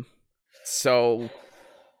 So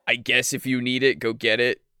I guess if you need it, go get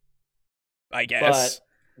it. I guess.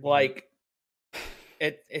 But like,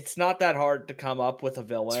 it's not that hard to come up with a It's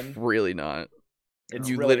villain. really not. It's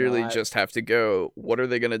You really literally not. just have to go, what are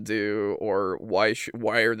they going to do, or why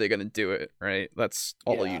are they going to do it, right? That's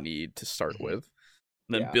all Yeah. you need to start Mhm. with.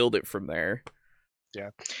 And then Yeah. build it from there.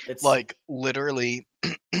 It's Like, literally,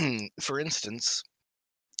 for instance,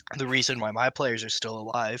 the reason why my players are still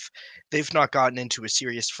alive, they've not gotten into a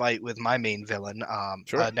serious fight with my main villain,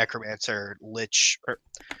 Sure. a necromancer lich, or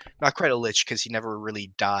not quite a lich because he never really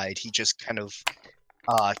died. He just kind of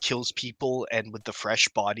kills people, and with the fresh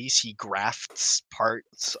bodies, he grafts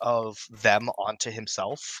parts of them onto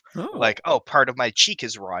himself. Like, oh, part of my cheek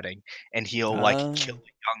is rotting, and he'll like kill a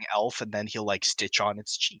young elf, and then he'll like stitch on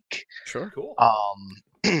its cheek. Sure. cool.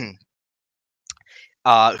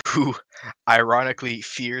 Who ironically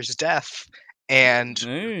fears death, and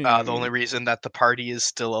the only reason that the party is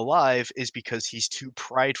still alive is because he's too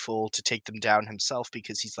prideful to take them down himself,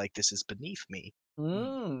 because he's like, this is beneath me.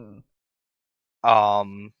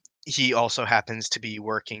 He also happens to be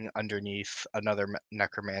working underneath another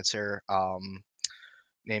necromancer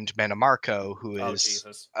named Manamarco, who Oh is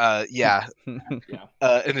Jesus. yeah, Yeah.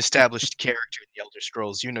 an established character in the Elder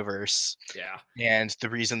Scrolls universe. Yeah. And the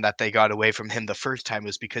reason that they got away from him the first time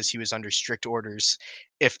was because he was under strict orders.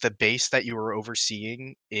 If the base that you were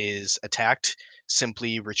overseeing is attacked,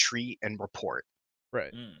 simply retreat and report.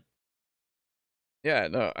 Right. Mm. Yeah,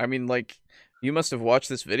 no, I mean, like, you must have watched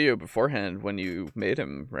this video beforehand when you made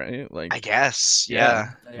him, right? Like, I guess,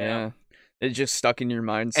 yeah. yeah. It just stuck in your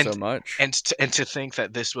mind so much. And to think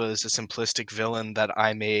that this was a simplistic villain that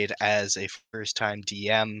I made as a first-time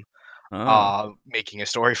DM, making a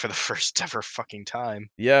story for the first ever fucking time.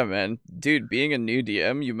 Yeah, man. Dude, being a new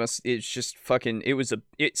DM, it's just fucking,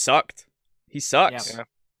 it sucked. He sucks. Yeah.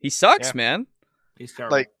 He sucks, Yeah. man. He's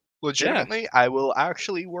terrible. Like, legitimately, I will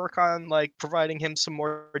actually work on like providing him some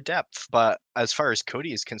more depth. But as far as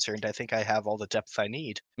Cody is concerned, I think I have all the depth I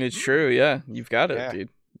need. It's true, yeah. You've got it, Yeah. dude.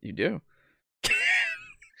 You do.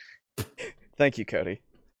 Thank you, Cody.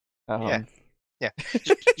 Yeah.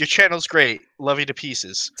 Your channel's great. Love you to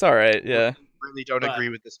pieces. It's alright, yeah. Really don't But- agree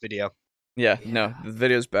with this video. Yeah, no, the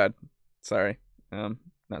video's bad. Sorry.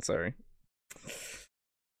 Not sorry.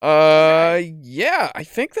 Yeah, I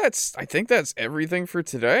think that's everything for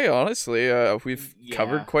today, honestly. We've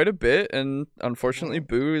covered quite a bit, and unfortunately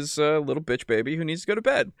Boo is a little bitch baby who needs to go to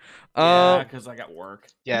bed. Yeah, because I got work.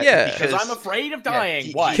 Yeah. Because I'm afraid of dying.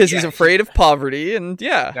 Because he's afraid of poverty, and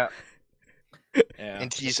yeah.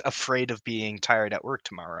 And he's afraid of being tired at work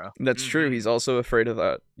tomorrow. That's true. He's also afraid of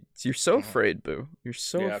that. You're so afraid, Boo. You're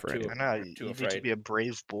so afraid. I know. You need to be a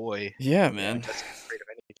brave boy. Yeah, man. That's afraid of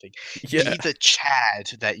anything. Yeah. Be the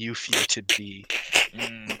Chad that you fear to be.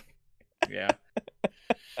 Yeah.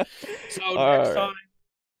 So next time,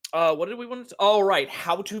 what did we want to? Oh, right.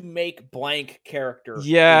 How to make blank character.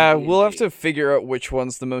 Yeah, we'll have to figure out which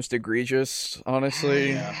one's the most egregious.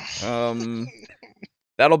 Honestly.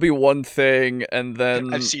 That'll be one thing, and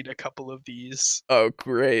then I've seen a couple of these. Oh,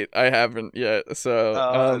 great! I haven't yet,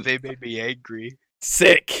 so they made me angry.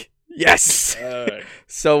 Sick. Yes.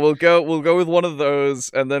 So we'll go with one of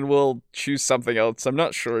those, and then we'll choose something else. I'm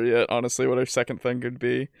not sure yet, honestly, what our second thing could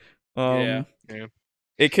be. Yeah.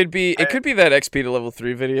 It could be that XP to level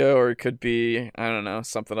 3 video, or it could be, I don't know,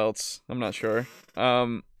 something else. I'm not sure.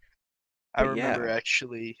 I remember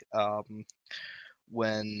actually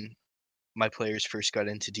when my players first got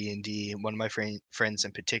into D&D, one of my friends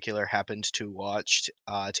in particular happened to watch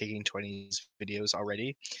Taking 20's videos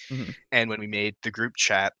already. And when we made the group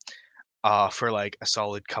chat for like a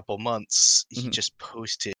solid couple months, he just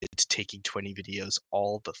posted Taking 20 videos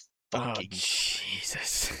all the fucking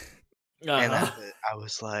Jesus. And I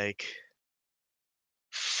was like,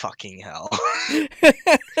 fucking hell.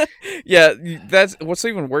 Yeah, that's what's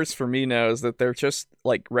even worse for me now is that they're just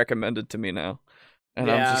like recommended to me now. And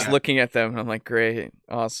I'm just looking at them and I'm like, great,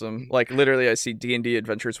 awesome. Like literally I see D&D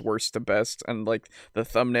Adventures worst to best, and like the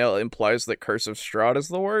thumbnail implies that Curse of Strahd is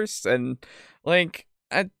the worst, and like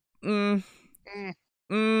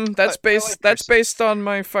that's based on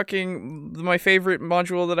my favorite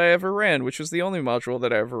module that I ever ran, which was the only module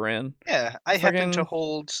that I ever ran. Yeah, I happen to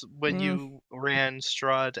hold when you ran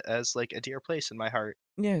Strahd as like a dear place in my heart.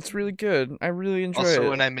 Yeah, it's really good. I really enjoy it. Also,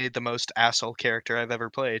 when I made the most asshole character I've ever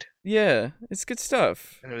played. Yeah, it's good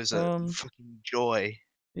stuff. And it was a fucking joy.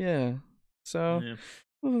 Yeah. So,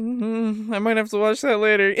 I might have to watch that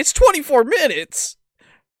later. It's 24 minutes!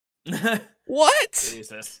 What?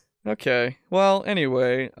 Jesus. Okay. Well,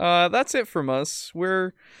 anyway, that's it from us.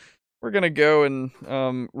 We're gonna go and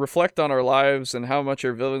reflect on our lives and how much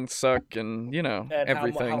our villains suck, and and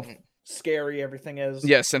everything. How scary everything is.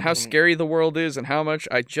 Yes, and how scary the world is, and how much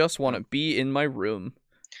I just want to be in my room.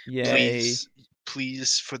 Yay!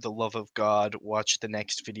 Please, for the love of God, watch the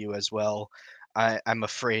next video as well. I'm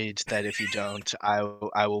afraid that if you don't, I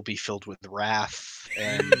will be filled with wrath,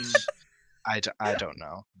 and I don't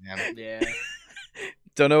know, man. Yeah.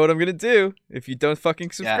 Don't know what I'm gonna do if you don't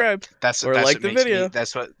fucking subscribe that's like the video.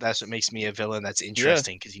 That's what makes me a villain. That's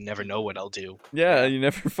interesting because you never know what I'll do. Yeah, you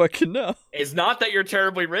never fucking know. It's not that you're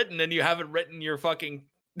terribly written and you haven't written your fucking.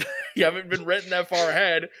 You haven't been written that far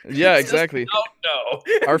ahead. Yeah, exactly. Oh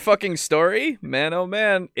no. Our fucking story, man. Oh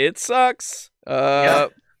man, it sucks. But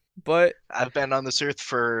I've been on this earth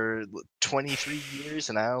for 23 years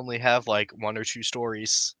and I only have like 1 or 2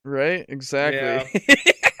 stories. Right? Exactly. Yeah.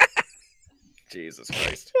 Jesus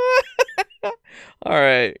Christ. All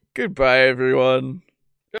right. Goodbye, everyone.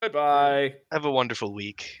 Goodbye. Have a wonderful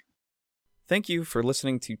week. Thank you for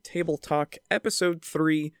listening to Table Talk Episode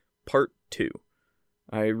 3, Part 2.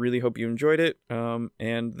 I really hope you enjoyed it,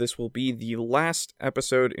 and this will be the last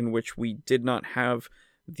episode in which we did not have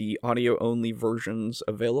the audio-only versions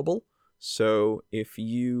available. So if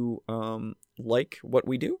you like what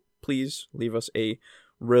we do, please leave us a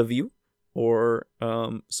review, or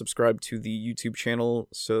subscribe to the YouTube channel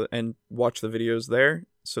and watch the videos there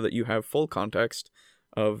so that you have full context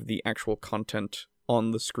of the actual content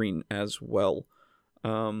on the screen as well.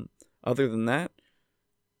 Other than that,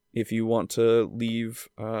 if you want to leave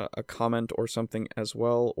a comment or something as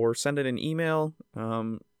well, or send it an email,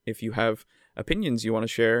 if you have opinions you want to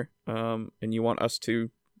share and you want us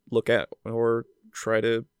to look at or try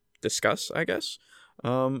to discuss, I guess,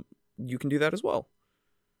 you can do that as well.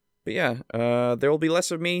 But yeah, there will be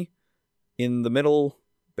less of me in the middle,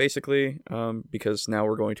 basically, because now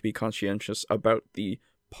we're going to be conscientious about the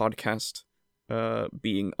podcast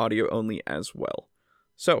being audio only as well.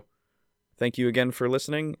 So, thank you again for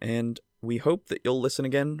listening, and we hope that you'll listen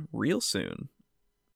again real soon.